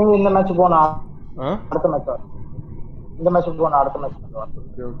 நீங்க இந்த மேட்ச் போனா அடுத்த மேட்ச் வர. இந்த மேட்ச் போனா அடுத்த மேட்ச் வர.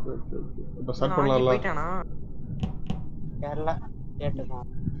 ஓகே இப்ப ஸ்டார்ட் பண்ணலாம்ல. போய்ட்டானா? கேரளா கேட்டேன்.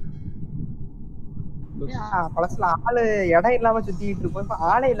 பழசுல ஆளு இடம் இல்லாம சுத்திட்டு இருக்கோம். இப்ப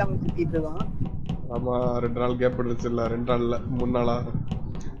ஆளே இல்லாம சுத்திட்டு இருக்கோம். ஆமா 2 நாள் கேப் எடுத்துச்சு இல்ல? 2 நாள்ல 3 நாளா?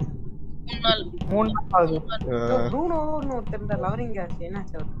 3 நாள் ஆகுது. ப்ரூனோன்னு ஒருத்தர் இருந்தார் லவரிங்க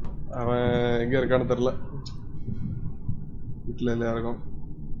என்னாச்சு? அவன் எங்க இருக்கான்னு தெரியல. வீட்டுல இல்ல இருக்கும்.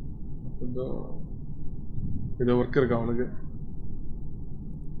 இது ஒர்க் இருக்கா அவனுக்கு?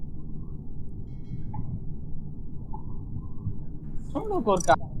 ப்ரூனோக்கு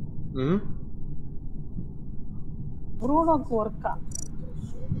ஒர்க்கா? ப்ரூனோக்கு ஒர்க்கா?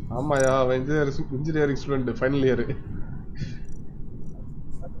 ஆமாயா அவன் engineering student final year.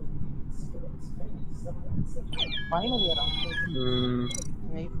 Final இயரா?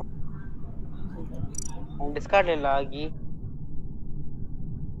 டிஸ்கார்ட்ல இல்ல ஆகி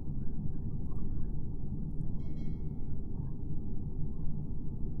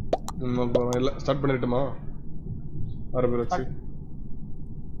இல்ல ஸ்டார்ட் பண்ணிட்டுமா? 6 பேர் வச்சு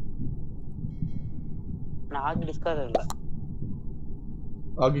நான் ஆகி டிஸ்கார்ட்ல இல்ல.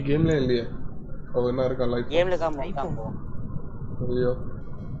 ஆகி கேம்ல இல்லையா? அவ என்ன இருக்கா லைவ் கேம்ல காம் போ. ஐயோ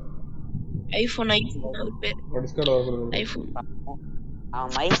ஐபோன் அது பேர். டிஸ்கார்ட் வரது ஐபோன்.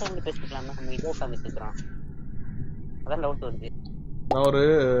 அவன் மைக் வந்து பேசிக்கலாம். நம்ம இதோ உட்கார்ந்து பேசுறான். அதான் டவுட் வருது. நான் ஒரு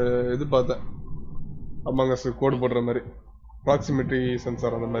இது பார்த்தேன். அமாங்கஸ் கோட் போடுற மாதிரி ப்ராக்சிமிட்டி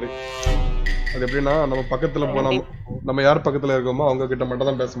சென்சார் அந்த மாதிரி. அது எப்படின்னா நம்ம பக்கத்துல போனா நம்ம யார் பக்கத்துல இருக்கோமோ அவங்க கிட்ட மட்டும்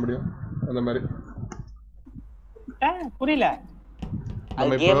தான் பேச முடியும் அந்த மாதிரி. புரியல.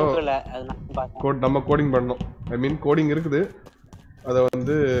 நம்ம இப்போ நம்ம கோடிங் பண்ணோம். ஐ மீன் கோடிங் இருக்குது. அதை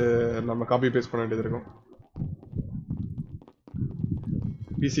வந்து நம்ம காப்பி பேஸ்ட் பண்ண வேண்டியது இருக்கும்.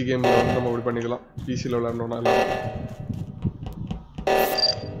 பிசி கேம்ல வந்து நம்ம இப்படி பண்ணிக்கலாம். பிசியில் விளையாடணும்னா எல்லாம்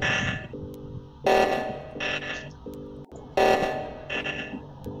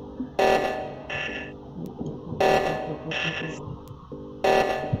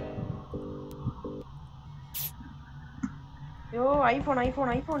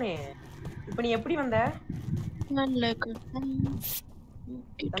ஐபோனே இப்போ நீ எப்படி வந்த?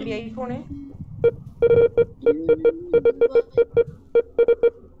 தம்பி ஐபோனே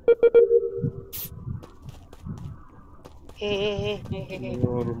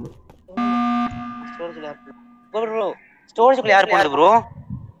ஸ்டோரேஜ்க்குள்ள யார் போனது ப்ரோ?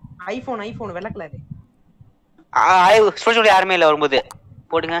 ஐபோன் வெள்ளை கலர். ஸ்டோரேஜ்க்குள்ள யாருமே இல்ல வரும்போது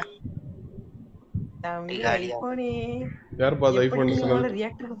போடுங்க. தம்பி ஐபோனே யார் பாது ஐபோன் சொன்னது?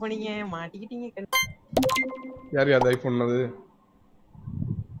 ரியாக்டருக்கு போனீங்க மாட்டிக்கிட்டீங்க. யார் அந்த ஐபோன் அது?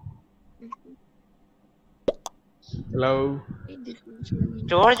 ஹலோ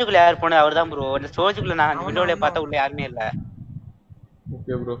ஸ்டோரேஜ்க்குள்ள யார் போனது? அவர்தான் ப்ரோ. இந்த ஸ்டோரேஜ்க்குள்ள நான் விண்டோல பார்த்தா உள்ள யாருமே இல்ல.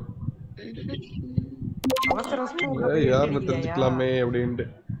 Okay bro. யாருன்னு தெரிஞ்சுக்கலாமே அப்படின்ட்டு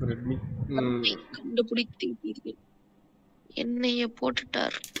ரெட்மி கண்டுபிடித்தீர்கள். என்னைய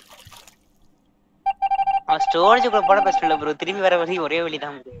போட்டுட்டார். ஸ்டோரேஜ்க்குள்ள போட பிரச்சனை இல்ல ப்ரோ. திரும்பி வர வரைக்கும் ஒரே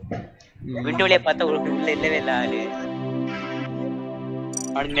வழிதான் ப்ரோ. விண்டோலயே பார்த்தா உள்ள இல்லவே இல்ல ஆளு.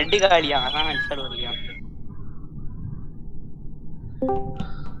 அது நெட் காலியா? அதான் இன்ஸ்டால் வரலையா?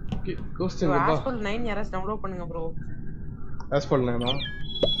 கோஸ்டிங் பா. ஆஸ்பால்ட் 9 யாராச்சும் டவுன்லோட் பண்ணுங்க ப்ரோ. ஆஸ்பால்ட் 9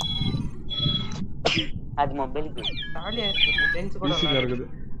 அது மொபைலுக்கு ஜாலியா இருக்கு. ஃப்ரெண்ட்ஸ் கூட இருக்குது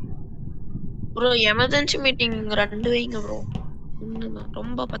ப்ரோ. எமர்ஜென்சி மீட்டிங் 2 வைங்க ப்ரோ.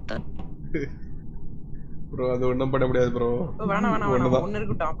 ரொம்ப பத்தாது ப்ரோ. அது ஒண்ணும் பண்ண முடியாது ப்ரோ. வேணாம் ஒன்னு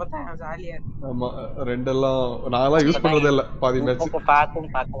இருக்கட்டும். அப்பதான் ஜாலியா இருக்கு. ஆமா ரெண்டெல்லாம் நான்லாம் யூஸ் பண்றதே இல்ல. பாதி மேட்ச்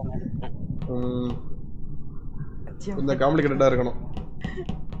பார்க்கலாம். இந்த காம்ப்ளிகேட்டடா இருக்கணும்.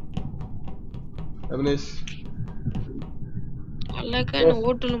 அபினேஷ் அலகான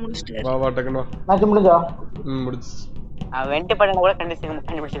ஓட்டல முடிச்சிட்டாரு. வா டக்கனா மேட்ச் முடிஞ்சா? முடிச்சு. வெண்ட் பண்ண கூட கண்டிஷன்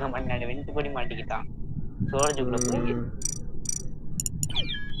கண்டுபிடிச்சிக்க மாட்டானே. வெண்ட் பண்ணி மாட்டிக்கிட்டான். ஸ்டோரேஜ்க்குள்ள போய்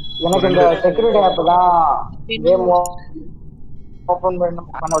எனக்கு இந்த செக்யூரிட்டி ஆப் தான் கேம் ஓபன்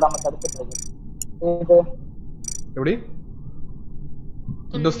பண்ண விடாம தடுத்துட்டு இருக்கு. இது எப்படி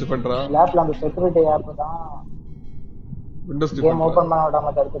விண்டோஸ் டிஃபெண்டரா? லேப்ல அந்த செக்யூரிட்டி ஆப் தான் விண்டோஸ் கேம் டிஃபெண்டரா? ஓபன் பண்ண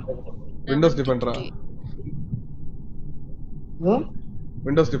விடாம தடுத்துட்டு இருக்கு. விண்டோஸ் டிஃபெண்டரா?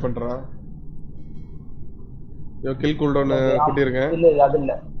 விண்டோஸ் டிஃபெண்டரா? யோ கில் கூல் டவுன் குட்டி இருக்கேன். இல்ல அது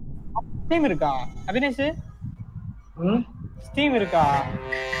இல்ல. ஸ்டீம் இருக்கா அபினேஷ்? ஸ்டீம் இருக்கா?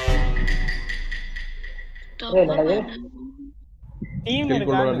 என்னது? ஸ்டீம் கில்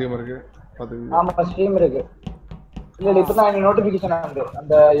கூல் இருக்கா? டவுன் அதிகமா இருக்கு. பாத்துங்க. ஆமா ஸ்ட்ரீம் இருக்கு. இல்ல இப்பதான் எனக்கு நோட்டிபிகேஷன் வந்து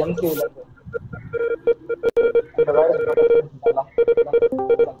அந்த எம்சில இருந்து அந்த virus protection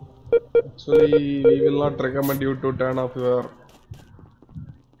Actually, we will not recommend you to turn off your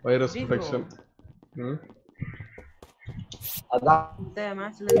virus protection. அதான் இந்த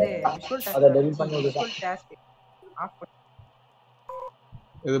மேட்ச்ல இருந்து விஷுவல் டாஸ்க் அத டெலீட் பண்ணி விடுங்க. விஷுவல் டாஸ்க் ஆஃப் பண்ணு.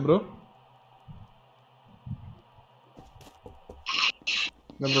 எது ப்ரோ?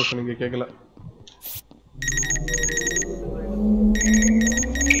 என்ன ப்ரோ சொன்னீங்க கேக்கல.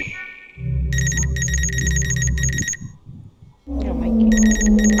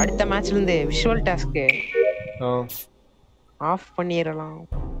 அடுத்த மேட்ச்ல இருந்து விஷுவல் டாஸ்க் ஆஃப் பண்ணிரலாம்.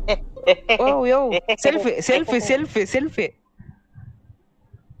 ஓ யோ செல்ஃப் செல்ஃப் செல்ஃப் செல்ஃப்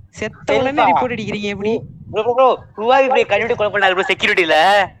செத்த உடனே ரிப்போர்ட் அடிக்கிறீங்க எப்படி? ப்ரோ ஹூவாவி ப்ரே கண்டிப்பா கால் பண்ணாரு ப்ரோ செக்யூரிட்டில.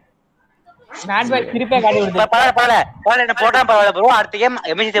 ஸ்மார்ட் பேக் திருப்பி காட்டி விடுது. பரவாயில்ல என்ன போட்டா பரவாயில்ல ப்ரோ. அடுத்த கேம்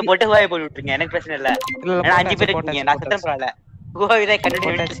எம்எஸ்சி போட்டு ஹூவாவி போட்டு விட்டுருங்க. எனக்கு பிரச்சனை இல்ல. நான் 5 பேர் இருக்கீங்க. நான் செத்தேன் பரவாயில்ல. ஹூவாவி தான் கண்டிப்பா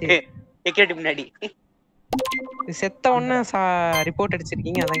செக்யூரிட்டி முன்னாடி. செத்த உடனே ரிப்போர்ட்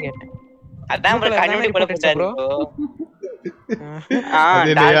அடிச்சிருக்கீங்க அதான் கேட்டேன். அதான் ப்ரோ கண்டிப்பா போட போறாரு ப்ரோ.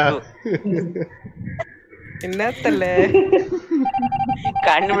 என்னத்தல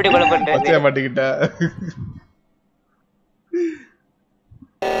கண்டுபிடி கொலை பண்றாரு. பச்சையா மாட்டிக்கிட்ட.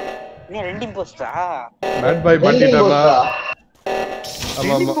 நீ ரெண்டு இம்போஸ்டரா? Bad boy மாட்டிட்டாரா?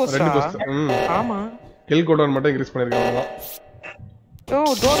 ஆமா ஆமா ரெண்டு போஸ்ட். ஆமா கில் கோட் மட்டும் இன்கிரீஸ் பண்ணிருக்காங்க. ஓ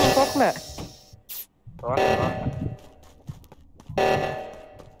டோர் ஓபன்ல.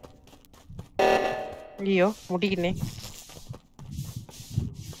 ஐயோ முட்டிக்கினே.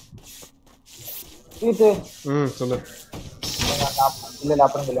 இது சொல்லு. இல்ல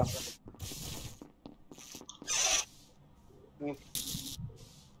அப்புறம் சொல்ல.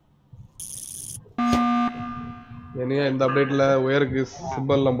 என்னையா இந்த அப்டேட்ல ஒயருக்கு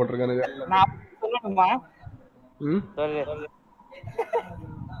சிம்பல் எல்லாம் போட்டுருக்கானுங்க. நான் சொல்லணுமா? சொல்லு.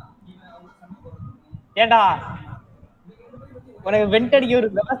 ஏண்டா உனக்கு வெண்ட் அடிக்க ஒரு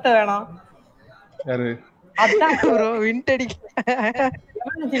விவஸ்தை வேணும். யாரு? அதான் ப்ரோ வெண்ட் அடிக்க.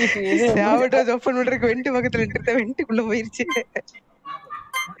 சாவட்டோஸ் ஓபன் பண்றதுக்கு வெண்ட் பக்கத்துல நிறுத்த வெண்ட்டுக்குள்ள போயிருச்சு.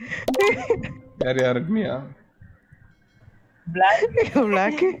 யார் யாருக்குமியா? பிளாக்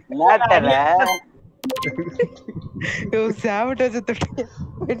பிளாக் மாட்டல. யோ சாவட்டோஸ் தொட்டு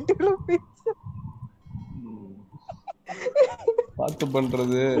வெண்ட்டுக்குள்ள போயிருச்சு. பாத்து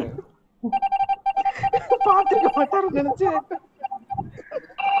பண்றது பாத்துக்க மாட்டாரு நினைச்சேன்.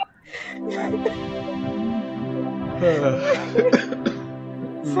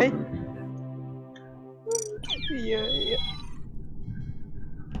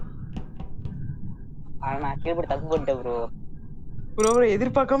 ஆனா கீபோர்ட் தப்பு பண்ணிட்டேன் ப்ரோ. ப்ரோ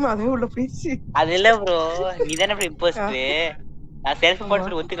எதிர்பார்க்காம அதுவே உள்ள போயிடுச்சு. அது இல்ல ப்ரோ, நீ தானே ப்ரோ இம்போஸ்டர். நான் செல்ஃப்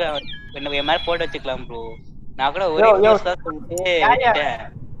போட்டு ஒத்துக்கலாம். என்ன என் மேல போட்டு வச்சுக்கலாம் ப்ரோ. நான் கூட ஒரே இம்போஸ்டர் தான் சொல்லிட்டு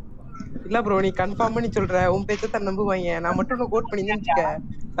இல்ல ப்ரோ நீ கன்ஃபார்ம் பண்ணி சொல்ற. உன் பேச்ச தான் நம்புவாங்க. நான் மட்டும் கோட் பண்ணி நினைச்சுக்க.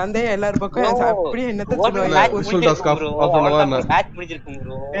 சந்தேகம் எல்லாரும் பக்கம் அப்படியே என்னத்த சொல்லுவாங்க. விஷுவல் டாஸ்க் ஆஃப் பண்ணவா என்ன? மேட்ச் முடிஞ்சிருக்கும்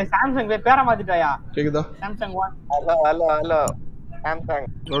ப்ரோ. சாம்சங் பேரை மாத்திட்டாயா? கேக்குதா? சாம்சங் 1. ஹலோ சாம்சங்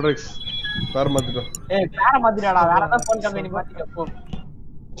ரோட்ரிக்ஸ் பேரை மாத்திட்டோம். பேரை மாத்திட்டாடா. வேற ஏதாவது ஃபோன் கம்பெனி மாத்திட்ட போ.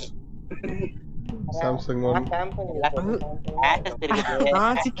 சாம்சங் 1. ஆக்சஸ் இருக்குது.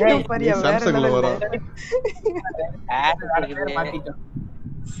 சிக்கன் பாரியா வேற சாம்சங்ல வர. மாத்திட்டோம்.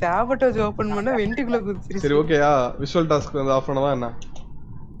 சாவட்டோஸ் ஓபன் பண்ண வெண்டிக்குள்ள குதிச்சிருச்சு. சரி ஓகேயா? விஷுவல் டாஸ்க் வந்து ஆஃப் பண்ணவா என்ன?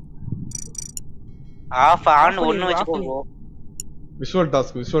 ஆஃப் ஆன் ஒன்னு வெச்சுக்கோ ப்ரோ. விஷுவல்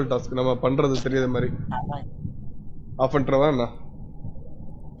டாஸ்க் நம்ம பண்றது தெரியாத மாதிரி ஆஃப் பண்றவா என்ன?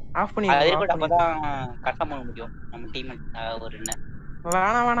 ஆஃப் பண்ணி அதே கூட அப்பதான் கரெக்ட்டா பண்ண முடியும் நம்ம டீம் ஒரு என்ன.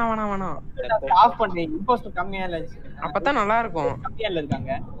 வேணாம் ஆஃப் பண்ணி இம்போஸ்டர் கம்மியா இல்ல. அப்பதான் நல்லா இருக்கும். கம்மியா இல்ல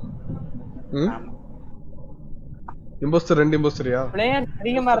இருக்காங்க. இம்போஸ்டர் ரெண்டு இம்போஸ்டரியா? பிளேயர்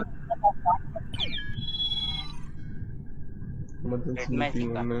அதிகமா இருக்கு.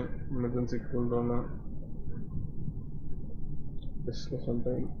 எமர்ஜென்சி கொண்டோனா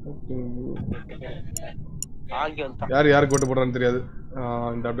யார் யாருக்கு ஓட்டு போடுறான்னு தெரியாது.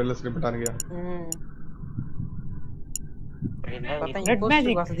 இந்த அப்டேட்ல ஸ்கிரிப்ட் ஆனீங்க. பார்த்தா Red imposter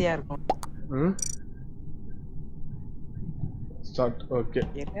magic. வசதியா இருக்கும். ஸ்டார்ட். ஓகே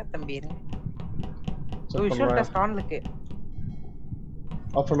என்ன தம்பி செக் விஷுவல் பண்ணுறேன். டெஸ்ட் ஆன்ல இருக்கு.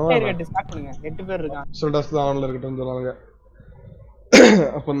 ஆஃப் பண்ணுவா இருக்கட்டும் ஸ்டார்ட் பண்ணுங்க 8 பேர் இருக்காங்க. விஷுவல் டெஸ்ட் தான் ஆன்ல இருக்கட்டும் சொன்னாங்க.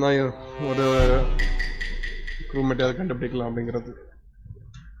 அப்போ தான் ஒரு ரூம்மேட் அதை கண்டுபிடிக்கலாம் அப்படிங்கிறது.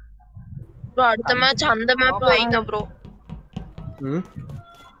 ப்ரோ அடுத்த மேட்ச் அந்த மேப் வைங்க ப்ரோ.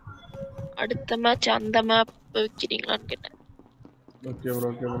 அடுத்த மேட்ச் அந்த மேப் வைக்கிறீங்களான்னு கேட்டேன். Okay bro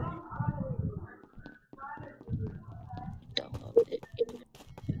okay bro.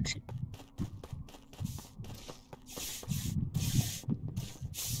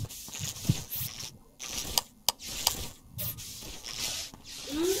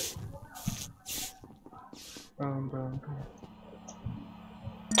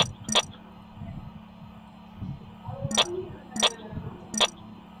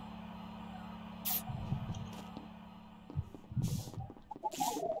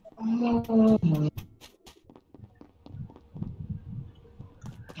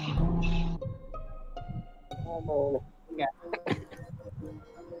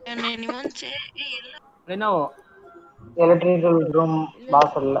 Lenovo electrical room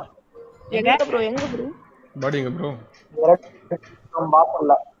வாசல்ல. எங்க ப்ரோ எங்க ப்ரோ பாடிங்க ப்ரோ. எலக்ட்ரிக்கல் ரூம்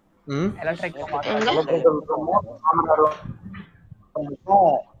வாசல்ல. எலக்ட்ரிக்கல் ரூம் கேமரா ரூம்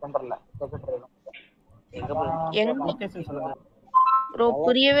சென்டர்ல செக்ரட்டரி ரூம். எங்க லொகேஷன் சொல்லுங்க ப்ரோ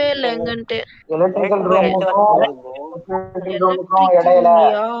புரியவே இல்ல எங்கன்ட்டு. எலக்ட்ரிக்கல் ரூமுக்கும் இடையில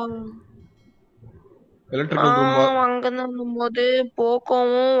எலக்ட்ரிக்கல் ரூம் அங்க போது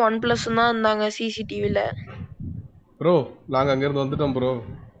போக்கோவும் OnePlus தான் இருந்தாங்க சிசிடிவில. ப்ரோ நாங்க அங்க இருந்து வந்துட்டோம் ப்ரோ.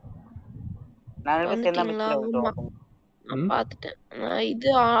 வந்துட்டீங்களா? ஆமா நான் பாத்துட்டேன். இது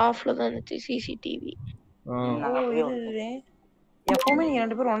ஆஃப்ல தான் இருந்துச்சு சிசிடிவி. எப்பவுமே நீங்க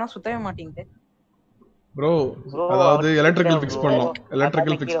ரெண்டு பேரும் ஒண்ணா சுத்தவே மாட்டீங்க ப்ரோ. அதாவது எலக்ட்ரிக்கல் ஃபிக்ஸ் பண்ணோம்.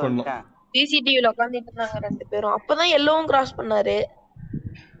 எலக்ட்ரிக்கல் ஃபிக்ஸ் பண்ணோம். சிசிடிவில உட்கார்ந்துட்டு இருந்தாங்க ரெண்டு பேரும். அப்பதான் எல்லோவும் கிராஸ் பண்ணாரு.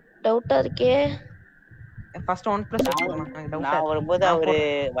 டவுட்டா இருக்கே. ஃபர்ஸ்ட் OnePlus போடுங்க. டவுட்டா நான் வரும்போது அவரு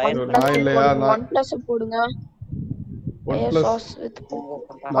நான் இல்லையா OnePlus போடுங்க. OnePlus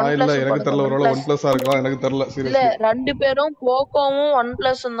நான் இல்ல எனக்கு தெரியல. ஒருவேளை OnePlus ஆ இருக்கலாம் எனக்கு தெரியல இல்ல சீரியஸ்லி. ரெண்டு பேரும் போக்கோவும்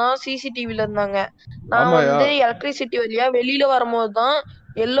OnePlus தான் சிசிடிவில இருந்தாங்க. நான் வந்து எலக்ட்ரிசிட்டி வழியா வெளியில வரும்போது தான்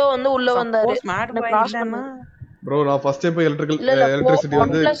எல்லோ வந்து உள்ள வந்தாரு. நான் கிராஸ் பண்ணேன். ப்ரோ நான் ஃபர்ஸ்ட் போய் எலக்ட்ரிசிட்டி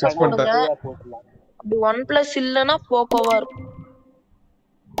வந்து ஃபிக்ஸ் பண்ணிட்டேன். அப்படி OnePlus இல்லனா போக்கோவா இருக்கும்.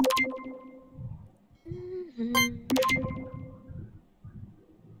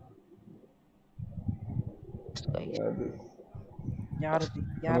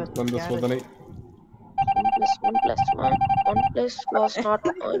 அந்த சோதனை OnePlus was not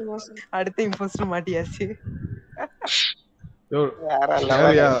அடுத்த இம்போஸ்டர் மாட்டியாச்சு.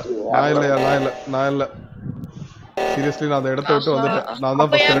 நான் இல்ல சீரியஸ்லி நான் அந்த இடத்தை விட்டு வந்துட்டேன். நான் தான்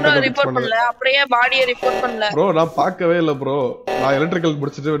ஃபர்ஸ்ட் எலக்ட்ரிக்கல் ரிப்போர்ட் பண்ணல. அப்படியே பாடியை ரிப்போர்ட் பண்ணல. ப்ரோ நான் பார்க்கவே இல்ல ப்ரோ. நான் எலக்ட்ரிக்கல்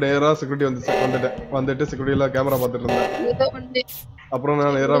முடிச்சிட்டு நேரா செக்யூரிட்டி வந்துட்டு செக்யூரிட்டில கேமரா பார்த்துட்டு இருந்தேன். அப்புறம்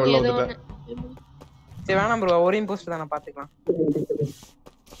நான் நேரா வெளில வந்துட்டேன். சரி வேணாம் ப்ரோ ஒரு இம்போஸ்டர் தான பாத்துக்கலாம்.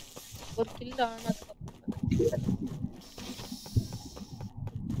 ஒரு கில் ஆனா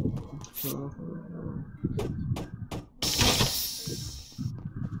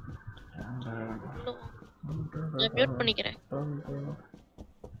நான் மியூட் பண்ணிக்கிறேன்.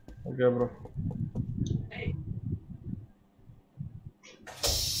 Okay bro.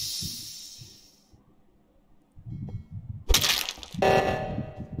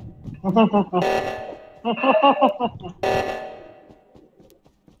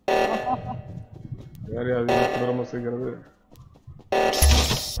 யாரையா அது குடுறமா செய்கிறது?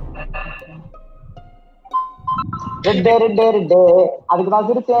 ரெட் அதுக்கு நான்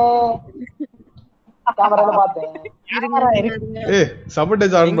சிரிச்சேன். கேமரால பார்த்தேன். ஏய்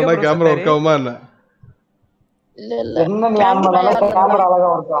சபோர்டேஜ் ஆன் பண்ணா கேமரா வர்க் ஆகுமா என்ன? இல்ல என்ன நீ ஆன் பண்ணால கேமரா அழகா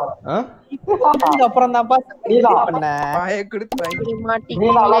வர்க் ஆகும். அப்புறம் தான் நீதான் பண்ண பாய கொடுத்து வாங்கி மாட்டி நீ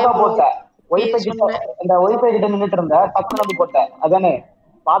அழகா போட்ட. வைஃபை கிட்ட இந்த வைஃபை கிட்ட நின்னுட்டு இருந்த டக்குனு வந்து போட்ட. அதானே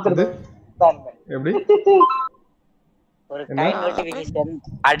பாத்துட்டு எப்படி? ஒரு கைண்ட் நோட்டிஃபிகேஷன்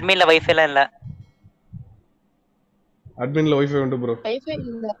அட்மின்ல வைஃபைல இல்ல. அட்மின்ல வைஃபை உண்டு ப்ரோ. வைஃபை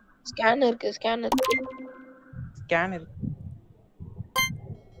இல்ல. ஸ்கேன் இருக்கு.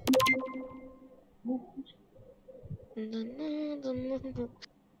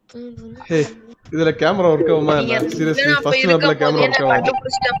 ஏய் இதுல கேமரா வர்க் ஆகுமா என்ன? சீரியஸ்லி ஃபர்ஸ்ட் மேப்ல கேமரா வர்க் ஆகும்.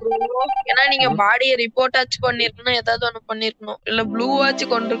 ஏன்னா நீங்க பாடியை ரிப்போர்ட் ஆச்சு பண்ணிருக்கணும். ஏதாவது ஒண்ணு பண்ணிருக்கணும். இல்ல ப்ளூ ஆச்சு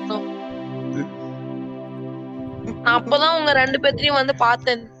கொண்டிருக்கணும். நான் அப்பதான் உங்க ரெண்டு பேத்தையும் வந்து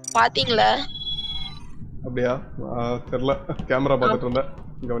பார்த்தேன். பாத்தீங்களா? அப்படியா? தெரியல. கேமரா பார்த்துட்டு இருந்தேன்.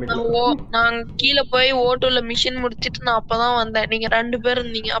 நான் கீழ போய் ஓட்டோல மிஷின் முடிச்சிட்டு நான் அப்பதான் வந்தேன். நீங்க 2 பேர்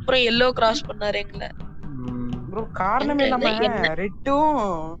இருந்தீங்க. அப்புறம் எல்லோ கிராஸ் பண்ணாரு எங்கள. ப்ரோ காரணமே இல்லாம ரெட்டும்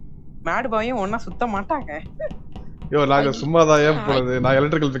மேட் பாயும் ஒண்ணா சுத்த மாட்டாங்க. யோ நாங்க சும்மா தான் ஏன் போனது. நான்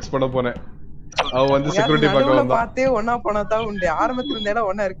எலக்ட்ரிக்கல் ஃபிக்ஸ் பண்ண போனேன். அவ வந்து செக்யூரிட்டி பார்க்க வந்தா. பார்த்தே ஒண்ணா போனா தான் உண்டு. ஆரம்பத்துல இருந்தே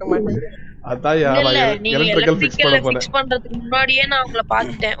ஒண்ணா இருக்க மாட்டீங்க. அதான் எலக்ட்ரிக்கல் ஃபிக்ஸ் பண்ண போனேன். ஃபிக்ஸ் பண்றதுக்கு முன்னாடியே நான் உங்களை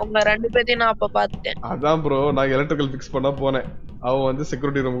பார்த்துட்டேன். உங்க 2 பேரையும் நான் அப்ப பார்த்துட்டேன். அதான் ப்ரோ நான் எலக்ட்ரிக்கல் ஃபிக்ஸ் பண்ண போனேன். அவ வந்து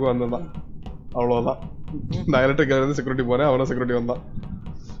செக்யூரிட்டி ரூமுக்கு வந்தான். அவ்வளவுதான். நான் எலக்ட்ரிக்கல் இருந்து செக்யூரிட்டி போனேன். அவனும் செக்யூரிட்டி வந்தான்.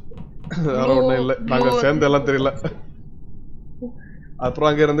 வேற ஒண்ணும் இல்ல. நாங்க சேர்ந்து எல்லாம் தெரியல. அப்புறம்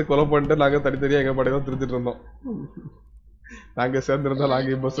அங்க இருந்து கொலை பண்ணிட்டு நாங்க தனித்தனியா எங்க பாடி தான் திருத்திட்டு இருந்தோம். நாங்க சேர்ந்து இருந்தா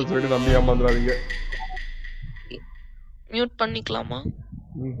நாங்க பஸ் சொல்லிட்டு நம்பி ஏமாந்துடாதீங்க. மியூட் பண்ணிக்கலாமா?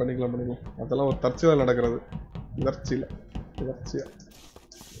 பண்ணிக்கலாம். அதெல்லாம் ஒரு தற்செயலா நடக்கிறது. தற்செயலா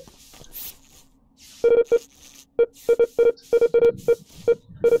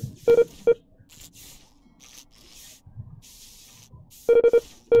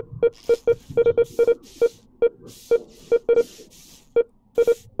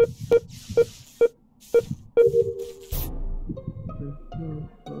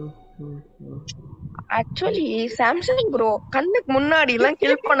ஆக்சுவலி சாம்சங் ப்ரோ கண்ணுக்கு முன்னாடி எல்லாம்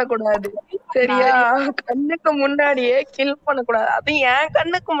கில் பண்ண கூடாது. சரியா? கண்ணுக்கு முன்னாடியே கில் பண்ண கூடாது. அது என்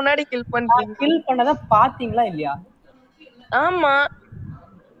கண்ணுக்கு முன்னாடி கில் பண்றீங்க. கில் பண்ணத பாத்தீங்களா இல்லையா? ஆமா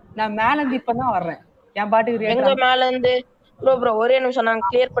நான் மேல இருந்து இப்பதான் வர்றேன். என் பாட்டுக்கு எங்க மேல இருந்து ப்ரோ ஒரே நிமிஷம் நான்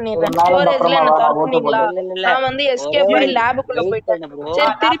கிளியர் பண்ணிடுறேன். ஸ்டோரேஜ்ல என்ன தரணுங்களா? நான் வந்து எஸ்கேப் ஆகி லேபுக்குள்ள போயிட்டேன்.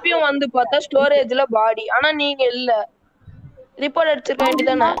 சரி திருப்பியும் வந்து பார்த்தா ஸ்டோரேஜ்ல பாடி. ஆனா நீங்க இல்ல. ரிப்போர்ட் அடிச்சிருக்க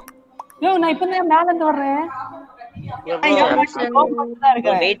வேண்டியதானே? யோ நான் இப்பதான் மேல இருந்து வர்றேன்.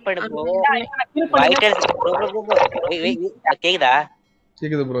 வெயிட் பண்ணு ப்ரோ. வைட்டல்ஸ் கேக்குதா?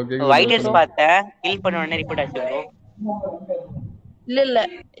 கேக்குது ப்ரோ. வைட்டல்ஸ் பார்த்த கில் பண்ண உடனே ரிப்போர்ட் அடிச்சு ப்ரோ.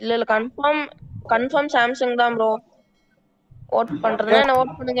 இல்ல கன்ஃபார்ம் சாம்சங் தான் ப்ரோ. ஓட் பண்றதுனா என்ன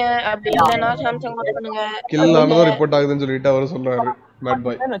ஓட் பண்ணுங்க. அப்படி இல்லனா சாம்சங் ஓட் பண்ணுங்க. கில் ஆனதோ ரிப்போர்ட் ஆகுதுன்னு சொல்லிட்டு அவர் சொல்றாரு மேட்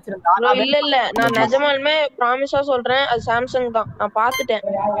பாய். இல்ல நான் நிஜமாலுமே ப்ராமிஸா சொல்றேன் அது சாம்சங் தான். நான் பாத்துட்டேன்.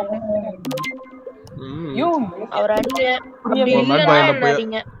 அவர் அடிங்க. அப்படி இல்லனா என்ன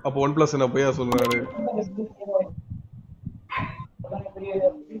அடிங்க. அப்ப 1+ என்ன போய் சொல்றாரு.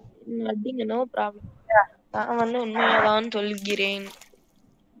 அடிங்க நோ ப்ராப்ளம். நான் வந்து உண்மையாதான் சொல்கிறேன்.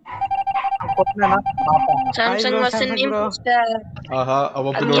 Samsung Vasan impostor. ஆஹா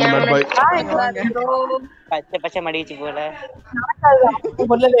அவ பின்னோட மேட் பாய். பச்சை மடிச்சு போல.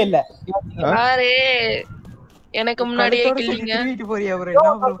 சொல்லவே இல்ல. அரே எனக்கு முன்னாடியே கில்லிங்க. வீட்டு போறியா ப்ரோ?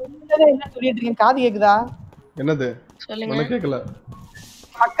 என்ன ப்ரோ என்ன சொல்லிட்டு இருக்கீங்க? காது கேக்குதா? என்னது? சொல்லுங்க. எனக்கு கேக்கல.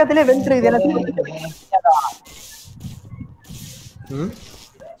 பக்கத்திலே வென்ட் இருக்குது.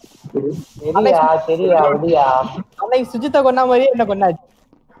 எனக்கு தெரியா. அன்னைக்கு சுஜிதா கொன்னா மாதிரியே என்ன கொன்னாச்சு.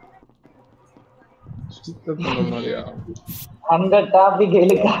 சுஜிதா கொன்னா மாதிரியா? அந்த டாபிக்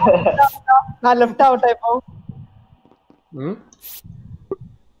எழுக்க நான் லெஃப்ட் அவுட் ஆயிப்போம்.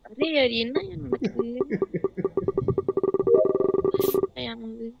 அரே யார் என்ன எனக்கு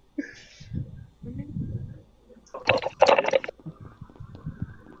ஐயானது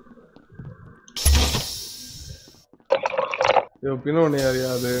பின்னோட யாரியா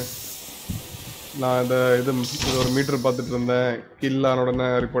அது? நான் இது ஒரு மீட்டர் பார்த்துட்டு இருந்தேன். கில் ஆன உடனே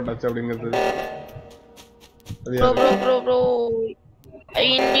ரிப்போர்ட் ஆச்சு அப்படிங்கிறது. Bro I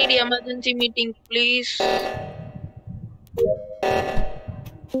need emergency meeting please.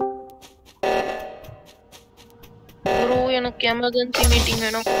 Bro எனக்கு எமர்ஜென்சி மீட்டிங்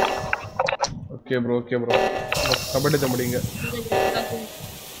வேணும். ஓகே ப்ரோ கபடி தம்பிங்க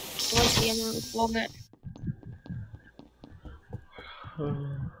போங்க.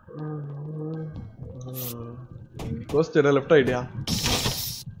 கோஸ்ட் எட லெஃப்ட் ஐடியா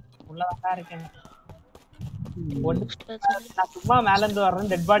உள்ள தான் இருக்கேன். நான் சும்மா மேல இருந்து வர்றேன்.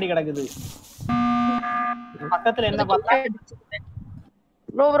 டெட் பாடி கிடக்குது பக்கத்துல. என்ன பார்த்தா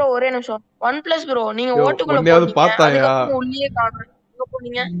ப்ரோ ஒரே நிமிஷம். 1+ ப்ரோ நீங்க ஓட்டுக்குள்ள போறீங்க. பார்த்தாயா? உள்ளே காணோம். எங்க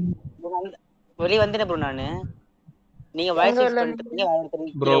போனீங்க? வெளிய வந்தேன் ப்ரோ நானு. நீங்க வாய்ஸ் யூஸ் பண்ணிட்டீங்க.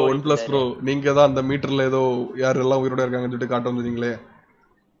 ப்ரோ 1+ ப்ரோ நீங்க தான் அந்த மீட்டர்ல ஏதோ யாரெல்லாம் உயிரோட இருக்காங்கன்னு சொல்லிட்டு காட்ட வந்தீங்களே.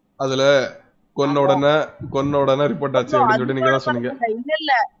 அதுல கொன்ன உடனே ரிப்போர்ட் ஆச்சு அப்படின்னு சொல்லிட்டு நீங்க தான் சொன்னீங்க.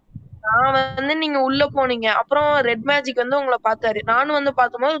 இல்ல நான் வந்து நீங்க உள்ள போனீங்க. அப்புறம் ரெட் மேஜிக் வந்து உங்களை பார்த்தாரு. நானும் வந்து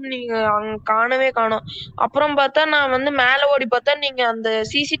பார்த்தபோது நீங்க அங்க காணவே காணோம். அப்புறம் பார்த்தா நான் வந்து மேல ஓடி பார்த்தா நீங்க அந்த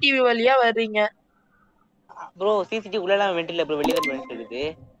சிசிடிவி வழியா வர்றீங்க. ப்ரோ சிசிடிவி உள்ளலாம் வெண்டில ப்ரோ வெளிய தான் இருக்குது.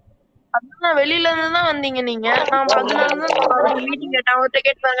 அதான் வெளியில இருந்து தான் வந்தீங்க நீங்க. நான் அதனால தான் மீட்டிங் கேட்டேன். அவர்கிட்ட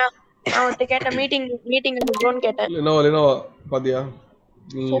கேட்பாங்க. அவர்கிட்ட கேட்டேன் மீட்டிங் ப்ரோன்னு கேட்டேன். லெனோவா பாத்தியா?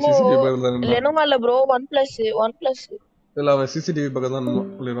 நீ சிசிடிவி போய் இருந்தானே. லெனோவா இல்ல ப்ரோ 1+. இல்ல அவன் சிசிடிவி பக்கம் தான்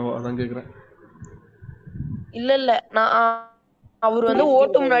இல்லையா அதான் கேக்குறேன். இல்ல நான் அவர் வந்து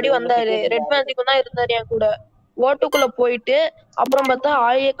ஓட்டு முன்னாடி வந்தாரு, ரெட் மேஜிக்கும் தான் இருந்தாரு என் கூட. ஓட்டுக்குள்ள போயிட்டு அப்புறம் பார்த்தா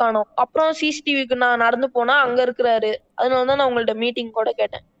ஆளையே காணோம். அப்புறம் சிசிடிவிக்கு நான் நடந்து போனா அங்க இருக்கிறாரு. அதனால தான் நான் உங்கள்ட்ட மீட்டிங் கூட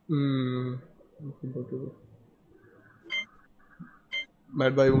கேட்டேன்.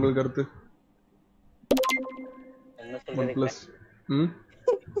 மேட் பாய் உங்களுக்கு கருத்து? OnePlus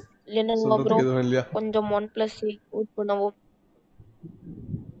இல்லைன்னா ப்ரோ கொஞ்சம் OnePlus யூஸ் பண்ணுவோம்.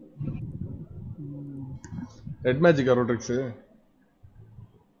 ரெட் மேஜிக் ரோட்ரிக்ஸ்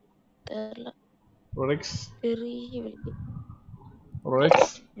தெரியல. ரோட்ரிக்ஸ் தெரியல.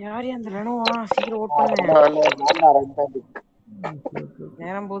 ரோட்ரிக்ஸ் யார் அந்த லெனோவா? சீக்கிரம் ஓட் பண்ணு.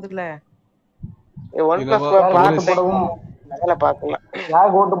 நேரம் போகுதுல. OnePlus பாத்து போடவும் மேல பார்க்கல.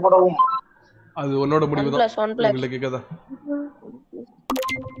 யார் ஓட்டு போடவும் அது உன்னோட முடிவு தான். உங்களுக்கு கேக்குதா?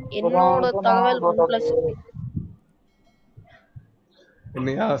 என்னோட தகவல் OnePlus.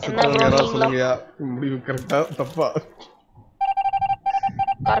 என்னையா சித்தவங்க யாராவது சொல்லுங்கயா, முடிவு கரெக்டா தப்பா?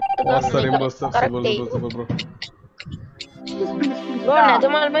 கரெக்ட் தான். Super bro. ப்ரோ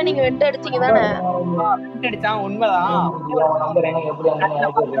நிஜமாலுமே நீங்க வெட்ட அடிச்சீங்க தானே? வெட்ட அடிச்சான் உண்மைதான். நம்பர் என்ன எப்படி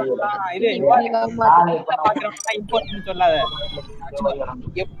இது இம்பார்ட்டன்ட் சொல்லாத.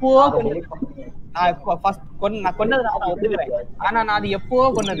 எப்போ நான் இப்போ ஃபர்ஸ்ட் நான் கொன்னது நான் ஒத்துக்கிறேன். ஆனா நான் அது எப்போ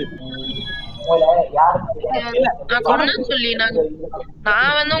கொன்னது நான் கொன்னேன்னு சொல்லி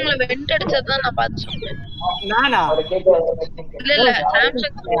நான் வந்து உங்களை வெண்ட் அடிச்சதுதான் நான் பார்த்து சொன்னேன். நானா? இல்ல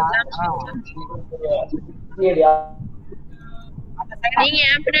சாம்சங். நீங்க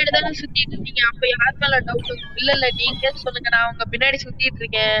என் பின்னாடி தானே சுத்திட்டு இருக்கீங்க. அப்ப யார் மேல டவுட்? இல்ல நீங்க சொல்லுங்க. நான் உங்க பின்னாடி சுத்திட்டு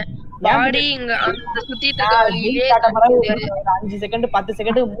இருக்கேன். பாடி இங்க சுத்திட்டு இருக்க 5 செகண்ட் 10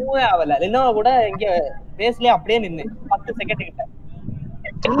 செகண்ட் மூவே ஆகல. லெனோவா கூட இங்க ரேஸ்லயே அப்படியே நின்னு 10 செகண்ட் கிட்ட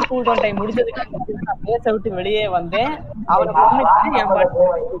கூல் டவுன் டைம் முடிஞ்சதுக்கு நான் ரேஸ விட்டு வெளியே வந்தேன். அவனை கொன்னுட்டு என் பாட்டு.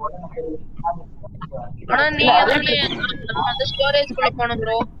 ஆனா நீங்க தானே அந்த ஸ்டோரேஜ் குள்ள போன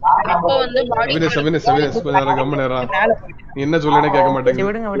ப்ரோ. அப்ப வந்து பாடி சவினேஷ் கம்மனேரா என்ன சொல்லுனே கேட்க மாட்டேங்க.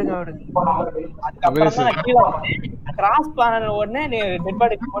 விடுங்க. கிராஸ் பண்ணன உடனே நீ டெட்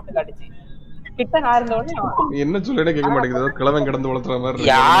பாடி போட்டு காட்டுச்சு. கிட்ட நான் இருந்த உடனே என்ன சொல்லுனே கேட்க மாட்டேங்குது. கிளவன் கடந்து வளத்துற மாதிரி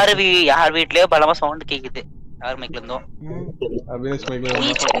யார் வீட்லயோ பலமா சவுண்ட் கேக்குது. யார் மைக்ல இருந்தோ? அபினேஷ் மைக்ல.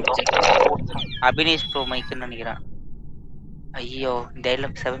 அபினேஷ் ப்ரோ மைக்னு நினைக்கிறேன். ஐயோ இந்த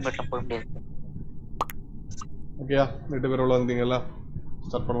டைலாக் 7 பட்ல போட முடியாது. ஓகேயா, ரெண்டு பேர் உள்ள வந்தீங்களா?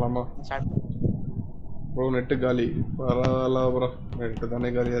 ஸ்டார்ட் பண்ணலாமா? ப்ரோ நெட் காலி. பரவாயில்ல ப்ரோ, நெட் தானே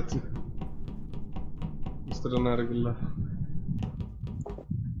காலியாச்சு. மிஸ்டர்னா இருக்குல்ல,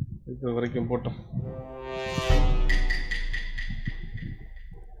 இது வரைக்கும் போட்டோம்.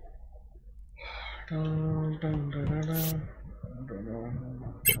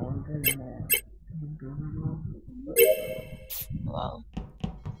 வாவ்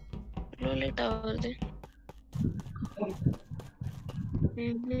லேட்டா வருது.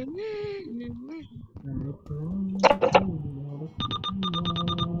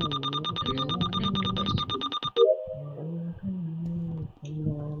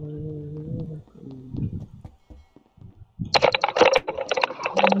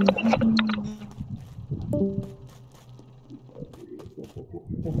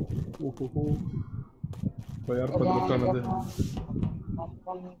 யார் பத்திரத்தானது?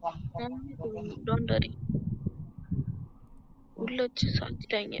 Don't worry. உள்ள வச்சு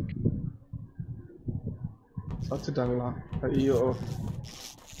சாச்சிட்டாங்களா? ஐயோ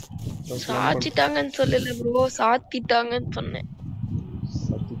சாச்சிட்டாங்கன்னு சொல்லல ப்ரோ, சாத்திட்டாங்கன்னு சொன்னேன்.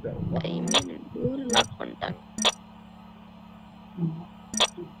 சாத்திட்டாங்க. ஐ மீன் டோர் லாக் பண்ணிட்டாங்க.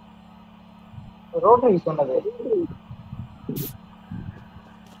 ரோட்டரி சொன்னது.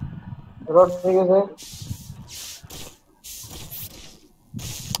 Rotary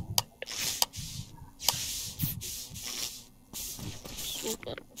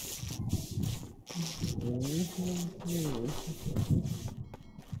super.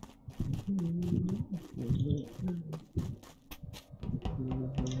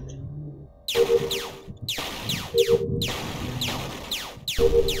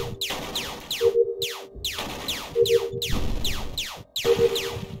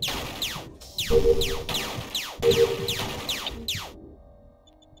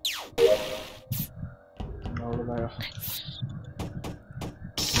 அவ்வளோதாயா.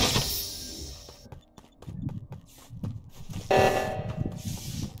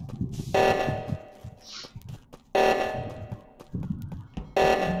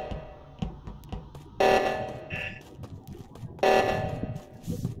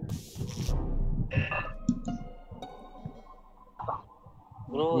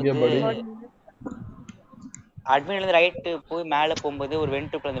 அட்மின்ல இருந்து ரைட் போய் மேல போகும்போது ஒரு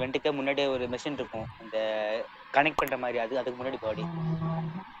வெண்ட் இருக்கும். அந்த வெண்ட்டுக்கு முன்னாடி ஒரு மெஷின் இருக்கும், அந்த கனெக்ட் பண்ற மாதிரி. அதுக்கு முன்னாடி பாடி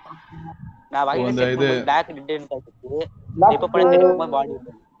நான் வாங்கி செக் பண்ணும்போது பிளாக் டிட்டன் காட்டுச்சு. இப்ப பண்ண செக் பண்ணும்போது பாடி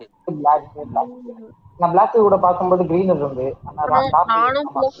நான் பிளாக் கூட பாக்கும்போது கிரீன் இருந்து.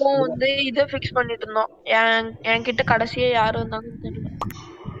 நானும் போக்கும் வந்து இத ஃபிக்ஸ் பண்ணிட்டு இருந்தோம். என்கிட்ட கடைசியா யாரு வந்தாங்கன்னு தெரியல.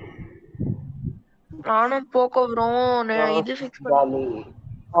 நானும் போக்கோ வரும் இது ஃபிக்ஸ் பண்ணி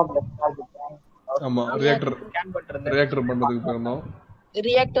ஆமா ரியாக்டர் பண்றதுக்கு போறோம்.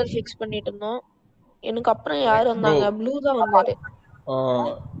 ரியாக்டர் ஃபிக்ஸ் பண்ணிட்டு இருந்தோம். எனக்கு அப்புறம் யாரு வந்தாங்க? ப்ளூ தான் வந்தாரு.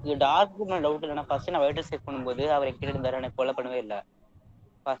 இது டார்க் ரூம்ல டவுட் இல்ல. நான் ஃபர்ஸ்ட் நான் வெயிட்டர் செக் பண்ணும்போது அவர் எங்க இருந்தாரு, எனக்கு கொலை பண்ணவே இல்ல.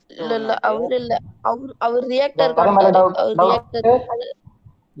 இல்ல அவர் இல்ல, அவர் ரியாக்டர் காட்டாரு. அவர் ரியாக்டர்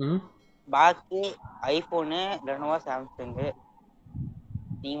பாக்கி ஐபோன், லெனோவா, சாம்சங்.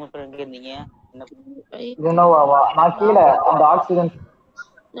 நீங்க மட்டும் எங்க இருந்தீங்க? லெனோவாவா? நான் கீழ அந்த ஆக்சிஜன்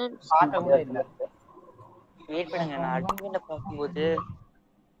காட்டவே இல்ல. வெயிட் பண்ணுங்க, நான் அட்மின்ல பாக்கும்போது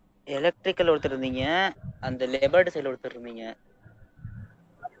எலக்ட்ரிக்கல் ஒருத்தர் இருந்தீங்க, அந்த லேபர்ட் சைடுல ஒருத்தர் இருந்தீங்க.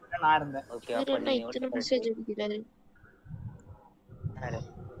 நான் இருந்தேன். ஓகே அப்ப நீங்க இத்தனை மெசேஜ் அடிக்கிறாரு.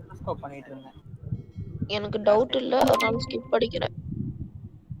 ஸ்டாப் பண்ணிட்டு இருந்தேன். எனக்கு டவுட் இல்ல, அதனால ஸ்கிப் படிக்கிறேன்.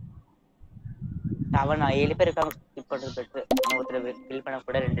 அவன் 7 பேர் இருக்காங்க, ஸ்கிப் பண்றது பெட்டர். ஒருத்தர் கில் பண்ண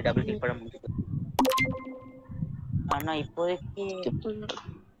கூட 2 டபுள் கில் பண்ண முடியுது. ஆனா இப்போதைக்கு ஸ்கிப் பண்ணுங்க.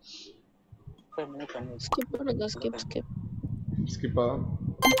 ஸ்கிப்பா?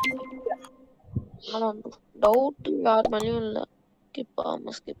 ஆனா டவுட் யார் மேலயும் இல்ல. ஸ்கிப்.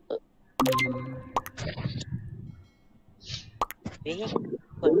 ஆமா ஸ்கிப்.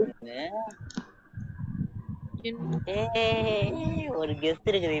 ஒரு கெஸ்ட்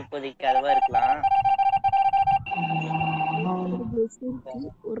இருக்குது இப்போதைக்கு, அதுவா இருக்கலாம்.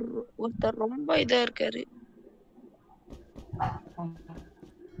 ஒருத்தர் ரொம்ப இதா இருக்காரு.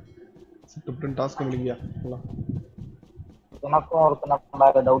 டாஸ்க் முடிங்கயா. எனக்கும் ஒருத்தன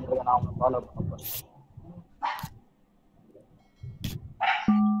மேல டவுட் இருக்கு, நான் அவனை ஃபாலோ பண்ண போறேன்.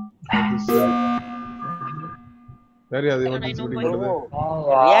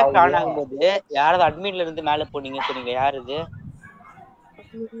 ரியாக்ட் ஆன் ஆகும்போது யாராவது அட்மின்ல இருந்து மேல போனீங்க சொன்னீங்க, யாரு இது?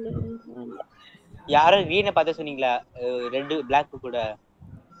 யாரும் கிரீனை பார்த்து சொன்னீங்களா? ரெட் பிளாக் கூட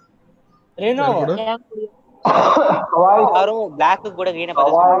யாரும் பிளாக் கூட கிரீனை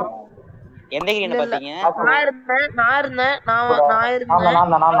பார்த்து சொன்னீங்க. எந்த கிரீனை பாத்தீங்க?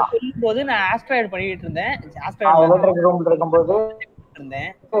 சொல்லும்போது நான் ஆஸ்ட்ராய்டு பண்ணிட்டு இருந்தேன். எலக்ட்ரிக் ரூம்ல இருக்கும்போது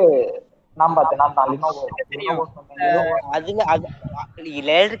நான் பார்த்தேன். அதுல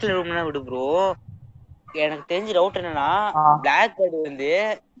எலக்ட்ரிக்கல் ரூம்னா விடு ப்ரோ. எனக்கு தெரிஞ்ச டவுட் என்னன்னா, பிளாக் பேர்டு வந்து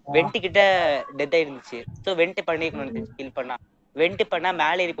வெண்ட் கிட்ட டெத் ஆயிருந்துச்சு. சோ வெண்ட் பண்ணிக்கணும் கில் பண்ணா. வெண்ட் பண்ணா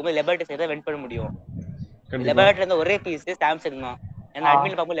மேலே இருக்கும்போது லெபர்ட் சைடு தான் வெண்ட் பண்ண முடியும். லெபர்ட்ல இருந்த ஒரே பீஸ் சாம்சங் தான். ஏன்னா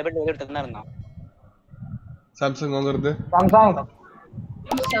அட்மின்ல பாக்கும்போது லெபர்ட் ஒரே இடத்துல தான் இருந்தான். சாம்சங் வாங்குறது சாம்சங்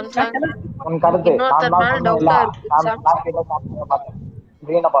உன் கருத்து. நான் டவுட்டா இருக்கு. நான் கிட்ட சாம்சங் பார்த்தேன்,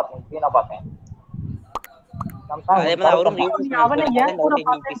 கிரீனை பார்த்தேன். அதே மாதிரி அவரும் அவனை ஏன் கூட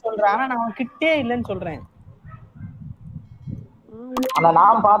பார்த்தேன்னு சொல்றான். ஆனா நான் கிட்டே இல்லன்னு சொல்றேன். ஆனா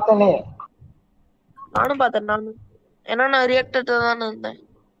நான் பார்த்தேனே. நானும் பார்த்தேன். ஏன்னா நான் ரியாக்டர்ல தான் இருந்தேன்.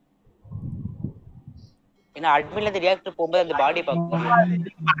 ஏன்னா அட்மின்ல இருந்து ரியாக்டர் போகும்போது அந்த பாடி பார்க்கணும்.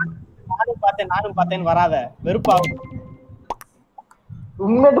 நானும் பார்த்தேன் வராத வெறுப்பாகும்.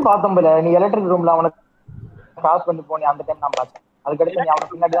 உண்மையிட்டு பார்த்தோம் போல. நீ எலக்ட்ரிக் ரூம்ல அவனை கிராஸ் பண்ணி போனே, அந்த டைம் நான் பார்த்தேன். அதுக்கடுத்து நீ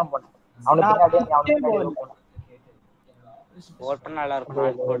அவனுக்கு பின்னாடி தான் போனேன். அவனுக்கு பின்னாடியே நீ அவனுக்கு பின்னாடி போன. ஓட்ட நல்லா இருக்கும்.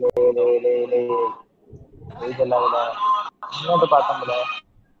 இதெல்லாம் உண்மையிட்டு பார்த்தோம் போல.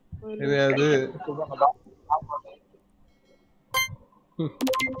 இது அது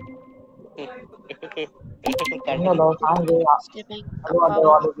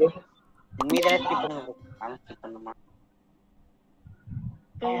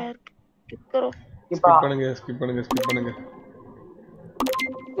ஸ்கிப் பண்ணுங்க.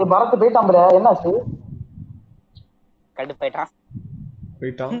 பரத் போயிட்டான். என்னாச்சு? கடுப்பாயிட்டான்.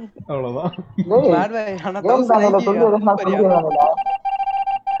 அவ்வளவுதான்.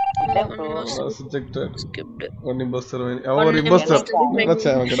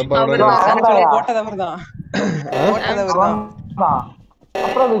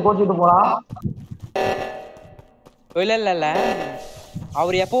 இல்ல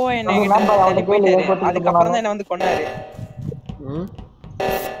அவர் எப்போ என்ன அதுக்கப்புறம் தான் என்ன வந்து கொண்டாரு.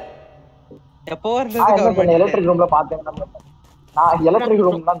 எப்போ இருந்தது எலக்ட்ரிக் ரூம்ல பார்த்தேன். நான் எலக்ட்ரிக்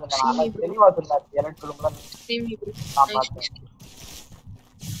ரூம் தான் சொன்னேன். நான் தெளிவா சொன்னேன். எலக்ட்ரிக் ரூம்ல நான் பார்த்தேன்.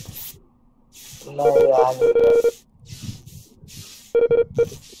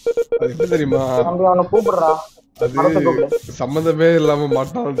 அது எப்படி தெரியுமா? தம்பி அவனை கூப்பிடுறா. அது சம்பந்தமே இல்லாம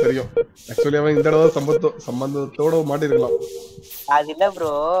மாட்டான்னு தெரியும். ஆக்சுவலி அவன் இந்த தடவை சம்பந்தத்தோட மாட்டிருக்கலாம். அது இல்ல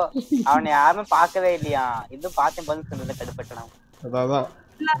ப்ரோ, அவனை யாருமே பார்க்கவே இல்லையா, இதுவும் பார்த்தேன் பதில் சொல்றது கடுப்பட்டனா. அதான்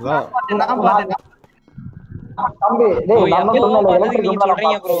தம்பி டேய் நான் சொன்னேன்ல எலக்ட்ரிக் ரூம்ல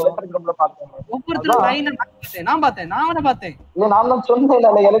சொல்றீங்க ப்ரோ. எலக்ட்ரிக் ரூம்ல பார்த்தேன். ஒவ்வொருத்தரும் லைன்ல நான் பார்த்தேன். இல்ல நான் தான்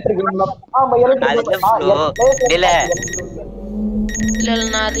சொன்னேன்ல எலக்ட்ரிக் ரூம்ல. ஆமா எலக்ட்ரிக் இல்ல இல்ல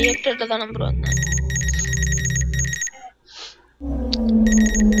நான் ரியாக்டர்ல தான் ப்ரோ வந்தேன்.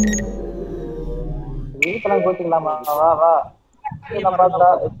 வீட்ல போய்க்கலாமா? வா நான் பார்த்தா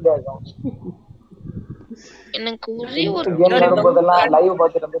எப்படி ஆகும்? எனக்கு ஒரே ஒரு கேம் விளையாடும்போதெல்லாம் லைவ்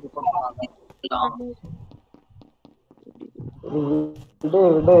பார்த்துட்டு வந்து ரிப்போர்ட் பண்ணாங்க.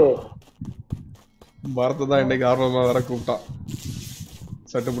 விடு பாரத தான் இன்னைக்கு ஆர்வமா வர கூப்பிட்டான்.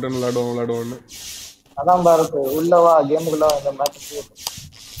 சட்டு புட்டு விளையாடுவோம்னு. அதான் பாரத் உள்ளவா கேமுக்குள்ள இந்த மேட்ச்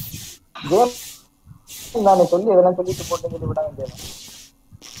கேம் நானே சொல்லி இதெல்லாம் சொல்லிட்டு போட்டு சொல்லி விட வேண்டியது.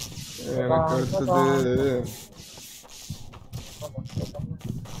 எனக்கு அடுத்தது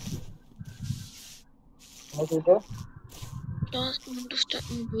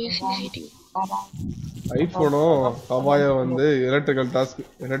ஐபோனும் ஹவாயா வந்து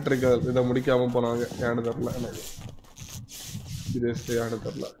எலக்ட்ரிக்கல் இதை முடிக்காம போனாங்க. ஏன்னு தெரியல எனக்கு. சீரியஸ்லி ஏன்னு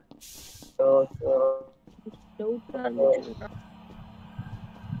தெரியல.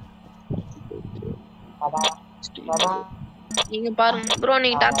 நீங்க பாருங்க ப்ரோ,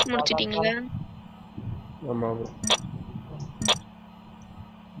 நீங்க டாஸ்க் முடிச்சிட்டீங்களா? ஆமா ப்ரோ.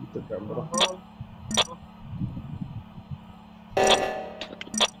 இந்த கேமரா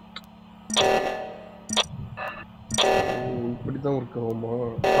இப்படிதான் ஒர்க் ஆகுமா?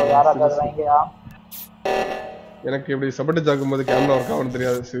 எனக்கு எப்படி சப்போர்ட் ஆகும்போது கேமரா ஒர்க் ஆகும்னு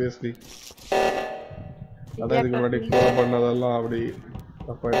தெரியாது. சீரியஸ்லி அதான் இதுக்கு முன்னாடி ஃபாலோ பண்ணதெல்லாம் அப்படி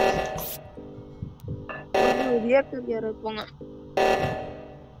தப்பாயிடுச்சு. போங்க.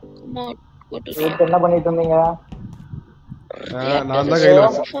 என்ன பண்ணிட்டு இருந்தீங்க? நான் தான்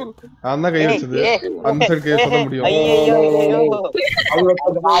கை வச்சது. அந்த சைடு கை சொல்ல முடியும்.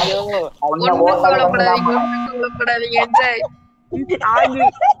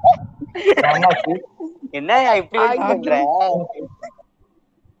 என்ன இப்படி பண்ற?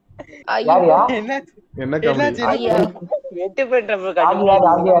 என்ன கம்பி வெட்டு பண்ற ப்ரோ.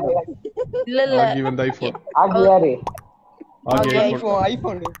 இல்ல இல்ல ஆகி வந்து ஐபோன். ஆகி யாரு? ஆகி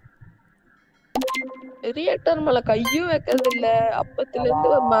ஐபோன். ரியாக்டர் மேல கையும் வைக்கிறது இல்ல. அப்பத்துல இருந்து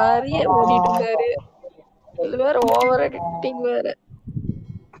ஒரு மாதிரியே ஓடிட்டு இருக்காரு. அது வேற ஓவர் எடிட்டிங் வேற.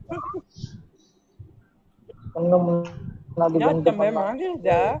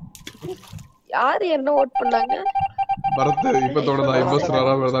 யாரு என்ன ஓட் பண்ணாங்க? பரத் இப்ப தோணுதா இம்போஸ்டர்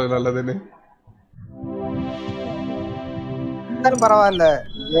வரா நல்லதுன்னு? பரவாயில்ல.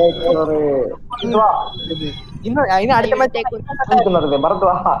 இன்னும் அடுத்த மேட்ச்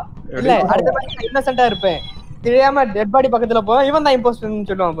இன்னசென்ட்டா இருப்பேன். தெரியாம டெட் பாடி பக்கத்துல போய் இவன் தான் இம்போஸ்டர்னு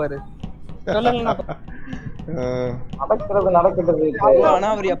சொல்லுவான் பாரு. நடக்கிறது. ஆனா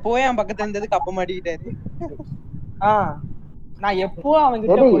அவர் எப்போ என் பக்கத்துல இருந்ததுக்கு அப்ப மாட்டிக்கிட்டாரு. நான் எப்போ அவங்க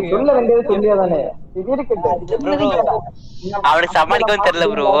கிட்ட போய் சொல்ல வேண்டியது சொல்லியாதானே. அவனுக்கு சமாளிக்கவும் தெரியல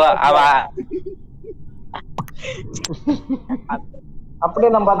ப்ரோ. அப்படியே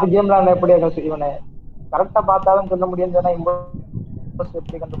நம்ம பார்த்து கேம் விளையாட எப்படி இவனை கரெக்டா பார்த்தாலும் சொல்ல முடியும். சொன்னா இம்போஸ்டர்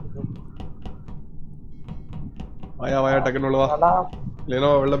எப்படி கண்டுபிடிச்சு? வாயா டக்குனு வா.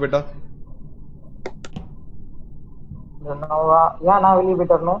 லேனோவா வெளில போய்ட்டா. லேனோவா ஏன் நான் வெளிய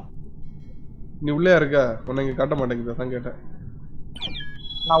போய்ட்டறணும்? நீ உள்ளே இருக்க. உன்னை இங்க காட்ட மாட்டேங்குது. அதான் கேட்டேன்.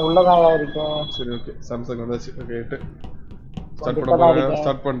 நான் உள்ளதாயா இருக்கேன். சரி ஓகே. சாம்சங் வந்தாச்சு. ஓகே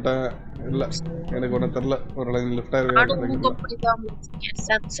ஸ்டார்ட் பண்ணிட்டேன். இல்ல எனக்கு ஒன்னும் தெரியல. ஒரு லைன் லெஃப்ட்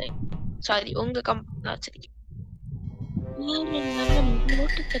சாம்சங் சாரி உங்க கம்பெனி. சரி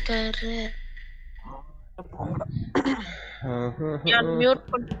மியூட்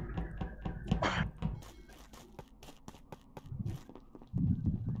பண்ணு.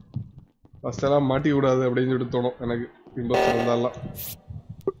 ஃபர்ஸ்ட் எல்லாம் மாட்டி விடாது அப்படின்னு சொல்லிட்டு தோணும் எனக்கு. இம்போஸ்டர் வந்தாலாம்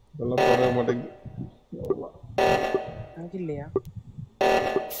இதெல்லாம் தோண மாட்டேங்குது. இல்லையா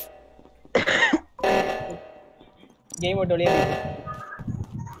கேம் ஓட்ட வழியா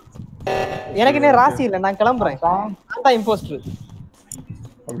எனக்கு என்ன ராசி இல்ல. நான் கிளம்புறேன். நான் இம்போஸ்டர்.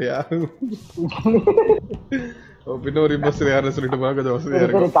 அப்படியா? பின்ன ஒரு இம்போஸ்டர் யாரை சொல்லிட்டு போக கொஞ்சம் வசதியா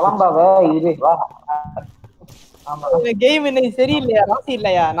இருக்கு. கிளம்பாவே இரு வா. கேம் இன்னைக்கு சரியில்லையா? ராசி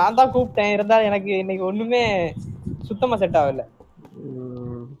இல்லையா? நான் தான் கூப்பிட்டேன். இருந்தாலும் எனக்கு இன்னைக்கு ஒண்ணுமே சுத்தமா செட் ஆகல.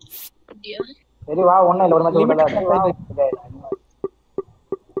 சரி வா. ஒண்ணு இல்ல. ஒரு மேட்ச்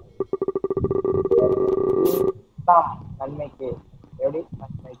நன்மைக்கு எப்படி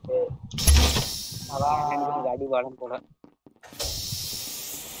நன்மைக்கு அதான் அடி வாடம் போல.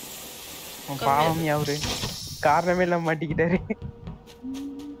 பாவம் அவரு காரணமே இல்லாம மாட்டிக்கிட்டாரு.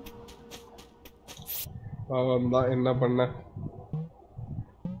 பாவம் தான், என்ன பண்ண.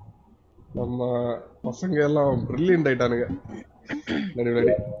 நம்ம பசங்க எல்லாம் பிரில்லியன்ட் ஆயிட்டானுங்க. நடி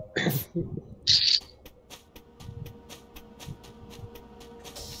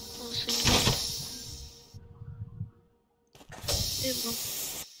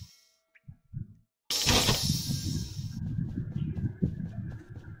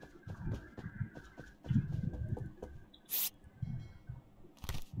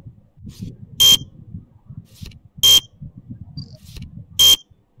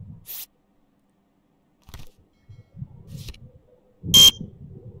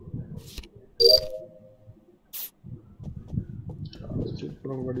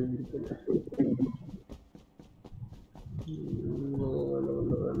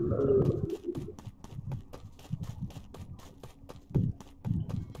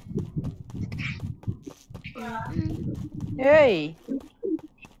ஏய்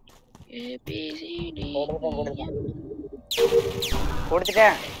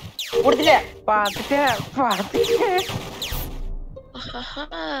கொடுத்துட்டேன். பாத்துட்டேன்.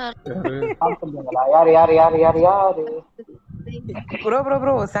 யாரு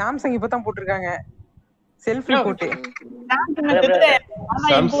ப்ரோ சாம்சங் இப்பதான் போட்டிருக்காங்க செல்ஃப் ரிப்போர்ட்.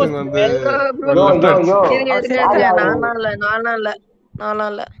 சாம்சங் வந்து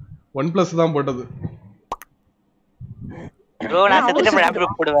OnePlus தான் போட்டது. ப்ரோ நான் செத்துட்டு ப்ரோ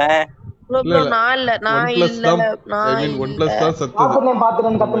போடுவேன். ப்ரோ நான் இல்ல OnePlus தான் செத்தது.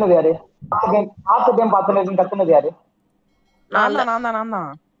 பாத்துட்டேன் கத்துனது யாரு? பாத்துட்டேன் கத்துனது யாரு? நான்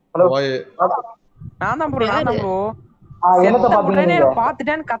தான். ஹலோ நான் தான் ப்ரோ. என்னத்த பாத்தீங்க?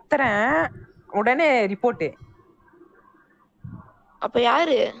 பாத்துட்டேன்னு கத்துறேன், உடனே ரிப்போர்ட். அப்ப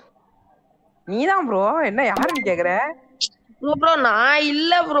யாரு? நீதான் ப்ரோ. என்ன யாருன்னு கேக்குற? ப்ரோ நான்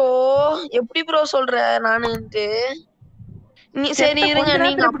இல்ல ப்ரோ. எப்படி ப்ரோ சொல்ற நானுன்ட்டு? நீ சரி இருங்க,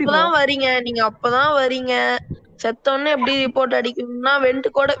 நீங்க அப்பதான் வரீங்க. செத்தோன்னு எப்படி ரிப்போர்ட் அடிக்கணும்னா வெண்ட்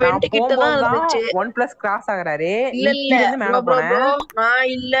கிட்ட தான் இருந்துச்சு. OnePlus கிராஸ் ஆகுறாரு. இல்ல ப்ரோ நான்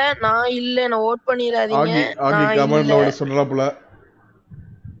இல்ல என்ன ஓட் பண்ணிராதீங்க.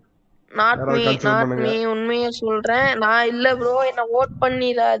 நாட் மீ உண்மையா சொல்றேன். நான் இல்ல ப்ரோ, என்ன ஓட்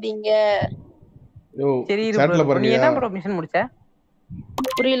பண்ணிராதீங்க. சரி நீ என்ன ப்ரோ மிஷன் முடிச்ச?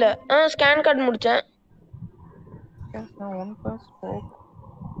 புரியல. ஸ்கேன் கார்டு முடிச்சேன்.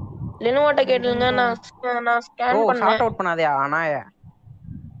 லெனோவாட்ட கேளுங்க, நான் ஸ்கேன் பண்ணேன். ஷார்ட் அவுட் பண்ணாதே அனாய.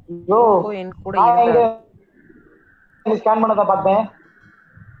 என் கூட ஸ்கேன் பண்ணத பார்த்தேன்.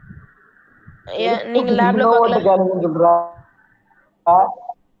 நீங்க லேப்ல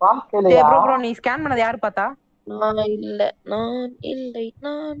பார்க்கல. ப்ரோ நீ ஸ்கேன் பண்ணது யாரு பார்த்தா? நான் இல்லை.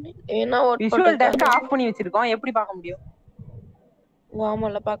 என்ன ஓட் விஷுவல் டெஸ்க் ஆஃப் பண்ணி வச்சிருக்கோம், எப்படி பார்க்க முடியும்?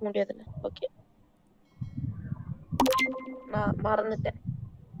 ஆமால பார்க்க முடியாதுல. ஓகே நான் மறந்துட்டேன்.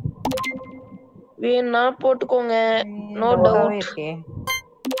 வேணா போட்டுக்கோங்க, நோ டவுட்.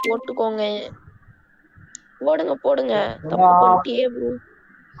 போட்டுக்கோங்க, போடுங்க. தப்பு பண்ணிட்டியே ப்ரோ.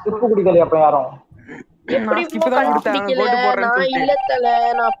 ஸ்கிப் குடிக்கலையா அப்ப யாரும்? எப்படி கண்டுபிடிக்கல? நான் இல்ல தல,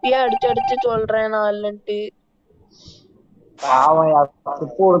 நான் அப்பயே அடிச்சு சொல்றேன் நான் இல்லன்ட்டு. பாவம்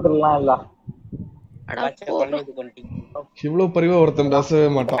ஸ்கிப் கொடுத்துடலாம் இல்ல. இவ்வளவு பரிவா ஒருத்தன் பேசவே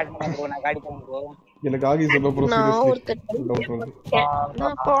மாட்டான். எனக்கு ஆகி சொல்ல ப்ரோ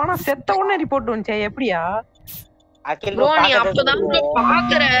போனா செத்த உடனே ரிப்போர்ட் வந்துச்சே எப்படியா? ப்ரோ நீ அப்பதான்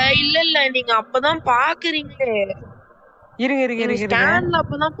பாக்குற. இல்ல நீங்க அப்பதான் பாக்குறீங்களே. இருங்க ஸ்கேன்ல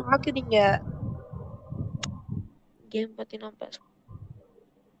அப்பதான் பாக்குறீங்க. கேம் பத்தி நான் பேசுறேன்.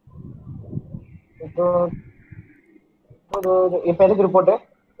 இப்ப எதுக்கு ரிப்போர்ட்?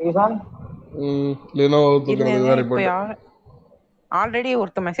 ஈசான் லெனோவா தூக்குறது ரிப்போர்ட். ஆல்ரெடி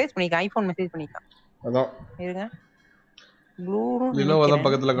ஒருத்த மெசேஜ் பண்ணிருக்கான், ஐபோன் மெசேஜ் பண்ணிருக்கான். அதான் இருங்க. ப்ளூ லெனோவா தான்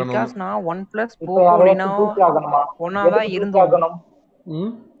பக்கத்துல காணோம். பிகாஸ் நான் OnePlus Poco Lenovo ஒண்ணாதான் இருந்தோம்.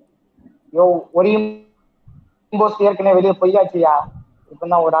 ஒரு இம்போஸ்ட் ஏற்கனவே வெளியே போயாச்சியா.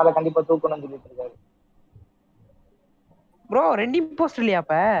 இப்பதான் ஒரு ஆளை கண்டிப்பா தூக்கணும்னு சொல்லிட்டு இருக்காரு. ப்ரோ ரெண்டு இம்போஸ்ட் இல்லையா?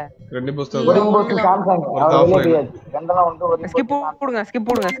 அப்ப ரெண்டு இம்போஸ்ட் ஒரு இம்போஸ்ட் சாம்சங் வெளியே போயாச்சு. ரெண்டெல்லாம் வந்து ஒரு ஸ்கிப்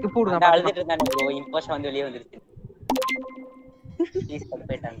போடுங்க. அழுதுட்டு இருந்தானே ப்ரோ, இம்போஸ்ட் வந்து வெளியே வந்துருச்சு. ப்ளீஸ்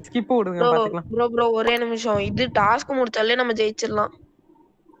போயிட்டாங்க. ஸ்கிப் போடுங்க பாத்துக்கலாம். ப்ரோ ஒரே நிமிஷம், இது டாஸ்க் முடிச்சாலே நம்ம ஜெயிச்சிரலாம்.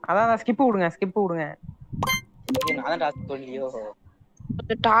 அதான் ஸ்கிப் விடுங்க. இது நான் தான் டாஸ்க் சொல்லியோ.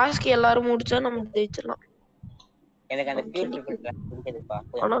 அந்த டாஸ்க் எல்லாரும் முடிச்சா நம்ம ஜெயிச்சிரலாம். எனக்கு அந்த ஃபீல் இருக்குடா, புரியுதுப்பா.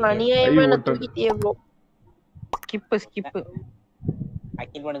 ஆனா அநியாயமா என்ன தூக்கிட்டியே ப்ரோ. ஸ்கிப்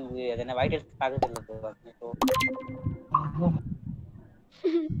அக்கில் பண்ணுது. அது என்ன வைட் ஹெல்த் பாக்குது இல்ல ப்ரோ.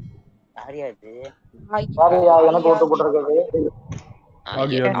 யாரியா இது? யாரையா எனக்கு ஓட்டு போட்டிருக்கிறது?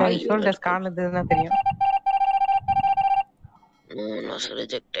 சொல்ற ஸ்கான்ல தான் தெரியும். No,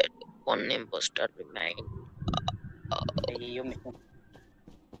 rejected. One imposter remain. ஐயோ மிஸ்.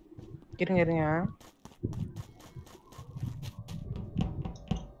 இருங்க.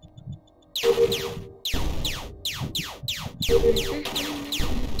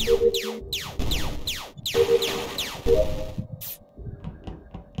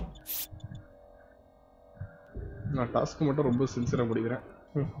 நான் டாஸ்க் மட்டும் ரொம்ப சின்சியரா படிக்கிறேன்.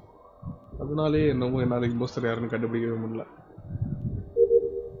 அதனாலே என்னமோ என்னால இம்போஸ்டர் யாருன்னு கண்டுபிடிக்கவே முடியல.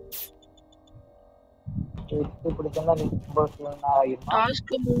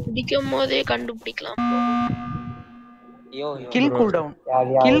 டாஸ்க் முடிக்கும் போதே கண்டுபிடிக்கலாம். Kill cool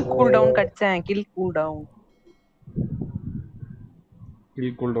down கட்சேன். Kill cool down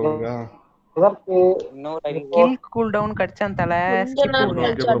kill cool down கட்சேன் தல.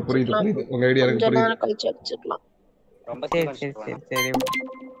 புரியுது உங்க ஐடியா எனக்கு புரியுது. கழிச்சு அடிச்சுக்கலாம். ரொம்ப சரி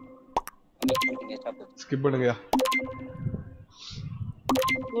ஸ்கிப் பண்ணுங்க.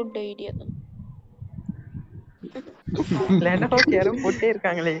 குட் ஐடியா தான். லெனோக்கு யாரும் போட்டே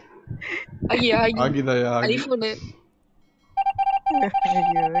இருக்காங்களே. ஐயா ஆகிதாயா ஐபோன்.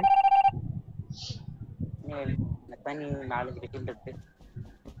 ஐயோ நத்தானி 4 செகண்ட் இருக்கு.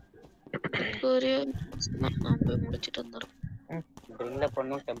 ஒரு நான் போய் முடிச்சிட்டு வந்துறேன். ட்ரில்ல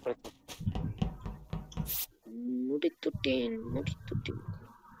பண்ணனும் டெம்பரேச்சர். முடித்துட்டேன்.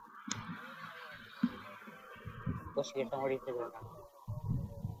 போஸ்ட் கேட்ட ஓடிட்டு இருக்கேன்.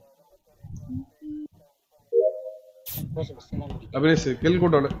 அபினேஷ் கில்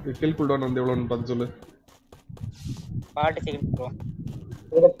கூல் டவுன் வந்து எவ்வளவுன்னு பார்த்து சொல்லு. 40 செகண்ட் ப்ரோ.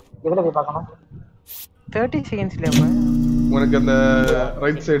 எவ்வளவு போய் பார்க்கணும்? 30 செகண்ட்ஸ்ல உனக்கு அந்த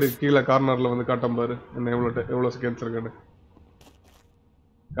ரைட் சைடு கீழ கார்னர்ல வந்து காட்டும் பாரு. என்ன எவ்வளவு செகண்ட்ஸ் இருக்குன்னு.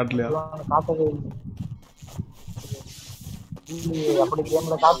 காட்டலையா? காட்டவே இல்ல. அப்படி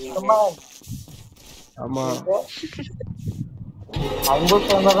கேம்ல காட்டுமா? ஆமா. அங்க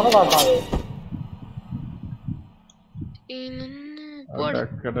சொன்னதானே காட்டாது.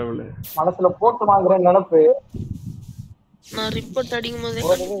 கடவுளே. மனசுல போட்டு வாங்குற நினைப்பு. நான் ரிப்போர்ட் அடிக்கும் போதே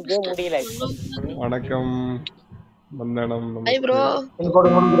முடியல. வணக்கம் வந்தனம். Hi bro. பின் கோட்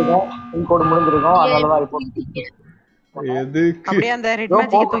முடிஞ்சிருக்கும். அதனால தான் ரிப்போர்ட். எதுக்கு? அப்படியே அந்த ரெட்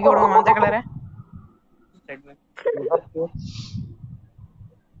மேஜிக் தூக்கி விடுங்க மஞ்சள் கலரை.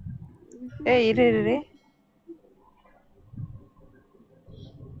 ஏய் இரு.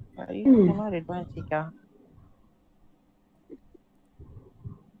 ஐயோ ரெட் மேஜிக்கா?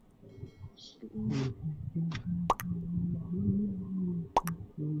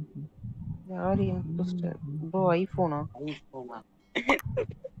 யாரு இம்போஸ்டர்? ப்ரோ ஐபோனா?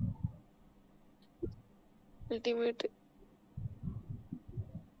 அல்டிமேட்.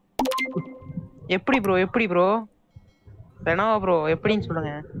 எப்படி ப்ரோ? ரெனோவா ப்ரோ எப்படின்னு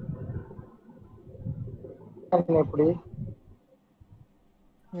சொல்லுங்க. எப்படி?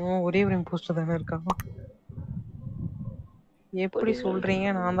 ஒரே ஒரு இம்போஸ்டர் தானே இருக்கான். எப்படி சொல்றீங்க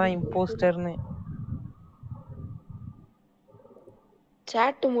நான் தான் இம்போஸ்டர்னு?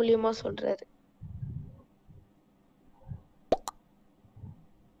 சாட் மூலமா சொல்றாரு.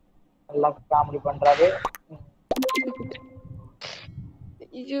 எல்லாம் காமெடி பண்றாரு.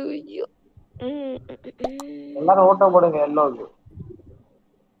 ஐயோ எல்லாரும் ஓட்ட போடுங்க. எல்லோருக்கு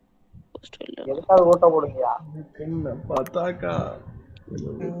எதுக்காக ஓட்ட போடுங்கயா? என்ன பார்த்தாக்கா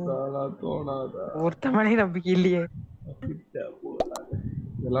தோணாதா? ஒருத்தமனே நம்பிக்கை இல்லையே.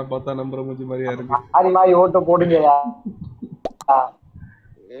 இதெல்லாம் பார்த்தா நம்புற மூஞ்சி மாதிரியா இருக்கு. ஆதி ஓட்ட போடுங்கயா.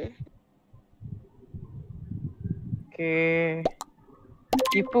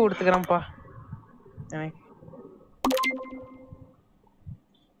 இப்போ கொடுத்துக்கிறேன்ப்பா.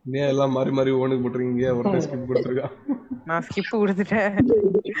 நீ எல்லாம் மாறி ஓனுக்கு போட்டுருக்கீங்க. ஒரு ஸ்கிப் கொடுத்துருக்கா. நான் ஸ்கிப் கொடுத்துட்டேன்.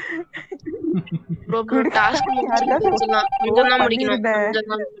 ப்ரோ டாஸ்க் முடிச்சிடலாம். கொஞ்சம் தான் முடிக்கணும்.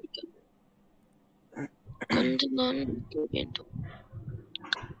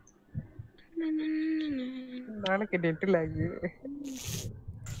 நாளைக்கு நெட் லாக்.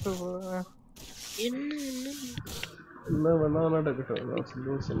 என்ன வேணா நடக்கட்டும். நான்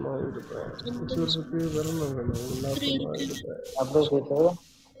சந்தோஷமா இருப்பேன்.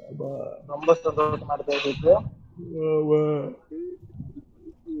 ரொம்ப சந்தோஷமா இருக்கு.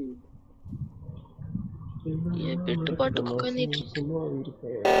 பெட்டு பாட்டு உட்காந்துட்டு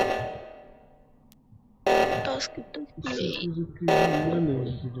டாஸ்க்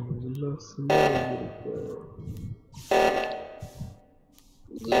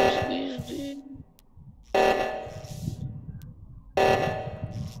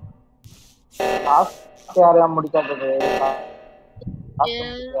யாரையா முடிக்காதது?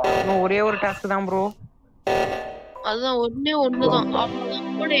 இன்னும் ஒரே ஒரு டாஸ்க் தான் ப்ரோ. அதான் ஒண்ணுதான் அவ்வளவுதான்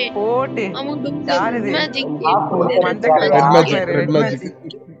போடு. யார் இது? Red magic.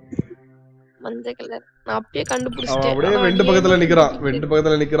 மஞ்சள் கலர். நான் அப்படியே கண்டுபிடிச்சேன். அவன் அப்படியே வெண்டு பக்கத்துல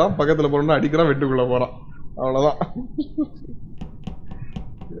நிக்கிறான். பக்கத்துல போறோம்னா அடிக்கிறான், வெட்டுக்குள்ள போறான். அவ்வளவுதான்.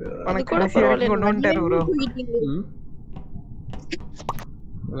 கடைசி வரைக்கும் கொண்டு வந்துட்டாரு ப்ரோ.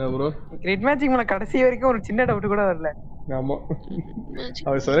 ப்ரோ ரெட் மேஜிக் மேல கடைசி வரைக்கும் ஒரு சின்ன டவுட் கூட வரல. ஆமா,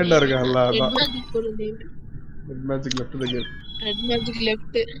 அவன் சைலண்டா இருக்கான்ல. அதான் red magic left the game. Red magic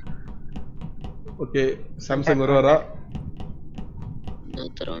left. Okay, Samsung வருவாரா?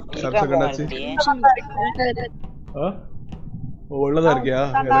 சாம்சங் என்னாச்சு? உள்ளதா இருக்கியா?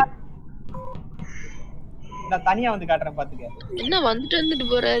 நான் தனியா வந்து காட்டுறேன் பாத்துக்க. என்ன வந்துட்டு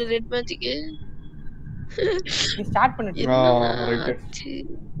போறாரு ரெட் மேஜிக். நீ ஸ்டார்ட் பண்ணிட்டு. ரைட்.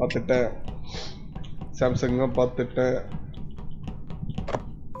 பாத்துட்டேன். சாம்சங்க பாத்துட்டேன்.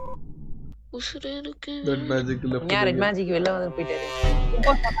 உசுரே இருக்கு. Red magic left. Red magic வெளில வந்து போயிட்டாரு.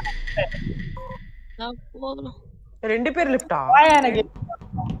 நான் போகணும். ரெண்டு பேர் லெஃப்டா? எனக்கு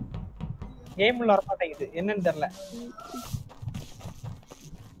கேம் உள்ள வர மாட்டேங்குது. என்னன்னு தெரியல.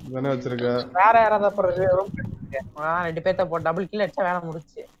 தானே வச்சிருக்க. வேற யாராவது அப்புறம் ரூம் ரெண்டு பேர்த்த போட்டு டபுள் கில் அடிச்சா வேலை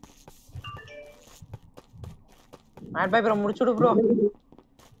முடிச்சு. Made bye bro முடிச்சுடு bro.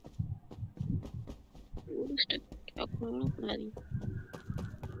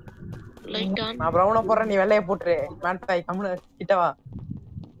 Light on. நான் பிரவுன போறேன், நீ வெள்ளைய போட்டுரு. மேட் பை கம்முனு கிட்ட வா.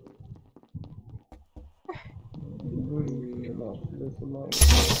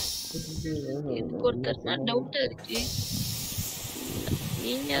 இதுக்கு ஒருத்தர் நான் டவுட்டா இருக்கு.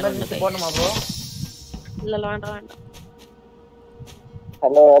 நீங்க போணுமா ப்ரோ? இல்ல வேண்டாம்.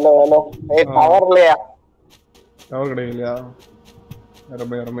 ஹலோ. ஏய் பவர் இல்லையா? பவர் கிடைக்கலையா?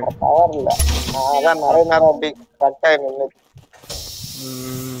 ரமே பவர் இல்ல. அதான் நிறைய நேரம் அப்படி கரெக்டா நின்னு.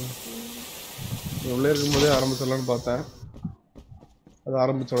 உள்ளே இருக்கும்போதே ஆரம்பிச்சிடலான்னு பார்த்தேன். அது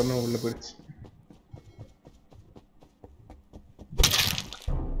ஆரம்பிச்ச உடனே உள்ள போயிடுச்சு.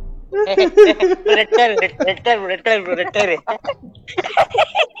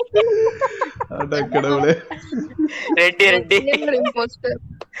 கடவுளே.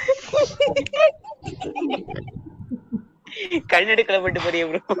 கண்ணெடு கிளம்பிட்டு போறிய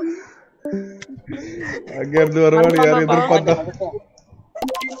ப்ரோ. அங்க இருந்து வருவான்னு யாரும் எதிர்பார்த்தா?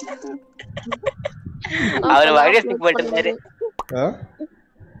 அவர் வைரஸ் செக் பண்ணிட்டாரு.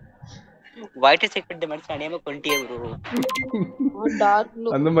 வைரஸ் செக் பண்ணிட்டு மனுஷன் அநியாயமா கொண்டியே ப்ரோ.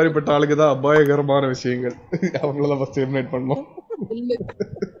 அந்த மாதிரிப்பட்ட ஆளுக்கு தான் அபாயகரமான விஷயங்கள். அவங்கள ஃபர்ஸ்ட் எலிமினேட் பண்ணோம்.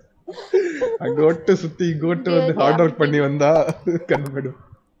 அங்கோட்டு சுத்தி இங்கோட்டு வந்து ஹார்ட் ஒர்க் பண்ணி வந்தா கண்டுபிடும்.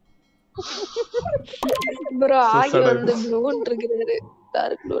 ப்ரோ ஆகி வந்து ப்ளூன் இருக்குறாரு.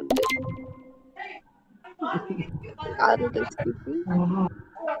 டார்க் ப்ளூன்.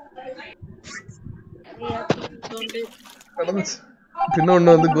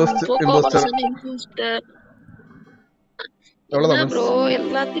 இன்னொன்னு வந்து கோஸ்ட் இம்போஸ்டர். அவ்வளவுதான் ப்ரோ.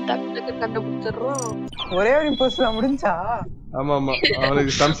 எல்லாத்தையும் டக்கு கண்டுபிடிச்சிரோம். ஒரே ஒரு இம்போஸ்டர் முடிஞ்சா? ஆமா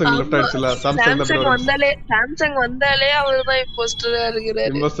அவனுக்கு சாம்சங் லெஃப்ட் ஆயிடுச்சுல. சாம்சங் வந்தாலே அவர்தான் இம்போஸ்டரா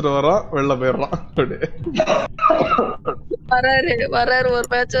இருக்கிறாரு. இம்போஸ்டர் வரா வெளில போயிடுறான். வராரு ஒரு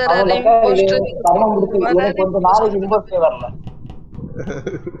மேட்ச் வராரு இம்போஸ்டர். கொஞ்ச நாளைக்கு இம்போஸ்டர் வரல.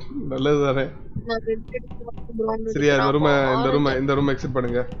 நல்லதுதானே. சரியா, இந்த ரூம் எக்ஸிட்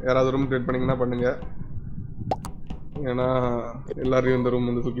பண்ணுங்க. யாராவது ரூம் கிரியேட் பண்ணீங்கன்னா பண்ணுங்க. ஏன்னா எல்லாரையும் இந்த ரூம்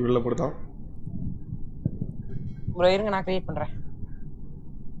வந்து தூக்கி வெளில போடுதான். ப்ரோ இருங்க, நான் கிரியேட் பண்றேன்.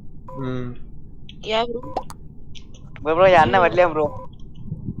 யா ப்ரோ அண்ணன் வரலையா ப்ரோ?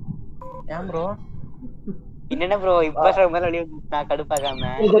 ஏன் ப்ரோ? என்னென்ன ப்ரோ இப்ப சொல்ற மாதிரி வெளிய நான் கடுப்பாகாம.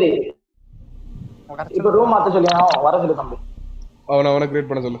 சரி இப்போ ரூம் மாத்த சொல்லியா? வர சொல்லு தம்பி. அவனை கிரியேட்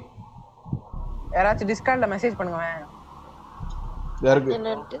பண்ண சொல்லு. யாராச்சும் டிஸ்கார்ட்ல மெசேஜ் பண்ணுங்க. யாருக்கு?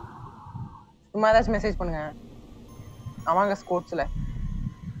 என்னன்னு சும்மா ஏதாச்சும் மெசேஜ் பண்ணுங்க. அவங்க ஸ்கோட்ஸ்ல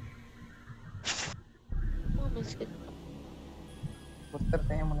ஒருத்தர்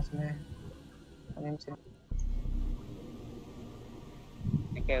டைம் மனசுல நிமிஷம்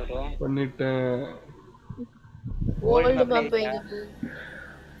ஓகே ப்ரோ பண்ணிட்டேன். ஓல்ட் மேப் வைங்க.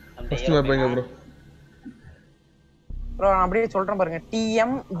 ஃபர்ஸ்ட் மேப் வைங்க ப்ரோ. ப்ரோ நான் அப்படியே சொல்றேன் பாருங்க.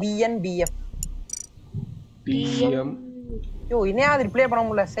 TMBNBF. TM யோ இனியாவது ரிப்ளை பண்ண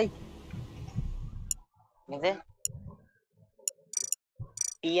முடியல. சை இது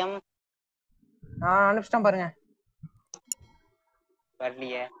TM அனுப்பிச்சிட்டேன் பாருங்க.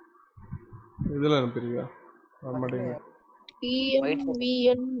 வரலையே. இதெல்லாம் அனுப்புறீங்க? ஆமாட்டீங்க.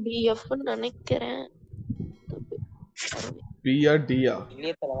 TMBNBF நினைக்கிறேன். பியா டியா?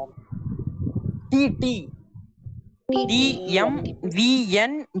 இல்லையே தரவா. TT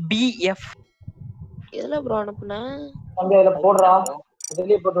DMVNBF. எதுல ப்ரோ அனுப்புனா? தம்பி அதுல போடுறா.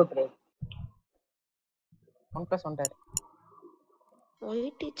 இதுலயே போட்டு விட்டுரு. 1+ வந்துட்டாரு.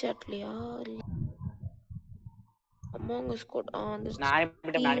 ஒய்டி சாட்லயா? அமாங்கஸ் கோட் அந்த நானே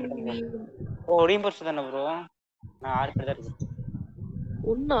ப்ரோ ஒரேம் போஸ்ட் தானே ப்ரோ. நான் 6 பேர் தான் இருக்கு.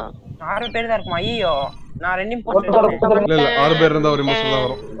 உன்னா 6 பேர் தான் இருக்குமா? ஐயோ நான் 2 போஸ்ட் இல்ல 6 பேர் இருந்தா ஒரு இம்போஸ்டர் தான்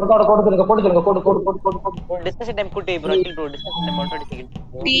வரும். கோடு டிஸ்கஷன் டைம் கூட்டி bro kill bro discussion time 120 second.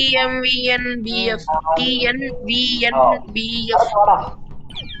 TMVNBF TNVNBF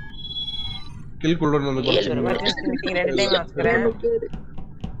kill cool down வந்து குறைச்சிங்க. மீட்டிங் 2 டைம் வச்சுக்கிறேன்.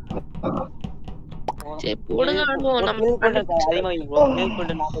 சரி போடுங்க ஆடுவோம். நம்ம அதிகமா ப்ரோ கில்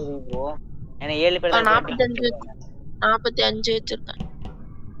கூல்டவுன் 40 ப்ரோ. ஏன்னா 7 பேர் தான் 45 வச்சிருக்கேன்.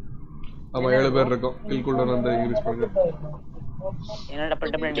 ஆமா 7 பேர் இருக்கோம். கில் கூல்டவுன் வந்து இன்க்ரீஸ் பண்ணுங்க. என்னோட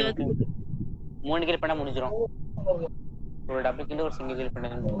டபுள் 3 கில் பண்ணா முடிஞ்சிரும். ஒரு டபுள் கில் ஒரு சிங்கிள் கில் பண்ணா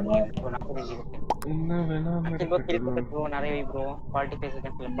முடிஞ்சிரும். 45 என்ன வேணா ப்ரோ நிறைய வை ப்ரோ 45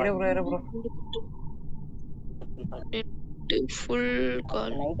 செகண்ட்ஸ்ல இரு ப்ரோ ஃபுல்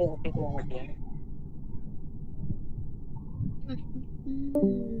கால் நைட் பேசுவாங்க மாட்டியா?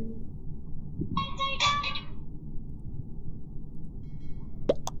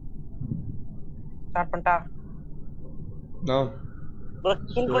 ஸ்டார்ட் பண்ணிட்டா? Bro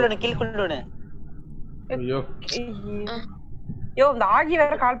kill cool down. ஐயோ யோ இந்த ஆகி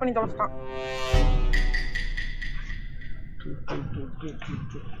வேற கால் பண்ணி தொலைச்சிட்டான்.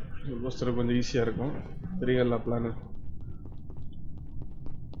 இம்போஸ்டர் கொஞ்சம் ஈஸியா இருக்கும். தெரியல பிளான்.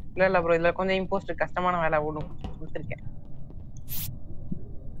 இல்ல ப்ரோ இதுல கொஞ்சம் இம்போஸ்ட் கஷ்டமான வேலை கொடுத்துருக்கேன்.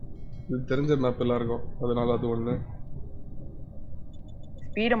 இது தெரிஞ்ச மேப் எல்லாம் இருக்கும். அதனால அது ஒண்ணு.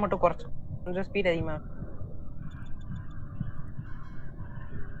 ஸ்பீட மட்டும் குறைச்சோம். கொஞ்சம் ஸ்பீட் அதிகமா.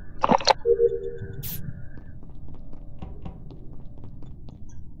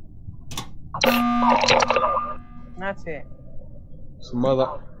 என்னாச்சு?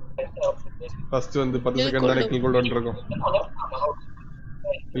 சும்மாதான். ஃபர்ஸ்ட் வந்து 10 செகண்ட் தானே கில் கூல்டவுன் இருக்கும்.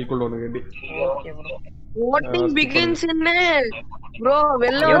 Kill cool down Katy. Okay bro. voting begins in bro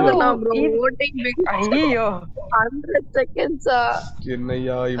வெல்ல வரலாம் bro voting begins. ஐயோ 100 seconds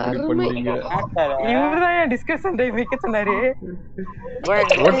என்னையா இப்படி பண்ணீங்க? இவர்தான் டிஸ்கஷன் டைம் வைக்க சொன்னாரு.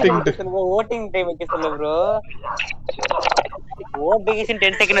 voting டைம் வைக்க சொல்ல bro. voting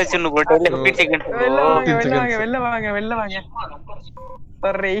 10 second வச்சிரணும் bro. 15 second வெல்ல வாங்க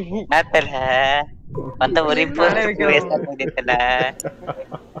சரி நாத்தல வந்த ஒரு போஸ்ட் வேஸ்ட் பண்ணிட்டல.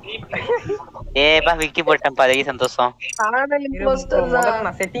 ஏப்பா விக்கி போட்டேன் பாதி சந்தோஷம். ஆனல் இம்போஸ்டர்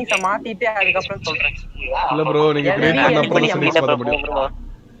நான் செட்டிங்ஸ் மாத்திட்டு அதுக்கு அப்புறம் சொல்றேன். இல்ல ப்ரோ நீங்க கிரியேட் பண்ண அப்புறம் செட்டிங்ஸ் மாத்த முடியும்.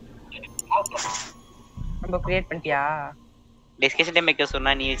 நம்ம கிரியேட் பண்ணிட்டியா? டிஸ்கஷன் டைம் மேக்க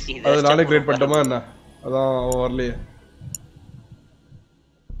சொன்னா நீ வெச்சி அது நானே கிரியேட் பண்ணட்டுமா என்ன? அதான் வரலையே.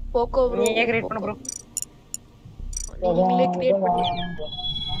 போக்கோ ப்ரோ நீயே கிரியேட் பண்ணு ப்ரோ. நீங்களே கிரியேட் பண்ணு.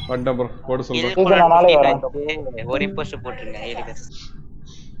 பண்ணேன் ப்ரோ. போட சொல்றேன். ஒரு இம்போஸ்டர் போட்டுருங்க 7 பேர்.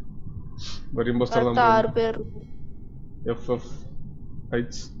 ஒரு இம்போஸ்டர் தான் 6 பேர். FF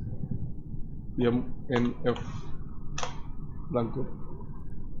H MNF லாங்கோ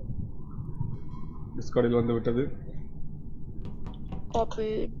டிஸ்கார்டில் வந்து விட்டது.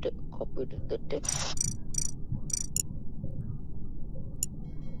 copied the text.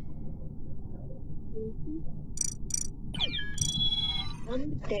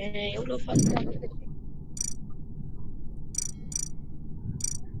 எவ்வளவு ஃபாஸ்டா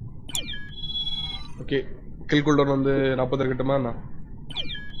ஓகே கில் கூல்டவுன் வந்து 40 இருக்கட்டுமா என்ன?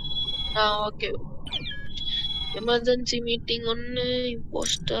 Okay. Emergency meeting 1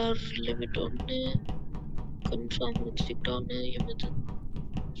 impostor limit 1 confirm reject 1 emergency.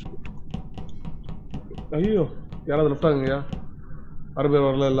 ஐயோ யாராவது லெஃப்ட் ஆகுங்கயா? 6 பேர்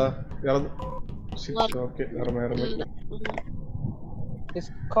வரல இல்ல யாராவது? ஓகே யாரமே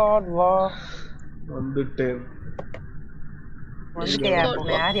டிஸ்கார்ட் வா வந்துட்டேன்.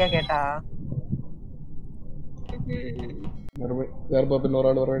 யாரியா கேட்டா? யார் பாப்பா இன்னொரு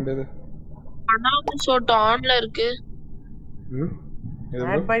ஆள் வர வேண்டியது? அனாமு ஷாட் ஆன்ல இருக்கு.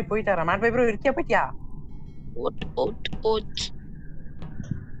 மேட் பாய் போயிட்டாரா? மேட் பாய் ப்ரோ இருக்கியா? போயிட்டியா? ஓட்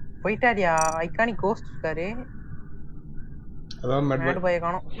போயிட்டாரியா? ஐகானிக் கோஸ்ட் இருக்காரு. அதான் மேட் பாய்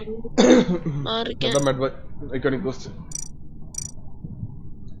காணோம். அதான் மேட் பாய் ஐகானிக் கோஸ்ட்.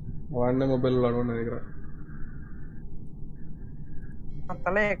 வாண்ணே மொபைல் விளையாடுன்னு நினைக்கிறேன்.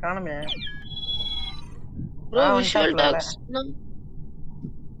 தலையை காணுமே. Bro visual tax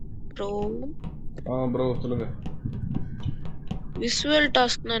bro. Bro சொல்லுங்க. விஷுவல்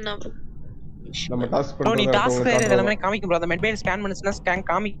டாஸ்க்னா என்ன ப்ரோ? நம்ம டாஸ்க் பண்றோம். நீ டாஸ்க் வேற எல்லாமே காமிக்கும் ப்ரோ. அந்த மெட்பேல் ஸ்கேன் பண்ணுச்சுனா ஸ்கேன்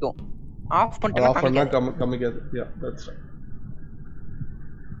காமிக்கும். ஆஃப் பண்ணிட்டா ஆஃப் பண்ணா கம்மிக்காது. Yeah that's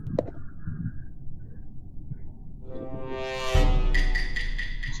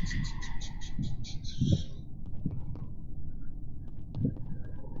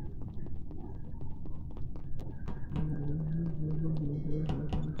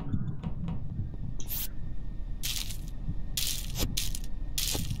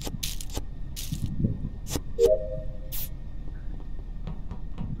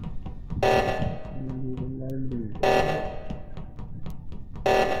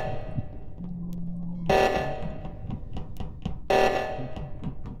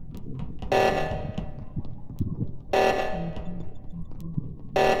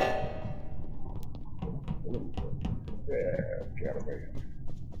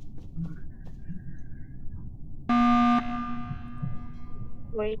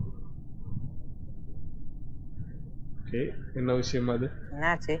right. ஓகே, என்ன விஷயம் அது?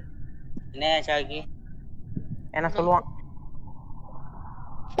 என்னாச்சு? என்ன சாகி என்ன சொல்லுவான்?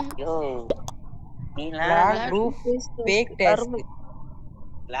 யோ பிளாக் ப்ரூஃப் ஃபேக் டெஸ்ட்.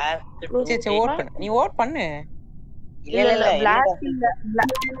 சே ஓட் பண்ணு. நீ ஓட் பண்ணு. இல்ல பிளாக் இல்ல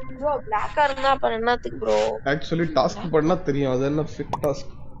ப்ரோ பிளாக்கா இருந்தா அப்ப என்னத்துக்கு ப்ரோ? ஆக்சுவலி டாஸ்க் பண்ணா தெரியும். அது என்ன ஃபேக்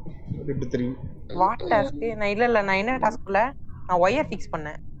டாஸ்க்? அது எப்படி தெரியும்? What task? நான் இல்ல நான் என்ன டாஸ்க்ல நான் ஒயர் ஃபிக்ஸ்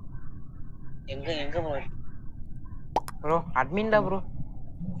பண்ணேன். எங்க ப்ரோ அட்மின்ல ப்ரோ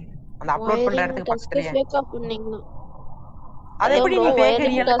அந்த அப்லோட் பண்ற இடத்துக்கு பக்கத்துலயே ஃபேக் அப் பண்ணீங்க. அது எப்படி நீ ஃபேக்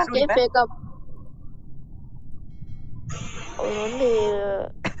ரியல் கண்டுபிடிப்ப? ஃபேக் அப் அவர் வந்து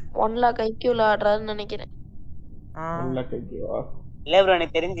 1 lakh IQல ஆடுறாருன்னு நினைக்கிறேன். 1 lakh IQவா? இல்ல ப்ரோ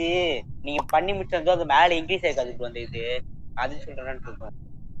எனக்கு தெரிஞ்சு நீங்க பண்ணி முடிச்சது அது மேல இன்க்ரீஸ் ஆகாது ப்ரோ அந்த இது. அது சொல்றேன்னு இருக்கேன்.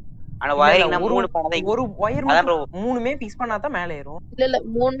 ஆனா வயரிங்னா 3 பண்ணதே ஒரு ஒயர் மட்டும் 3மே ஃபிக்ஸ் பண்ணா தான் மேலே ஏறும். இல்ல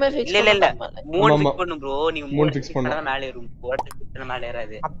 3மே ஃபிக்ஸ் பண்ணா இல்ல 3 ஃபிக்ஸ் பண்ணு ப்ரோ. நீ 3 ஃபிக்ஸ் பண்ணா தான் மேலே ஏறும். ஒரு ஃபிக்ஸ் மேலே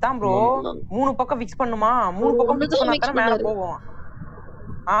ஏறாது. அதான் ப்ரோ 3 பக்கம் ஃபிக்ஸ் பண்ணுமா? 3 பக்கம் ஃபிக்ஸ் பண்ணா தான் மேலே போகும்.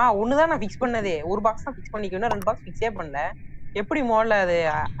 ஒன்னு தான் நான் ஃபிக்ஸ் பண்ணதே. ஒரு பாக்ஸ் தான் ஃபிக்ஸ் பண்ணிக்கணும். 2 பாக்ஸ் ஃபிக்ஸே பண்ணல. எப்படி மோட்ல அது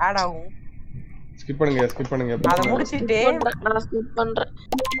ஆட் ஆகும்? ஸ்கிப் பண்ணுங்க. அத முடிச்சிட்டு நான் ஸ்கிப் பண்றேன்.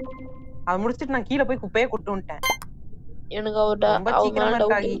 அத முடிச்சிட்டு நான் கீழ போய் குப்பையை கொட்டு வந்துட்டேன். எனக்கு ரொம்ப சீக்கிரமா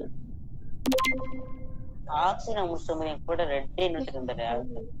இருக்காகி. ஆக்சி நான் முடிச்சோமே கூட ரெட் டே நோட் இருந்தது.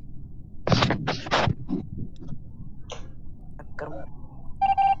 அக்கறம்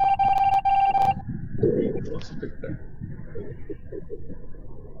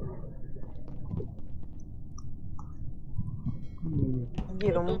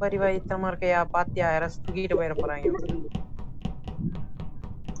இங்க ரொம்ப அறிவாயித்தமா இருக்கையா? பாத்தியா யாராச்சும் தூக்கிட்டு போயிட போறாங்க.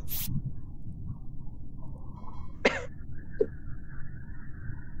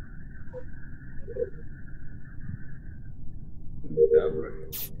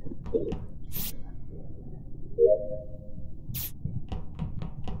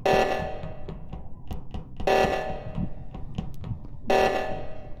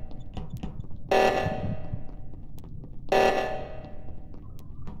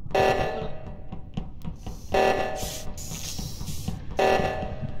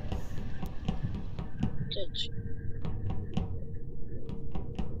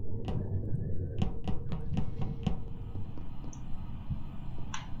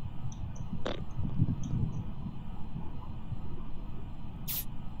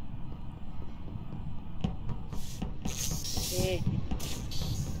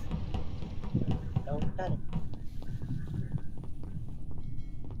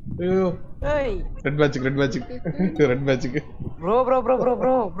 Red magic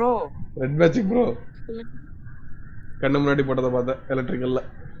bro red magic bro. கண்ணு முன்னாடி போட்டத பார்த்தேன் எலக்ட்ரிக்கல்ல.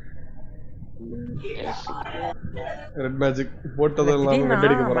 ரெட் மேஜிக் போட்டதெல்லாம் ரெட்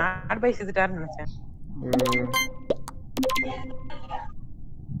அடிக்க போறான். மேட் பை செத்துட்டாருன்னு நினைச்சேன்.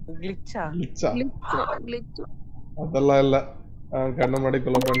 கிளிச்சா அதெல்லாம் இல்ல. கண்ணு முன்னாடி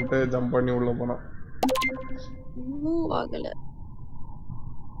குள்ள பண்ணிட்டு ஜம்ப் பண்ணி உள்ள போனான். மூவ் ஆகல.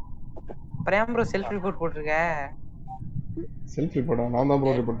 பிரேம் ப்ரோ செல்ஃப் ரிப்போர்ட் போட்டுருக்க. செல்ஃப் ரிப்போர்ட்டா? நான் தான்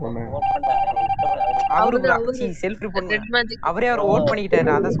ப்ரோ ரிப்போர்ட் பண்ணேன். அவரு செல்ஃப் ரிப்போர்ட் அவரே அவர் ஓட்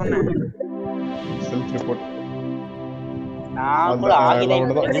பண்ணிட்டாரு. அத சொன்னேன். செல்ஃப் ரிப்போர்ட் நான் கூட ஆகிலே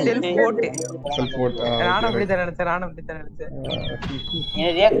செல்ஃப் ஓட் நானும் அப்படி தான் நினைச்சேன்.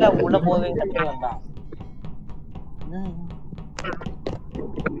 என் ரேக்ல உள்ள போவே கட்டே வந்தான்.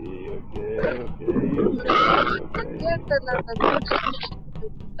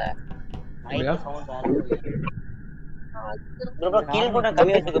 ப்ரோ கில் பண்ண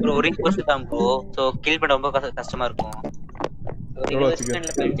கம்மி வச்சுக்க ப்ரோ. ஒரு இம்போஸ்ட் தான் ப்ரோ. சோ கில் பண்ண ரொம்ப கஷ்டமா இருக்கும். எவ்வளவு வச்சுக்க?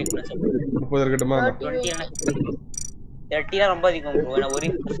 30 இருக்கட்டுமா? 30 ரொம்ப அதிகம் ப்ரோ. நான் ஒரு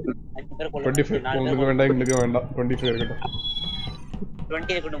 5 பேர் கொல்ல 25 உங்களுக்கு வேண்டாம் எங்களுக்கு வேண்டாம். 25 இருக்கட்டும்.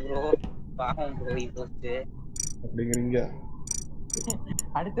 20 இருக்கட்டும் ப்ரோ. பாவம் ப்ரோ இம்போஸ்ட் அப்படிங்கிறீங்க.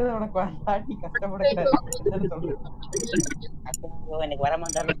 அடுத்தது உனக்கு வந்தாட்டி கஷ்டப்படக்கூடாது சொல்றேன். எனக்கு வர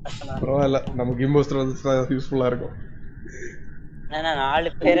மாட்டாரு கஷ்டமா. பரவாயில்ல, நமக்கு இம்போஸ்டர் வந்துச்சுன்னா யூஸ்ஃபுல்லா இருக்கும். நான்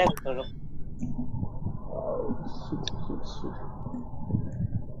 4 பேரை சொல்றோம்.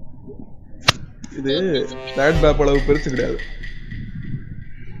 இது தேர்ட் மேப் அளவு பெருசு கிடையாது.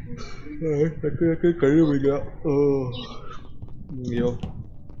 கழுவுங்க. ஐயோ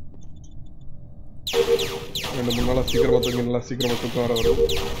 2-3 நாளா சீக்கிரமா தூங்கி நல்லா சீக்கிரமா தூக்கம் வர வரும்.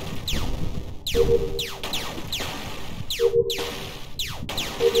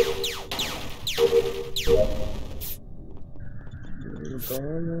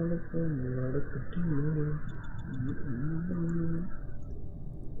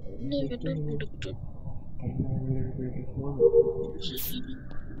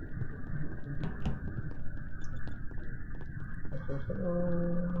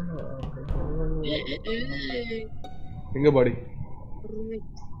 எங்க பாடி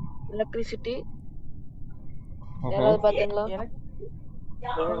எலக்ட்ரிசிட்டி யாராவது பாத்தீங்களா?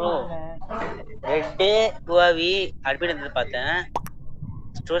 ரெட் குவாவி அட்மிட் வந்து பார்த்தேன்.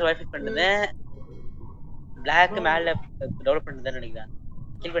 ஸ்டோர் வைஃபை பண்றது பிளாக் மேல டெவலப் பண்றதுன்னு நினைக்கிறேன்.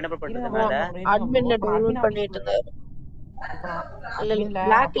 கில் பண்ண பண்றது மேல அட்மின்ல டவுன்லோட் பண்ணிட்டு இருந்தாரு.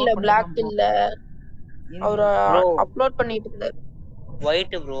 இல்ல பிளாக் இல்ல அவர அப்லோட் பண்ணிட்டு இருந்தாரு.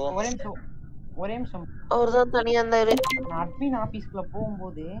 ஒயிட் ப்ரோ ஒரே நிமிஷம் அவர்தான் தனியா இருந்தாரு. அட்மின் ஆபீஸ்க்குள்ள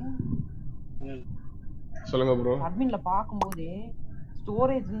போகும்போது சொல்லுங்க ப்ரோ. அட்மின்ல பாக்கும்போது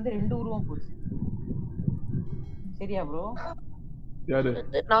ஸ்டோரேஜ்ல இருந்து 2 உருவம் போச்சு. சரியா ப்ரோ? யாரு?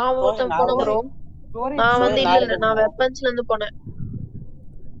 நான் ஒருத்தன் போனேன் ப்ரோ. நான் வந்து இல்ல நான் வெப்பன்ஸ்ல இருந்து போனேன்.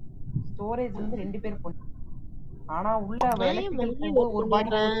 ஸ்டோரேஜ்ல இருந்து 2 பேர் போனாங்க. ஆனா உள்ள எலக்ட்ரிக்கல் போகும்போது ஒரு பாடி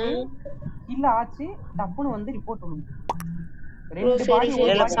போச்சு. இல்ல ஆச்சு டப்புன்னு வந்து ரிப்போர்ட் பண்ணுங்க. 2 பாடி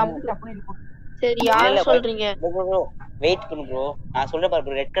ஒரு பாடி டப்புன்னு ரிப்போர்ட். சரி யார சொல்றீங்க? ப்ரோ வெயிட் பண்ணு ப்ரோ. நான் சொல்ற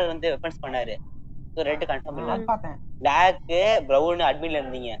பாரு ரெட் கலர் வந்து வெப்பன்ஸ் பண்ணாரு. சோ ரெட் கன்ஃபார்ம் இல்ல. பார்த்தேன். Black பிரவுன் அட்மின்ல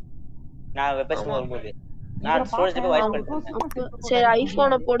இருந்தீங்க. நான் வெப்பன்ஸ் வரும்போது நான் ஸ்டோரேஜ் போய் வாய்ஸ் பண்ணிட்டேன். சரி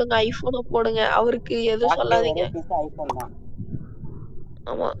ஐபோனை போடுங்க, ஐபோனை போடுங்க. அவருக்கு எதுவும் சொல்லாதீங்க. ஐபோன் தான்.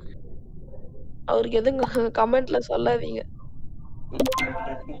 ஆமா அவருக்கு எதுவும் கமெண்ட்ல சொல்லாதீங்க.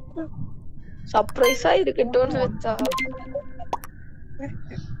 சர்ப்ரைஸா இருக்கட்டும்னு வச்சா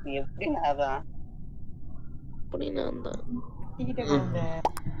எப்படி அதான் அப்படி நான் தான்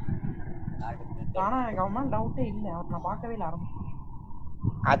ஆனா கவர்மெண்ட் டவுட்டே இல்ல. நான் பார்க்கவே இல்ல ஆரம்பம்.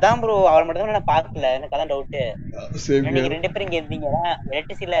 அதான் ப்ரோ அவள மட்டும் தான் நான் பார்க்கல. எனக்கு அதான் டவுட். நீங்க 2 பேரும் இங்க இருந்தீங்க.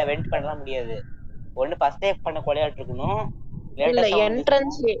 எலக்ட்ரிசிட்டில வெண்ட் பண்ணலாம் முடியாது. ஒன்னு ஃபர்ஸ்ட் டே பண்ண கொலையாட்டு இருக்கணும். இல்ல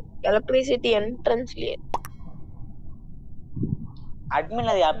என்ட்ரன்ஸ்லயே எலக்ட்ரிசிட்டி என்ட்ரன்ஸ்லயே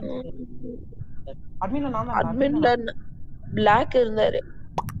அட்மின்ல அட்மின்ல Black இருந்தாரு.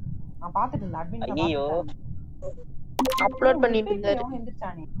 நான் பாத்துட்டு இருந்தேன் அட்மின்ல. ஐயோ அப்லோட் பண்ணிட்டு இருந்தாரு.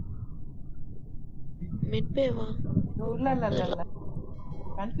 மிட்வேவா? இல்ல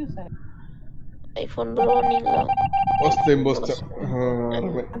கன்ஃபியூஸ் ஆயி ஐபோன் ப்ரோ நீங்க போஸ்ட்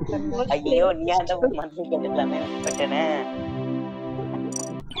ஐயோ நீ அந்த மந்த்லி கேட்கலாமே பட்டனே.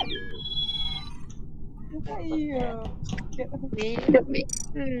 ஐயோ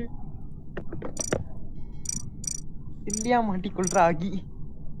இல்லையா மாட்டிக்கொள்ற ஆகி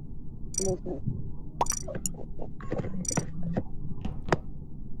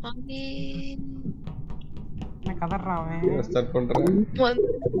நான் கதறான் ஸ்டார்ட் பண்றேன்.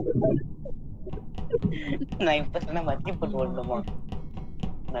 நான் இப்ப சொன்ன மத்தி போட்டு ஓடணுமா?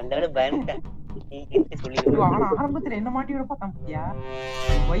 நல்ல பயந்துட்டேன். ஆனா ஆரம்பத்துல என்ன மாட்டி விட பார்த்தான் பாத்தியா?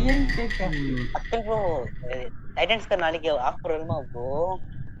 வயன் கேக்க ப்ரோ டைட்டன்ஸ் நாளைக்கு ஆஃபர் வருமா ப்ரோ?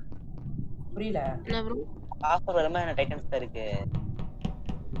 புரியல. என்ன ப்ரோ ஆஃபர் வருமா? என்ன டைட்டன்ஸ் இருக்கு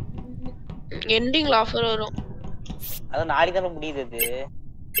எண்டிங்ல ஆஃபர் வரும். அது நாளைக்கு தான் முடியுது. அது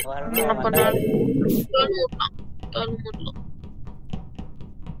அப்ப நாளைக்கு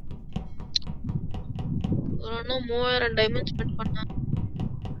ஒரு 3000 டைமண்ட் ஸ்பெண்ட் பண்ணா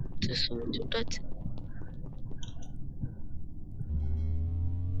சுட்டாச்சு.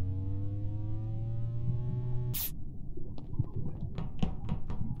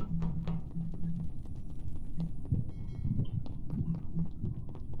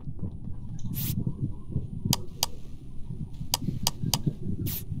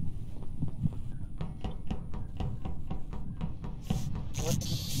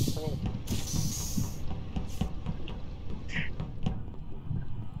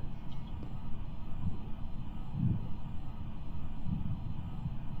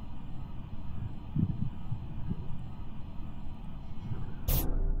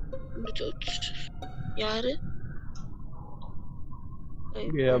 யாரு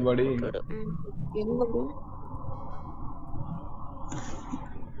Yeah, buddy. எங்க bro?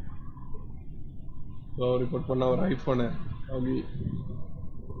 ரிப்போர்ட் பண்ண ஒரு ஐபோன் அப்படி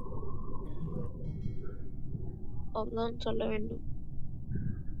அதான் சொல்ல வேண்டும்.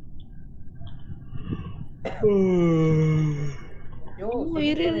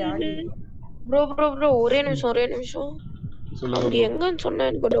 ப்ரோ ஒரே நிமிஷம். அவர் எங்கன்னு சொன்னா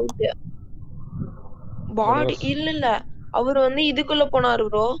எனக்கு டவுட். பாடி இல்ல அவர் வந்து இதுக்குள்ள போனாரு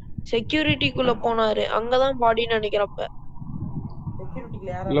ப்ரோ, செக்யூரிட்டிக்குள்ள போனாரு. அங்கதான் பாடின்னு நினைக்கிறப்ப.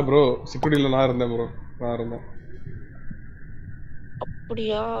 இல்ல ப்ரோ, செக்யூரிட்டில நான் இருந்தேன் ப்ரோ.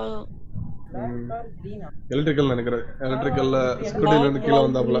 அப்படியா? எலக்ட்ரிக்கல் நினைக்கிறேன். எலக்ட்ரிக்கல்ல செக்யூரிட்டில இருந்து கீழ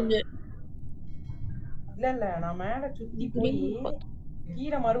வந்தாப்ல. இல்ல நான் மேல சுத்தி போய்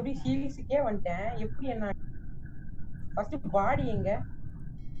கீழ மறுபடியும் சீலிஸ்க்கே வந்துட்டேன். எப்படி என்ன ஃபர்ஸ்ட் பாடி எங்க?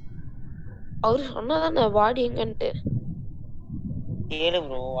 அவர் சொன்னதானே பாடி எங்கன்ட்டு. கேளு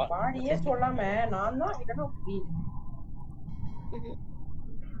ப்ரோ. பாடியே சொல்லாம நான் தான் இல்லனா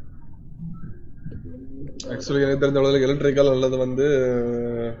ஆக்சுவலி எனக்கு தெரிஞ்ச அளவுக்கு எலக்ட்ரிக்கல் அல்லது வந்து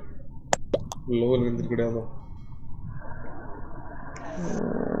லோவர் இன்ஜின் கிடையாது.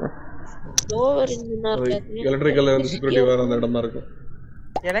 லோவர் இன்ஜினியர் எலக்ட்ரிக்கல்ல வந்து செக்யூரிட்டி வேற அந்த இடமா இருக்கும்.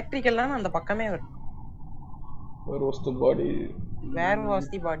 எலக்ட்ரிக்கல்ல அந்த பக்கமே வரும். Where was the body? Where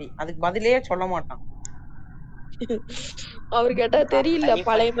was the பாடி? அதுக்கு பதிலே சொல்ல மாட்டான். அவர் கேட்டா தெரியல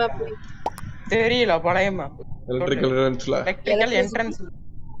பழைய மேப். தெரியல பழைய மேப். Electrical entrance.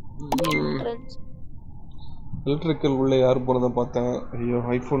 எலக்ட்ரிக்கல் உள்ள யார் போனதை பார்த்தேன். ஐயோ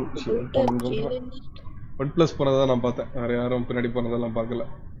ஐபோன் OnePlus போனதை நான் பார்த்தேன். வேற யாரும் பின்னாடி போனதெல்லாம் பார்க்கல.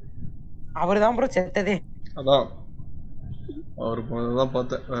 அவர்தான் ப்ரோ செத்ததே. அதான் அவர் போனதான்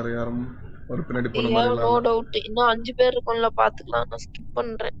பார்த்தேன். வேற யாரும் ஒரு பின்னாடி போன மாதிரி இல்ல. No doubt. இன்னும் 5 பேர் இருக்கோம்ல, பாத்துக்கலாம். நான் ஸ்கிப்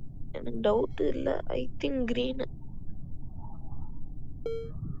பண்றேன். எனக்கு டவுட் இல்ல. I think green.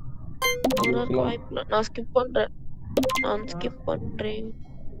 நான் ஸ்கிப் பண்றேன். நான்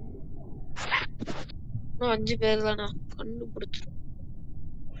 5 பேர் தானா கண்டுபிடிச்சு.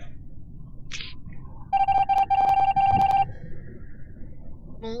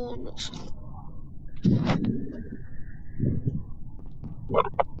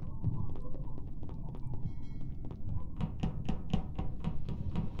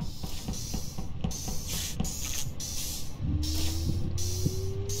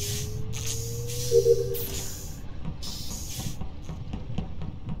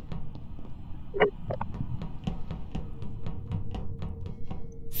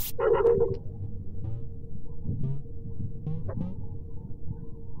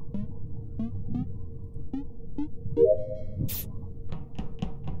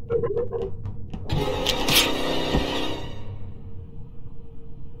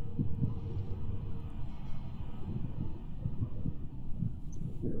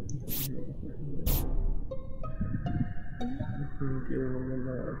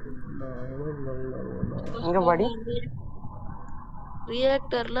 எங்க பாடி?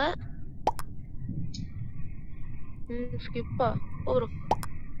 ரியாக்டர்ல ஸ்கிப்பா ப்ரோ.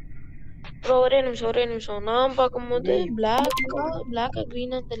 ஒரே நிமிஷம். நான் பாக்கும்போது பிளாக்கா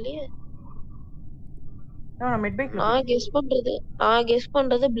கிரீனா தெரியல. நான் கெஸ்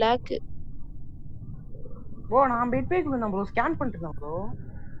பண்றது பிளாக். ப்ரோ நான் பெட் பேக்ல நான் ப்ரோ ஸ்கேன் பண்ணிட்டு இருக்கேன் ப்ரோ.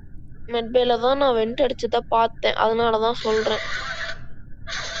 மெட்பேல தான் நான் வெண்ட் அடிச்சத பார்த்தேன். அதனால தான் சொல்றேன்.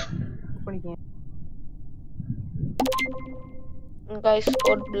 guys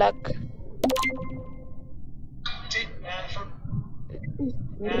code black.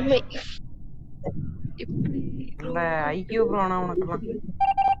 உண்மை இந்த ஐக்யூ ப்ரோ நான் உனக்குலாம்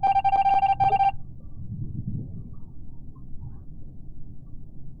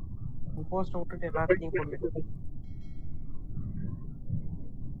போஸ்ட் விட்டுட்டு எல்லாத்தையும் போட்டு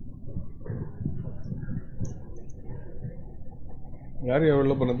யார்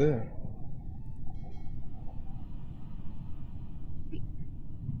எவ்வளவு பண்ணது?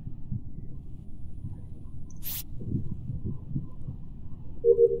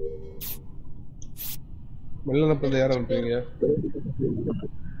 வெளில பண்ண யாரை அனுப்புவீங்க?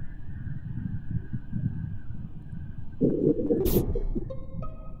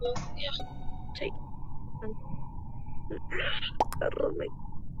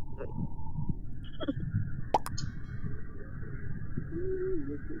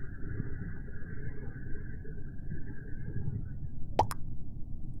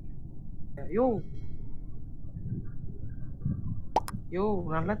 யோ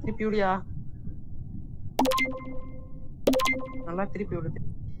நல்லா திருப்பி விடியா, நல்லா திருப்பி விடுது.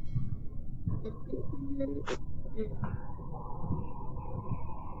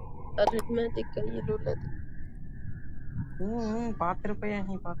 அரித்மெட்டிக் கையில் உள்ளது. பாத்திருப்பேன்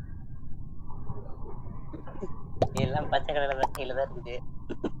நீ பாத்து. எல்லாம் பச்சை கலர்ல கையில தான் இருக்குது.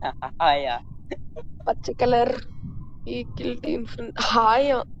 ஆயா பச்சை கலர்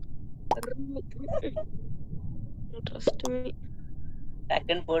ஹாயா ட்ரஸ்ட் மீ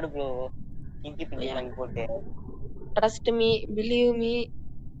டக்குன்னு போடு ப்ரோ. இங்கி பிங்கி வாங்கி போட்டு ட்ரஸ்ட் மீ பிலீவ் மீ.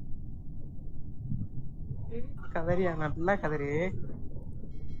 கதறியா நல்லா கதறி.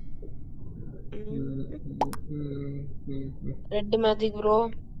 Red magic bro.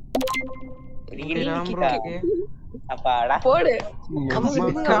 அப்பாடா போடு.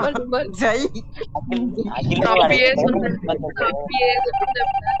 ஜெய்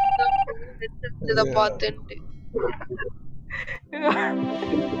பாத்துட்டு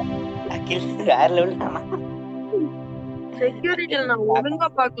அகில் வேற லெவல் தானா. செக்யூரிட்டில நான் ஒழுங்கா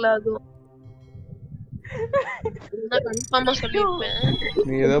பார்க்கல. அதுவும் கன்ஃபார்மா சொல்லிருப்பேன்.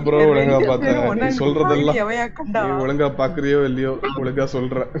 நீ ஏதோ ப்ரோ ஒழுங்கா பார்த்த. நீ சொல்றதெல்லாம் நீ ஒழுங்கா பாக்குறியோ இல்லையோ ஒழுங்கா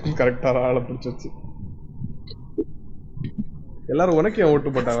சொல்ற. கரெக்டா ஆளை பிடிச்சி எல்லாரும் உனக்கு ஏன் ஓட்டு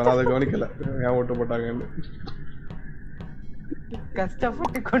போட்டாங்க? நான் அதை கவனிக்கல. ஏன் ஓட்டு போட்டாங்கன்னு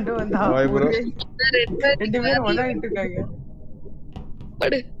கஷ்டப்பட்டு கொண்டு வந்தா ரெண்டு பேரும் ஒண்ணாயிட்டு இருக்காங்க.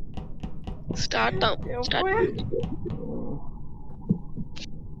 படு ஸ்டார்ட் ஆகும்.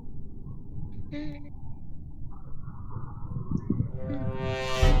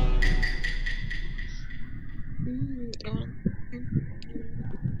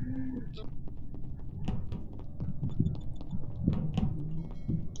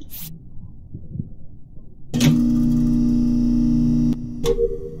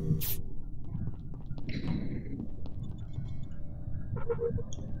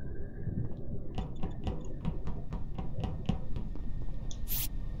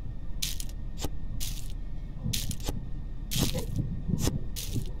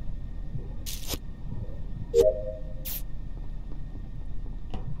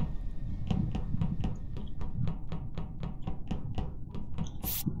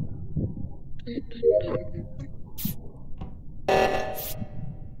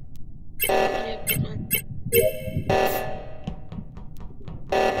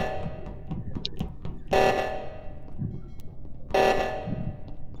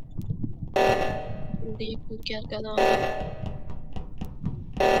 क्या करना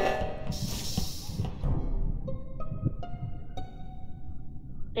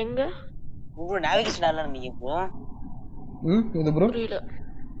எங்க ப்ரோ நேவிகேஷன் யாரா இருந்தீங்க ப்ரோ? இது ப்ரோ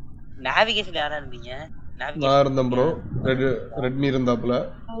நேவிகேஷன் யாரா இருந்தீங்க? நான் இருந்தேன் ப்ரோ. ரெட்மி இருந்தாப்ல.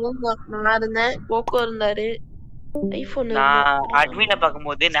 நான் இருந்தேன். போக்கோ இருந்தாரு. ஐபோன் நான் அட்மின்ல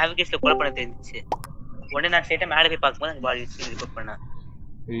பாக்கும்போது நேவிகேஷன்ல கோல் பண்ண தெரிஞ்சிச்சு. உடனே நான் ஸ்ட்ரைட்டா மேல போய் பாக்கும்போது அந்த பாடி ரிப்போர்ட் பண்ணேன்.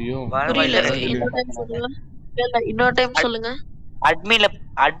 ஐயோ இன்னொரு டைம் சொல்லுங்க.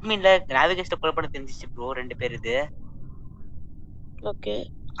 அட்மின்ல நேவிகேஷன்ல கோல் பண்ண தெரிஞ்சிச்சு ப்ரோ. ரெண்டு பேர் இது. ஓகே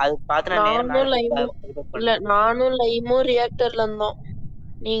அது பார்த்து நானும் லைமோ ரியாக்டர்ல இருந்தோம்.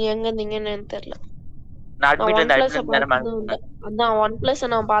 நீங்க எங்க இருந்தீங்கன்னு எனக்கு தெரியல. நான் அட்மின்ல இருந்தேன். அதான் OnePlus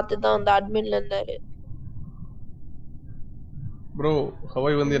நான் பார்த்து தான் அந்த அட்மின்ல இருந்தாரு. ப்ரோ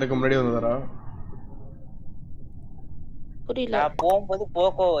ஹவாய் வந்து எனக்கு முன்னாடி வந்ததாரா? புரியல. நான் போகும்போது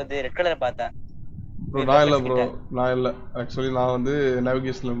போக்கோ இது ரெட் கலர் பார்த்தேன். ப்ரோ நான் இல்ல ப்ரோ. நான் இல்ல. ஆக்சுவலி நான் வந்து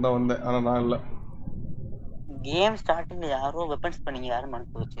நேவிகேஷன்ல இருந்தா வந்தேன். ஆனா நான் இல்ல. கேம் ஸ்டார்டிங்ல யாரோ வெப்பன்ஸ் பண்ணீங்க. யாரு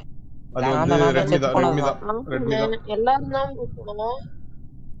மறந்து போச்சு. அது வந்து ரெட்மி தான். எல்லாரும் தான் போறோம்.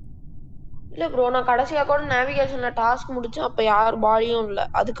 இல்ல ப்ரோ நான் கடைசியா கூட நேவிகேஷன்ல டாஸ்க் முடிச்சேன். அப்ப யார் பாடியும் இல்ல.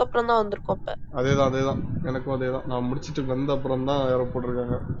 அதுக்கு அப்புறம் தான் வந்திருக்கோம். அப்ப அதேதான் எனக்கும் அதேதான். நான் முடிச்சிட்டு வந்த அப்புறம் தான் யாரோ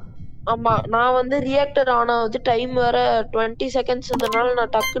போட்டுருக்காங்க. ஆமா நான் வந்து ரியாக்டர் ஆன் ஆகுது. டைம் வேற 20 செகண்ட்ஸ் இருந்தனால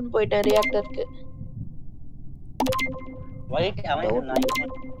நான் டக்குன்னு போயிட்டேன் ரியாக்டருக்கு. ஒயிட்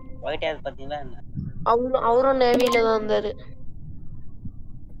யார் பாத்தீங்களா என்ன? அவரும் நேவில தான் இருந்தாரு.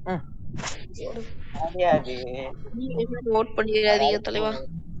 நோட் பண்ணிடாதீங்க தலைவா.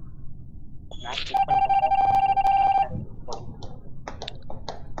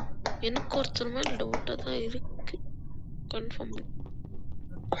 எனக்கு ஒருத்தர் மேல டவுட்டா தான் இருக்கு. கன்ஃபார்ம்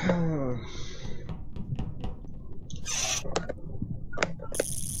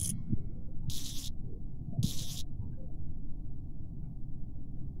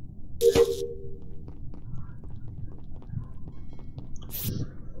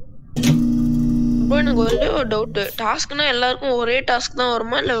எனக்கு ஒரே ஒரு டவுட். டாஸ்க்னா எல்லாருக்கும் ஒரே டாஸ்க் தான்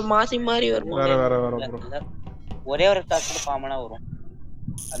வருமா இல்ல மாத்தி மாறி வருமா? வேற ப்ரோ. ஒரே ஒரு டாஸ்க் காமனா வரும்.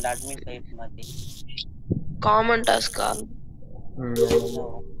 அந்த அட்மின் டைப் மாதிரி காமன் டாஸ்கா?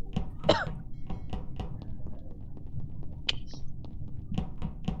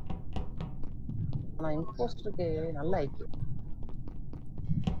 நான் இம்போஸ்டருக்கு நல்ல ஐக்கியம்.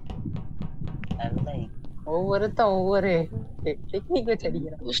 நல்ல ஐக்கியம். ஒவ்வொருத்தன் ஒவ்வொரு டெக்னிக் வச்சு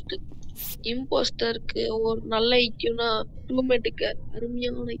அடிக்கிறான். இம்போஸ்டருக்கு ஒரு நல்ல ஐக்கியம்னா டூமேட்டுக்கு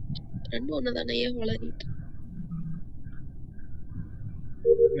அருமையான ஐக்கியம். ரெண்டும் ஒண்ணுதானே, ஏன் வளரிட்டு?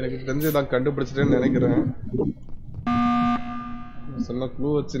 எனக்கு தெரிஞ்சு நான் கண்டுபிடிச்சிட்டேன்னு நினைக்கிறேன். சொன்ன க்ளூ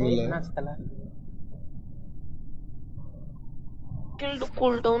வச்சு இல்ல. கில்டு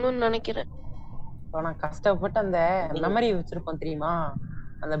கூல் டவுன்னு நினைக்கிறேன். நான் கஷ்டப்பட்டு அந்த மெமரி வச்சிருப்போம் தெரியுமா,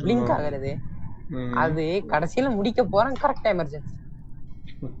 அந்த பிளிங்க் ஆகுறது, அது கடைசியில முடிக்க போறேன். கரெக்டா எமர்ஜென்சி.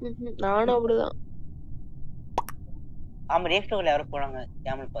 நானும் அப்படிதான். ஆமா, ரேஃப்டோல யாரோ போறாங்க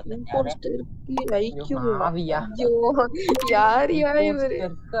கேமல் பார்த்தேன். இம்போஸ்டருக்கு ஐக்யூ. ஆவியா? ஐயோ யார் இவரு?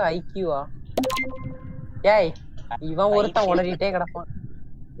 இம்போஸ்டருக்கு ஐக்யூவா? ஏய் இவன் ஒருத்தன் உளறிட்டே கிடப்பான்.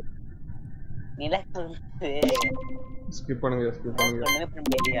 நிலக்கு ஸ்கிப் பண்ணுங்க, ஸ்கிப் பண்ணுங்க. ஒண்ணுமே பண்ண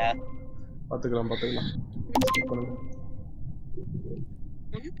முடியலையா? பாத்துக்கலாம். ஸ்கிப் பண்ணுங்க.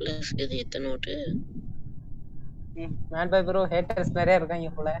 OnePlus இது எத்தனை note? Man bye bro haters நிறைய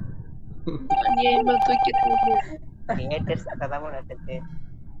இருக்காங்க போல. அநியாயமா தூக்கி போடு. ஹேட்டர்ஸ் கதாம நடக்குது.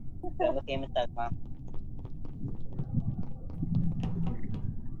 ரொம்ப ஃபேமஸ் ஆகலாம்.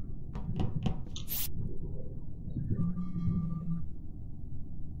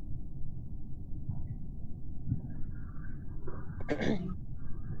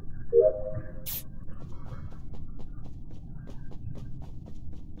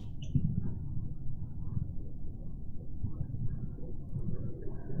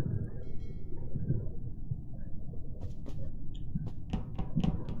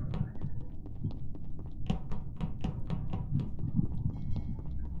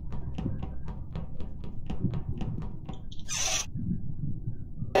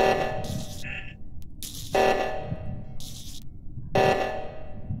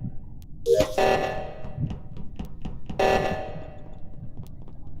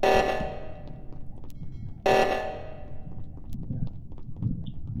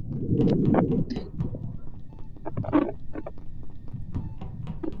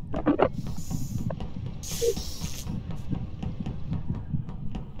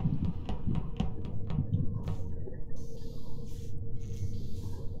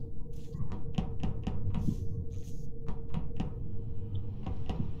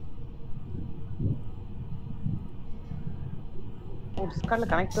 டிஸ்கார்ட்ல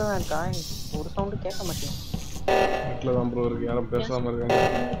கனெக்ட் தான் இருக்கா, ஒரு சவுண்ட் கேட்க மாட்டேங்குது. நெட்ல தான் ப்ரோ இருக்கு, யாரும் பேசாம இருக்காங்க.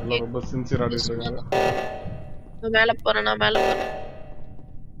 எல்லாம் ரொம்ப சின்சியரா ஆடிட்டு இருக்காங்க. நான் மேல போறேன். மேல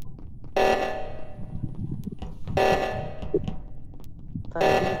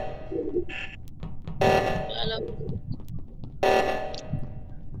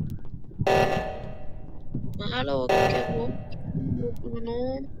ஓகே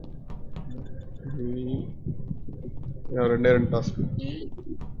போகணும். ரெண்டே ரெண்டு டாஸ்க்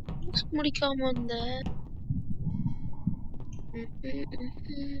முடிக்காம வந்த.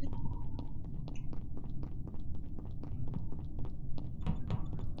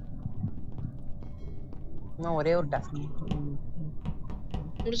 ஒரே ஒரு டாஸ்க்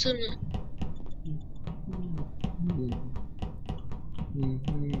முடிச்சிருங்க.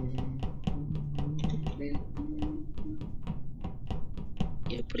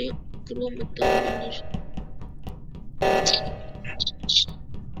 எப்படியும்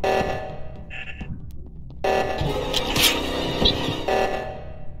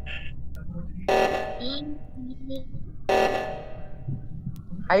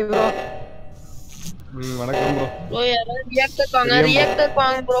ஹாய் ப்ரோ. வணக்கம் ப்ரோ. ப்ரோ யாராவது ரியாக்டர்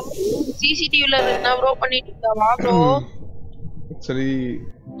வாங்க ப்ரோ. சிசிடிவில என்ன ப்ரோ பண்ணிட்டு இருக்கா? வா ப்ரோ. சரி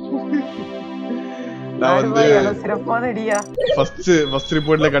நான் வந்து ஃபர்ஸ்ட்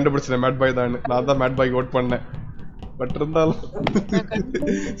ரிப்போர்ட்ல கண்டுபிடிச்சேன் மேட் பாய் தான். நான் தான் மேட் பாய் ஓட் பண்ணேன். பட் இருந்தாலும்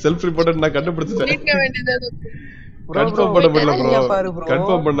செல்ஃப் ரிப்போர்ட் நான் கண்டுபிடிச்சிட்டேன். கன்ஃபார்ம் பண்ண முடியல ப்ரோ.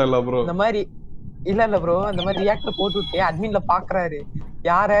 கன்ஃபார்ம் பண்ணல ப்ரோ. இந்த மாதிரி இல்ல ப்ரோ, அந்த மாதிரி ரியாக்டர் போட்டுட்டு அட்மின்ல பாக்குறாரு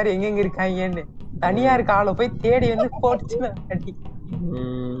யார் யார் எங்க இருக்காங்கன்னு. தனியா இருக்க ஆளை போய் தேடி வந்து போட்டுச்சு.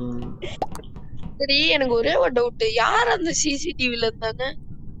 சரி எனக்கு ஒரே ஒரு டவுட், யார் அந்த சிசிடிவில இருந்தாங்க?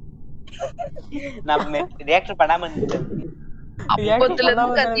 நம்ம ரியாக்டர் பண்ணாம இருந்துட்டேன். அப்பத்துல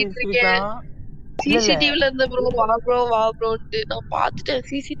இருந்து கத்திட்டு இருக்கேன். சிசிடிவில இருந்த ப்ரோ வா ப்ரோட்டு நான் பாத்துட்டேன்.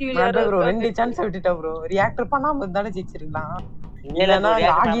 சிசிடிவில யாரோ ப்ரோ ரெண்டு சான்ஸ் விட்டுட்டா ப்ரோ. ரியாக்டர் பண்ணாம இருந்தானே ஜெயிச்சிரலாம். இல்லனா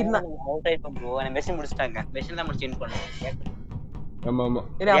லாகின் அவுட் ஆயிடும் ப்ரோ. நான் மெஷின் முடிச்சிட்டாங்க. மெஷின் தான் முடிச்சு இன் பண்ணேன். ஆமா ஆமா.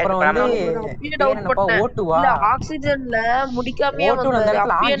 சரி அப்புறம் வந்து ஓட்டுவா இல்ல ஆக்ஸிஜன்ல முடிக்காமயே வந்து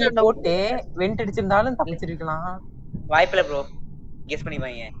அப்படியே போட்டு வெண்ட் அடிச்சிருந்தாலும் தப்பிச்சிருக்கலாம். வாய்ப்பில்லை ப்ரோ. கெஸ் பண்ணி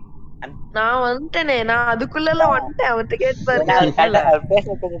வாங்க. நான் வந்துட்டேனே, நான் அதுக்குள்ள வந்துட்டேன். அவர்ட்ட கேட்டு பாருங்க. அவர் பேச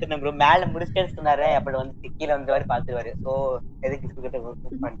போட்டுட்டேன் ப்ரோ. மேல முடிச்சிட்டேன்னு சொன்னாரு. அப்படி வந்து கீழ வந்து பாத்துவாரு. சோ எதுக்கு கிட்ட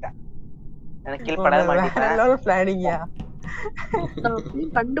பண்ணிட்டேன். எனக்கு கில் பண்ணவே மாட்டேன். லெவல் பிளானிங்கா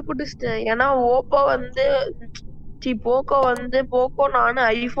கண்டுபிடிச்சிட்டேன். ஏன்னா ஓப்போ வந்து போக்கோ வந்து போக்கோ நானும்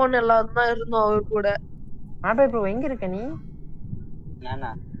ஐபோன் எல்லாரும் தான் இருந்தோம் அவர் கூட. ஆட்டோ ப்ரோ எங்க இருக்க நீ? நானா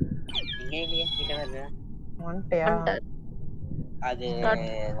இங்க இல்லையே, கிட்ட வருது. வந்துட்டியா? அது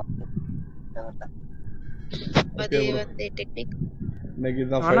அது வந்து டெக்னிக். இன்னைக்கு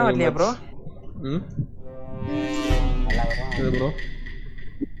தான் ஆனா வரலையா ப்ரோ? நல்லா வரும். இது ப்ரோ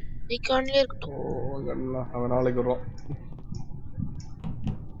நிக்கான்லயே இருக்கட்டும். அவன் நாளைக்கு வரும்.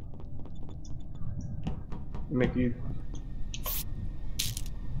 இன்னைக்கு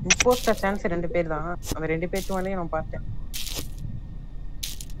இம்போஸ்டர் சான்ஸ் 2 பேர் தான். அந்த 2 பேருக்கு வந்து நான் பார்த்தேன்.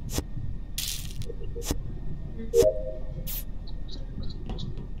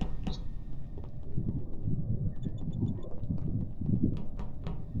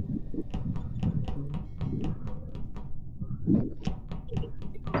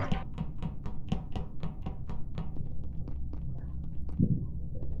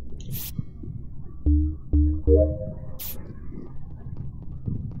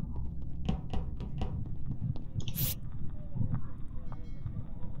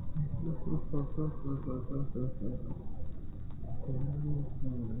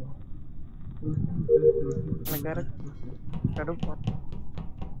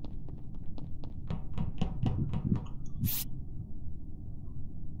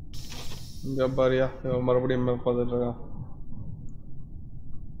 இங்க பாரியா மறுபடியும் பார்த்துட்டு இருக்கான்.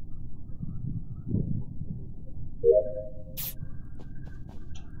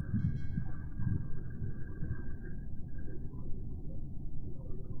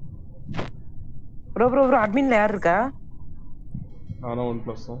 ப்ரோ ப்ரோ ப்ரோ அட்மின்ல யார் இருக்கா? நானும்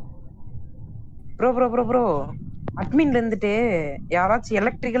OnePlus தான். ப்ரோ ப்ரோ ப்ரோ ப்ரோ அட்மின்ல இருந்துட்டு யாராச்சும்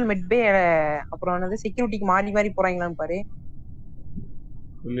எலக்ட்ரிக்கல் மெட்பே அப்புறம் என்னது செக்யூரிட்டிக்கு மாறி மாறி போறாங்களான்னு பாரு.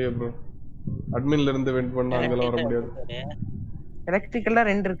 இல்லையே ப்ரோ, அட்மின்ல இருந்து வெண்ட் பண்ணா அங்கெல்லாம் வர முடியாது. எலக்ட்ரிக்கல்ல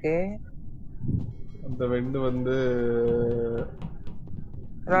 2 இருக்கு. அந்த வெண்ட் வந்து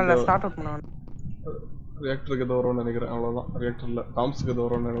ஸ்டார்ட் அவுட் பண்ணுவாங்க. ரியாக்டருக்கு ஏதோ வரும்னு நினைக்கிறேன். அவ்வளவுதான், ரியாக்டர்ல டாம்ஸ்க்கு ஏதோ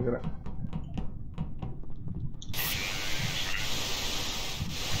வரும்னு நினைக்கிறேன்.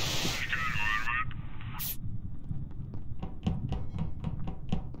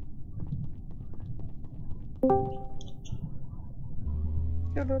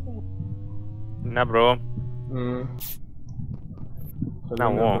 என்ன ப்ரோ?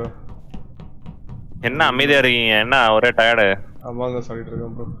 என்ன அமைதியா இருக்கீங்க? என்ன ஒரே டயர்டு? ஆமாங்க சொல்லிட்டு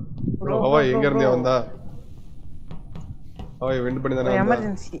இருக்கேன் ப்ரோ. அவாய் எங்க இருந்தே வந்தா? அவாய் வெண்ட் பண்ணி தானே வந்தா?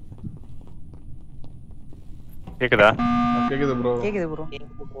 எமர்ஜென்சி கேக்குதா? கேக்குது ப்ரோ. கேக்குது ப்ரோ.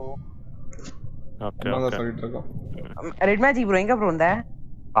 ஓகே ஓகே சொல்லிட்டு இருக்கோம். ரெட் மேஜிக் ப்ரோ எங்க ப்ரோ வந்த?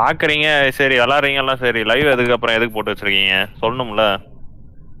 பாக்குறீங்க சரி, விளையாடுறீங்க எல்லாம் சரி. லைவ் எதுக்கு அப்புறம் எதுக்கு போட்டு வச்சிருக்கீங்க சொல்லணும்ல?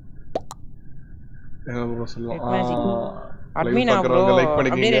 என்ன ப்ரோ சொல்லலாம்? அட்மினா ப்ரோ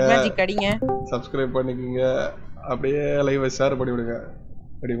அப்படியே ரெட் மேஜிக் அடிங்க, சப்ஸ்கிரைப் பண்ணிக்கங்க, அப்படியே லைவ் ஷேர் பண்ணி விடுங்க.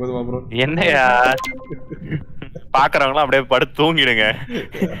 அப்படி போதுமா ப்ரோ? என்னையா பாக்குறவங்களாம் அப்படியே படுத்து தூங்கிடுங்க.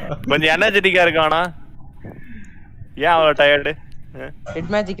 கொஞ்சம் எனர்ஜெட்டிக்கா இருக்கானா? ஏன் அவ்வளவு டயர்டு?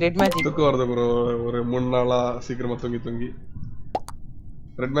 ரெட் மேஜிக் தூக்கம் வருது ப்ரோ. ஒரு 3 நாளா சீக்கிரமா தூங்கி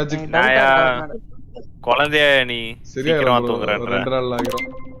ரெட் மேஜிக் குழந்தைய நீ சீக்கிரமா தூங்குறேன்ற. 2 நாள் ஆகிரும்.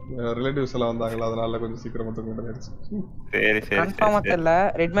 ரிலேட்டிவ்ஸ் எல்லாம் வந்தாங்களா, அதனால கொஞ்சம் சீக்கிரமா தூங்க வேண்டியது. சரி சரி கன்ஃபார்மா தெரியல.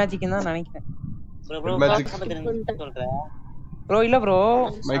 ரெட் மேஜிக் தான் நினைக்கிறேன். ரெட் மேஜிக் சொல்றேன் ப்ரோ. இல்ல ப்ரோ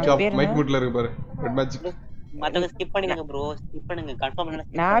மைக் மூட்ல இருக்கு பாரு. ரெட் மேஜிக் மத்தவங்க ஸ்கிப் பண்ணிடுங்க ப்ரோ, ஸ்கிப் பண்ணுங்க. கன்ஃபார்ம் பண்ணல.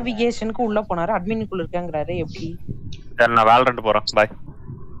 நேவிகேஷனுக்கு உள்ள போனாரு, அட்மினுக்குள்ள இருக்காங்கறாரு. எப்படி? சரி நான் வேலரண்ட் போறேன். Bye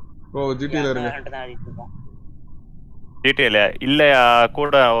bro. ஜிடில இருங்க. ஜிடில இல்ல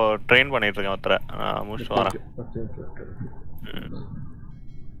கூட ட்ரெயின் பண்ணிட்டு இருக்கேன் ஒருத்தர. நான் முடிச்சு வரேன்.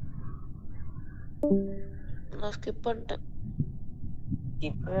 நான் ஸ்கிப் பண்ணிட்டேன்.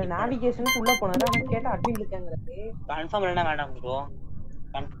 நேவிகேஷனுக்கு உள்ள போனாரு, ஆனா கேட்டா அட்மின்ல இருக்காங்கறாரு. கன்ஃபார்ம் இல்லனா வேண்டாம் ப்ரோ,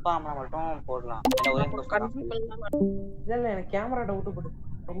 கன்ஃபார்ம்னா மட்டும் போடலாம். இல்ல ஒரே நிமிஷம் கன்ஃபார்ம் இல்லனா இல்ல எனக்கு கேமரா டவுட் போடு.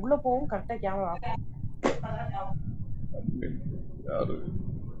 உள்ள போவும் கரெக்ட்டா கேமரா ஆஃப். யாரு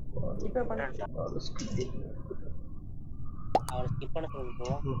இப்ப பண்ணு. அவரை ஸ்கிப் பண்ண சொல்லுங்க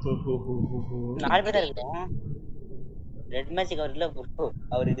ப்ரோ. 4 பேர் இருக்கோம். ரெட் மேஜிக் அவர் இல்ல ப்ரோ,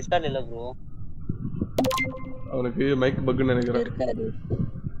 அவர் டிஸ்கார்ட்ல இல்ல ப்ரோ. அவருக்கு மைக் பக்னு நினைக்கிறேன்.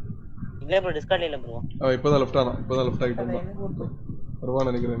 இல்ல ப்ரோ, டிஸ்கார்ட்ல இல்ல ப்ரோ. இப்போதான் லெஃப்ட் ஆனா, இப்போதான் லெஃப்ட் ஆகிட்டு வந்தான்.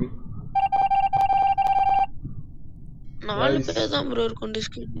 வருவான்னு நினைக்கிறேன். நீ 4 பேர் தான் ப்ரோ இருக்கும்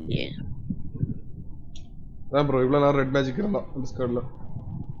டிஸ்கார்ட்லயே. அதான் ப்ரோ இவ்வளவு நேரம் ரெட் மேஜிக் இருந்தான் டிஸ்கார்ட்ல.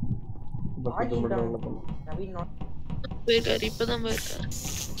 நவீன் நாட் போயிட்டாரு, இப்பதான் போயிருக்காரு.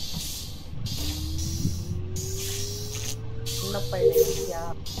 சின்ன பையன் இல்லையா?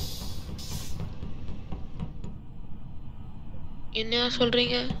 என்ன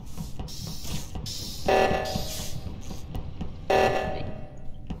சொல்றீங்க?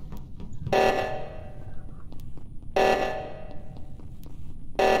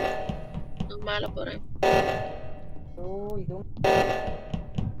 நான் மேல போறேன். ஓ இது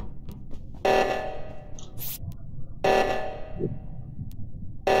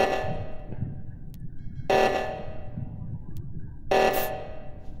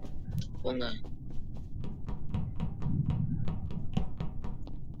போங்க.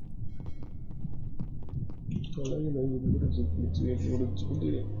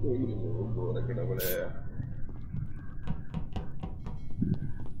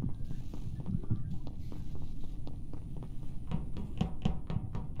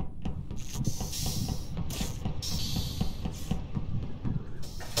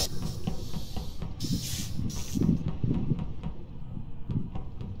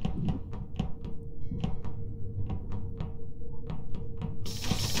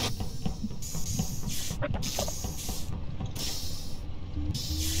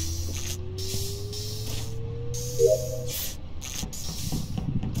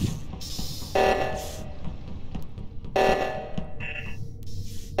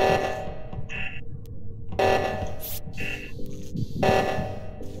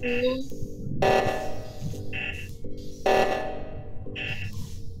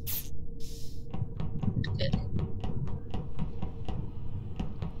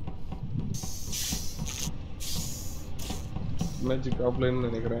 மேஜிக் ஆஃப்லைன்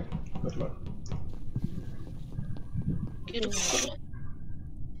நினைக்கிறேன். தெரியல.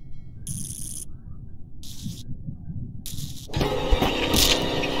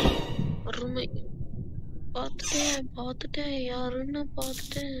 அருமை. பார்த்துட்டேன் யாருன்னு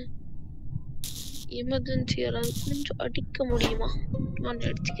பார்த்துட்டேன். எமர்ஜென்சி யாராவது கொஞ்சம் அடிக்க முடியுமா? நான்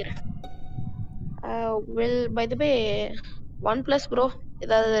அடிச்சுக்கிறேன். Well by the way OnePlus bro,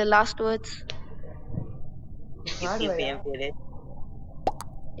 ஏதாவது லாஸ்ட் வேர்ட்ஸ்?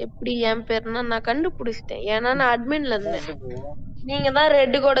 எப்படி என் பேர்னா நான் கண்டுபிடிச்சிட்டேன். ஏன்னா நான் அட்மின்ல இருந்தேன். நீங்க தான்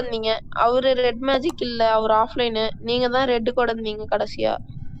ரெட் கோட் இருந்தீங்க. அவரு ரெட் மேஜிக் இல்ல, அவர் ஆஃப்லைன். நீங்க தான் ரெட் கோட் இருந்தீங்க கடைசியா.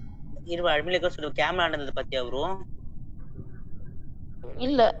 அட்மின்ல சொல்லுங்க. கேமரா ஆனது பத்தியா ப்ரோ?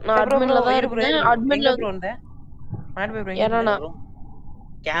 இல்ல நான் அட்மின்ல தான் இருக்கேன். அட்மின்ல வந்தேன். மாட் பை ப்ரோ. ஏன்னா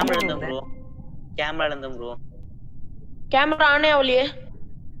கேமரா இருந்தேன் ப்ரோ. கேமரா இருந்தேன் ப்ரோ. கேமரா ஆனே ஆவலையே.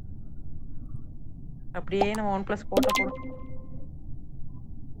 அப்படியே நம்ம OnePlus போட்டோ போடு.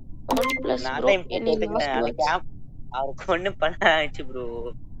 OnePlus ப்ரோ அவருக்கு ஒண்ணு பண்ண ஆயிடுச்சு ப்ரோ.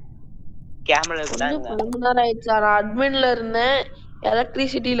 கேமரா கூட ஆயிடுச்சு. நான் அட்மின்ல இருந்தேன்.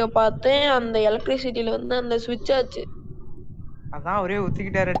 எலக்ட்ரிசிட்டில பார்த்தேன். அந்த எலக்ட்ரிசிட்டில வந்து அந்த ஸ்விட்ச் ஆச்சு. அதான் அவரே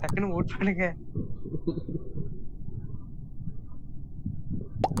ஒத்துக்கிட்டாரு. டக்குன்னு ஓட் பண்ணுங்க.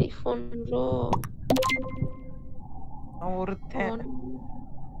 IPhone bro. நான் ஒருத்தன்.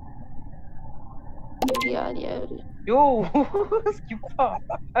 யாரு? யோ ஸ்கிப்பா.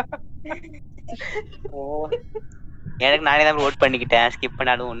 ஓ எனக்கு நானே தான் ஓட் பண்ணிக்கிட்டேன். ஸ்கிப்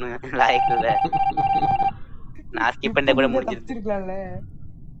பண்ணாலும் ஒண்ணும் லாயக்கு இல்ல. நான் ஸ்கிப் பண்ண கூட முடிஞ்சிருக்கலாம்ல.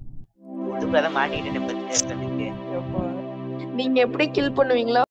 ஒருவேளை மாட்டிக்கிட்டேன். நீங்க எப்படி கில் பண்ணுவீங்களா?